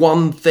 So the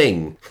one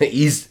thing that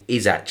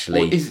is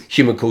actually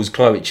human-caused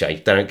climate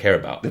change they don't care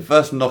about. The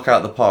first knockout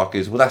of the park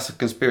is, well, that's a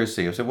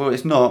conspiracy. I said, well,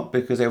 it's not,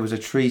 because there was a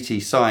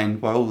treaty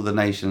signed by all the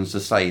nations to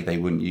say they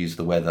wouldn't use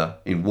the weather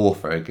in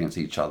warfare against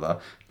each other.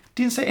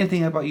 Didn't say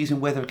anything about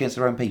using weather against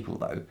their own people,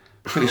 though.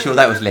 Pretty sure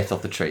that was left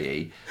off the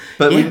treaty.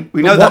 But yeah,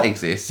 we know that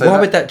exists. So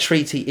why would that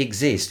treaty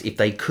exist if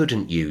they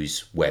couldn't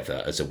use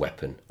weather as a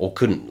weapon or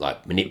couldn't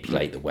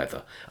manipulate the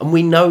weather? And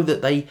we know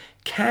that they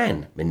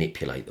can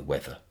manipulate the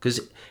weather. Because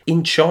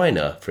in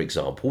China, for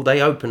example,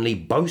 they openly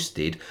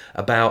boasted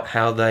about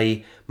how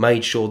they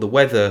made sure the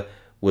weather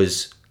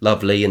was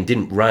lovely and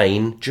didn't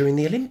rain during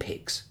the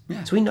Olympics.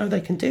 Yeah. So we know they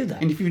can do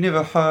that. And if you've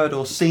never heard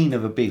or seen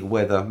of a big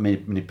weather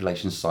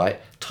manipulation site,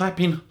 type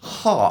in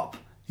HARP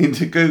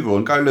into Google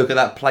and go look at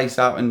that place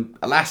out in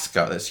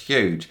Alaska that's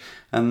huge.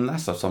 And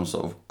that's some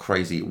sort of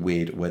crazy,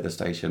 weird weather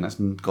station. That's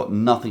got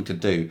nothing to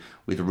do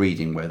with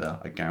reading weather,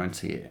 I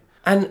guarantee it.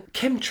 And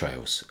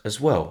chemtrails as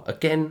well.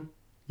 Again,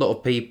 a lot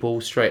of people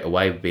straight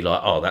away would be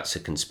like, oh, that's a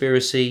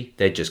conspiracy.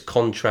 They're just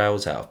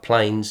contrails out of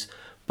planes.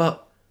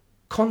 But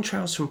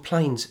contrails from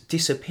planes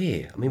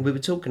disappear. I mean, we were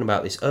talking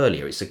about this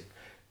earlier. It's a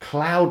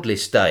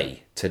cloudless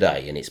day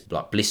today and it's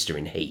like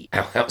blistering heat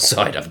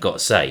outside, I've got to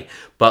say.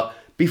 But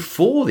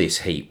before this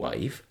heat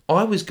wave,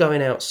 I was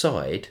going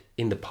outside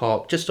in the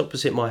park just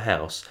opposite my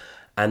house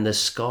and the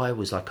sky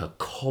was like a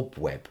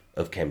cobweb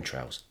of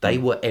chemtrails. They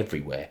were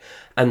everywhere.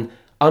 And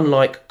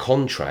unlike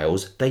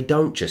contrails, they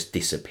don't just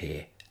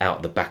disappear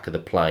out the back of the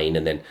plane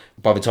and then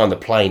by the time the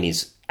plane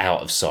is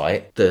out of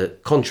sight, the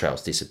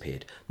contrails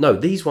disappeared. No,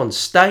 these ones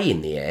stay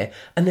in the air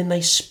and then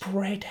they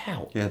spread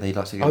out. Yeah, they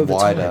like to get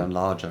wider and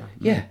larger.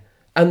 Yeah.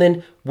 And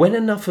then when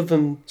enough of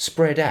them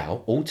spread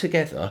out all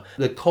together,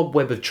 the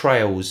cobweb of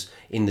trails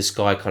in the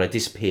sky kind of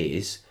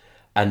disappears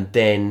and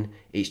then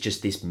it's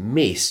just this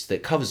mist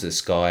that covers the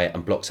sky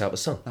and blocks out the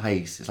sun. The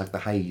haze. It's like the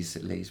haze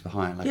it leaves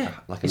behind.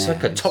 It's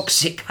like a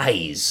toxic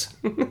haze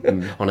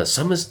on a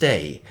summer's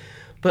day.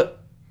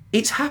 But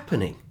it's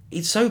happening.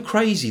 It's so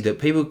crazy that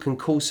people can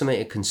call something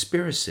a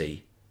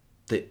conspiracy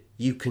that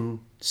you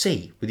can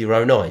see with your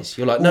own eyes.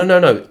 You're like,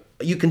 no,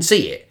 you can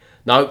see it.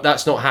 No,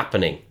 that's not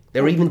happening.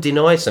 They're even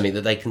denying something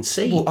that they can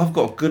see. Well, I've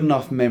got a good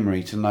enough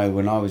memory to know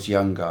when I was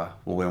younger,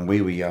 or when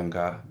we were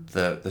younger,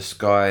 the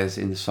skies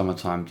in the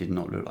summertime did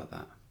not look like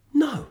that.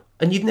 No.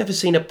 And you've never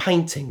seen a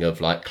painting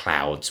of like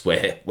clouds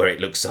where it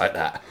looks like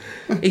that.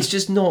 It's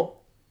just not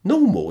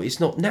normal. It's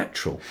not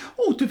natural.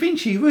 Oh, Da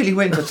Vinci really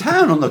went to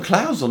town on the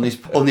clouds on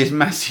this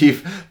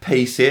massive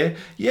piece here.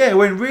 Yeah,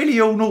 went really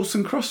all noughts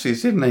and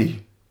crosses, didn't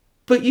he?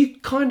 But you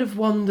kind of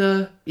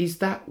wonder, is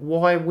that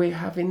why we're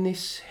having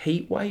this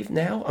heat wave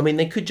now? I mean,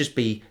 they could just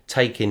be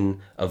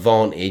taking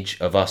advantage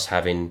of us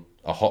having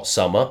a hot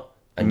summer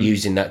and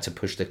using that to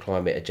push the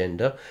climate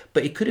agenda.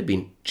 But it could have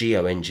been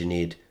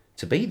geoengineered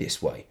to be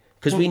this way.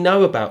 Because we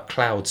know about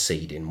cloud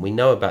seeding. We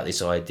know about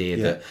this idea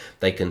that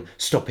they can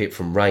stop it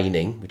from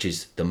raining, which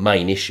is the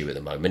main issue at the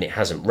moment. It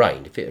hasn't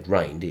rained. If it had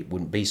rained, it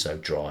wouldn't be so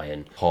dry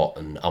and hot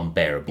and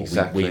unbearable.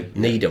 Exactly. We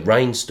need a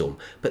rainstorm.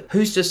 But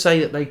who's to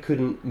say that they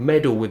couldn't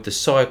meddle with the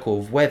cycle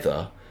of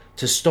weather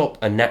to stop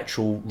a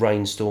natural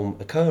rainstorm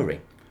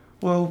occurring?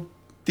 Well,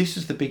 this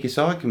is the biggest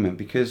argument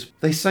because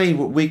they say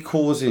we're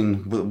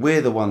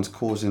the ones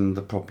causing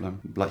the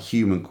problem, like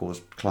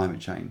human-caused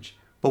climate change.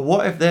 But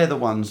what if they're the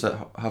ones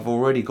that have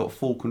already got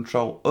full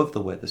control of the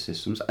weather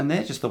systems and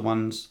they're just the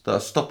ones that are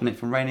stopping it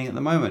from raining at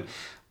the moment?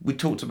 We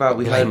talked about...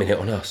 Blaming it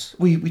on us.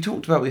 We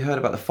heard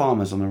about the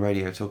farmers on the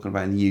radio talking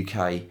about in the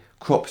UK,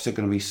 crops are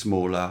going to be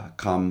smaller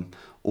come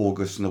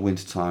August and the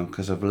winter time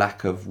because of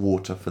lack of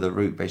water for the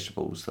root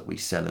vegetables that we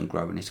sell and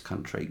grow in this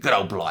country. Good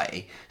old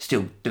Blighty,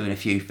 still doing a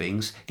few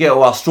things. Get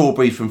all our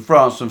strawberries from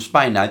France, from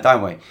Spain now,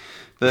 don't we?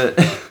 But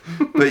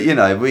you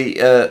know,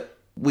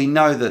 we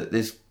know that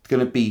there's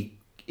going to be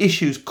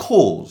issues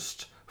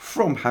caused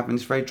from having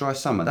this very dry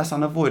summer. That's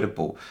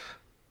unavoidable.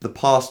 The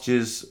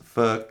pastures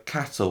for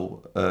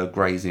cattle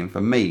grazing for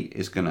meat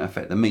is going to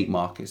affect the meat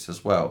markets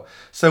as well.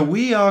 So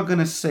we are going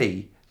to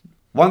see,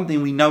 one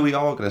thing we know we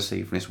are going to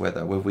see from this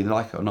weather, whether we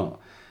like it or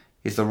not,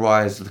 is the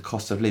rise of the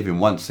cost of living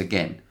once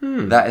again.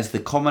 That is the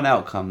common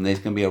outcome. There's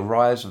going to be a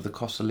rise of the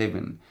cost of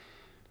living.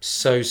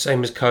 So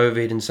same as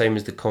COVID and same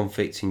as the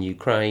conflict in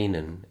Ukraine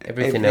and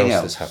everything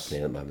else that's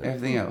happening at the moment.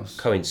 Everything else.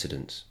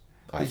 Coincidence?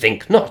 I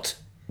think not.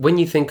 When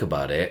you think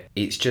about it,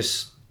 it's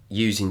just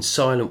using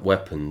silent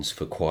weapons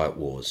for quiet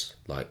wars,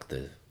 like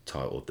the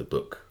title of the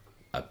book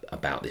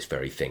about this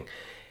very thing.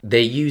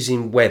 They're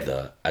using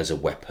weather as a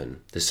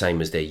weapon, the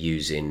same as they're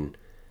using,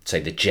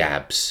 say, the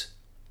jabs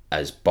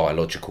as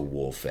biological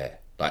warfare.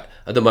 Like,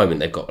 at the moment,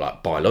 they've got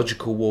like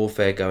biological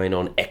warfare going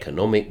on,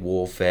 economic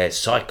warfare,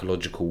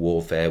 psychological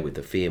warfare with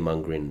the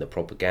fear-mongering, the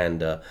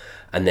propaganda,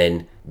 and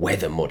then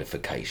weather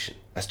modification.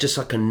 That's just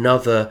like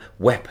another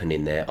weapon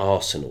in their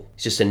arsenal.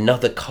 It's just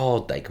another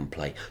card they can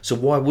play. So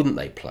why wouldn't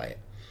they play it?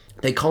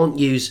 They can't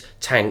use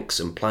tanks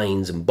and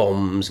planes and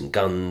bombs and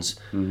guns.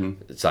 Mm-hmm.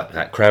 It's like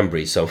that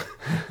Cranberry song.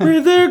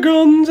 With their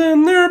guns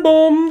and their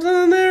bombs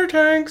and their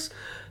tanks.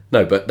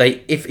 No, but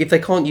if they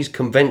can't use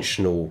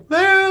conventional...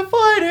 They're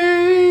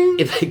fighting!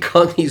 If they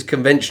can't use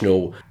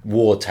conventional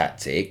war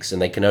tactics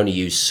and they can only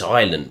use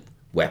silent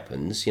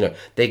weapons,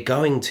 they're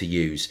going to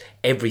use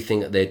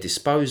everything at their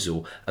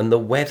disposal, and the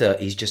weather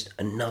is just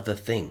another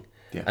thing.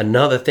 Yeah.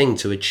 Another thing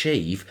to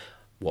achieve,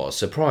 what a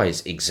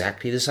surprise,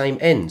 exactly the same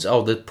ends.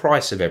 Oh, the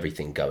price of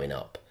everything going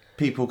up.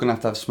 People are going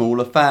to have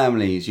smaller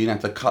families. You're going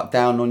to have to cut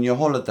down on your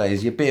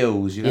holidays, your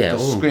bills. You're going to have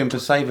to scrimp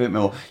and save a bit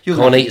more. You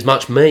can't eat as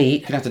much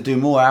meat. You're going to have to do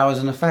more hours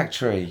in a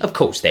factory. Of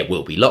course, there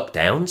will be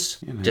lockdowns,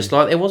 just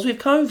like there was with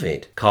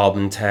COVID.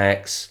 Carbon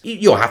tax.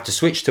 You'll have to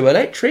switch to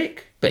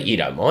electric, but you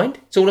don't mind.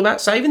 It's all about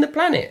saving the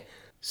planet.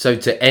 So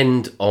to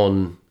end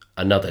on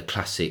another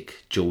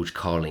classic George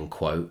Carlin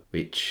quote,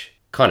 which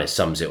kind of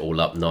sums it all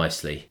up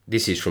nicely.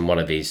 This is from one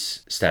of his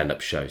stand-up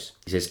shows.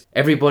 He says,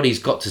 everybody's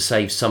got to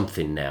save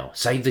something now.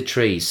 Save the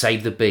trees,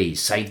 save the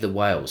bees, save the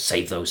whales,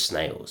 save those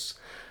snails.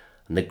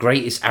 And the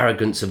greatest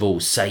arrogance of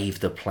all, save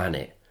the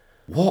planet.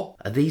 What?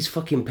 Are these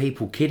fucking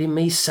people kidding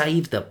me?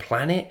 Save the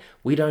planet?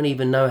 We don't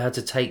even know how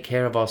to take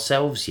care of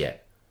ourselves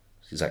yet.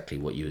 That's exactly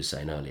what you were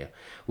saying earlier.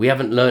 We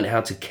haven't learned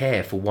how to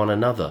care for one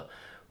another.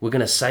 We're going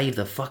to save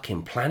the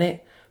fucking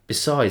planet?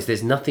 Besides,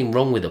 there's nothing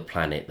wrong with the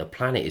planet. The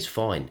planet is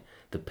fine.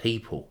 The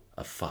people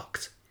are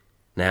fucked.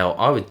 Now,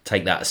 I would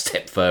take that a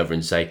step further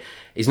and say,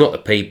 it's not the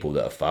people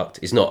that are fucked.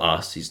 It's not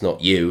us. It's not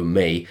you and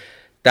me.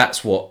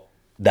 That's what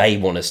they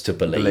want us to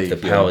believe, the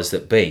powers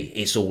that be.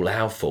 It's all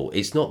our fault.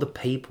 It's not the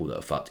people that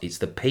are fucked. It's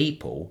the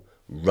people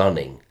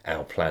running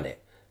our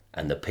planet.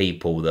 And the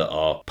people that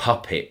are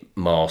puppet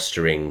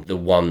mastering the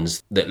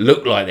ones that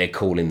look like they're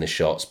calling the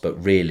shots,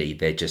 but really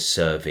they're just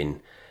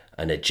serving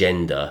an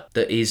agenda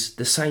that is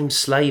the same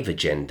slave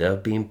agenda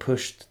being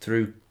pushed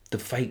through the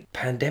fake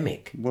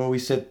pandemic. Well, we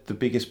said the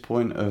biggest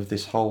point of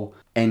this whole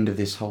end of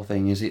this whole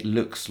thing is it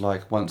looks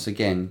like, once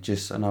again,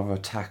 just another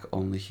attack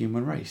on the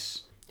human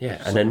race.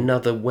 Yeah, and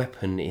another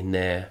weapon in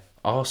their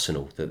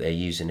arsenal that they're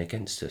using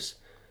against us.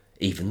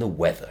 Even the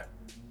weather.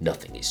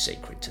 Nothing is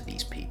sacred to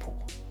these people.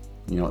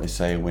 You know what they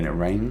say, when it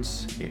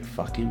rains, it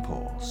fucking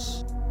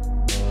pours.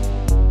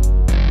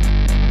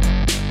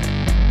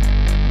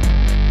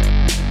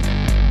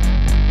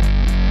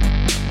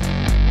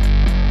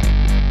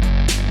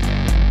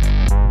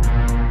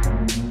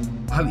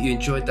 I hope you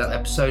enjoyed that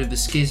episode of The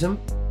Schism.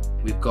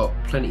 We've got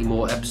plenty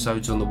more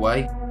episodes on the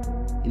way.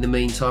 In the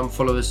meantime,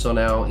 follow us on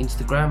our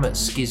Instagram at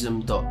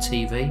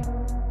schism.tv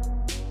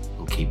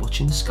and keep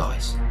watching the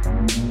skies.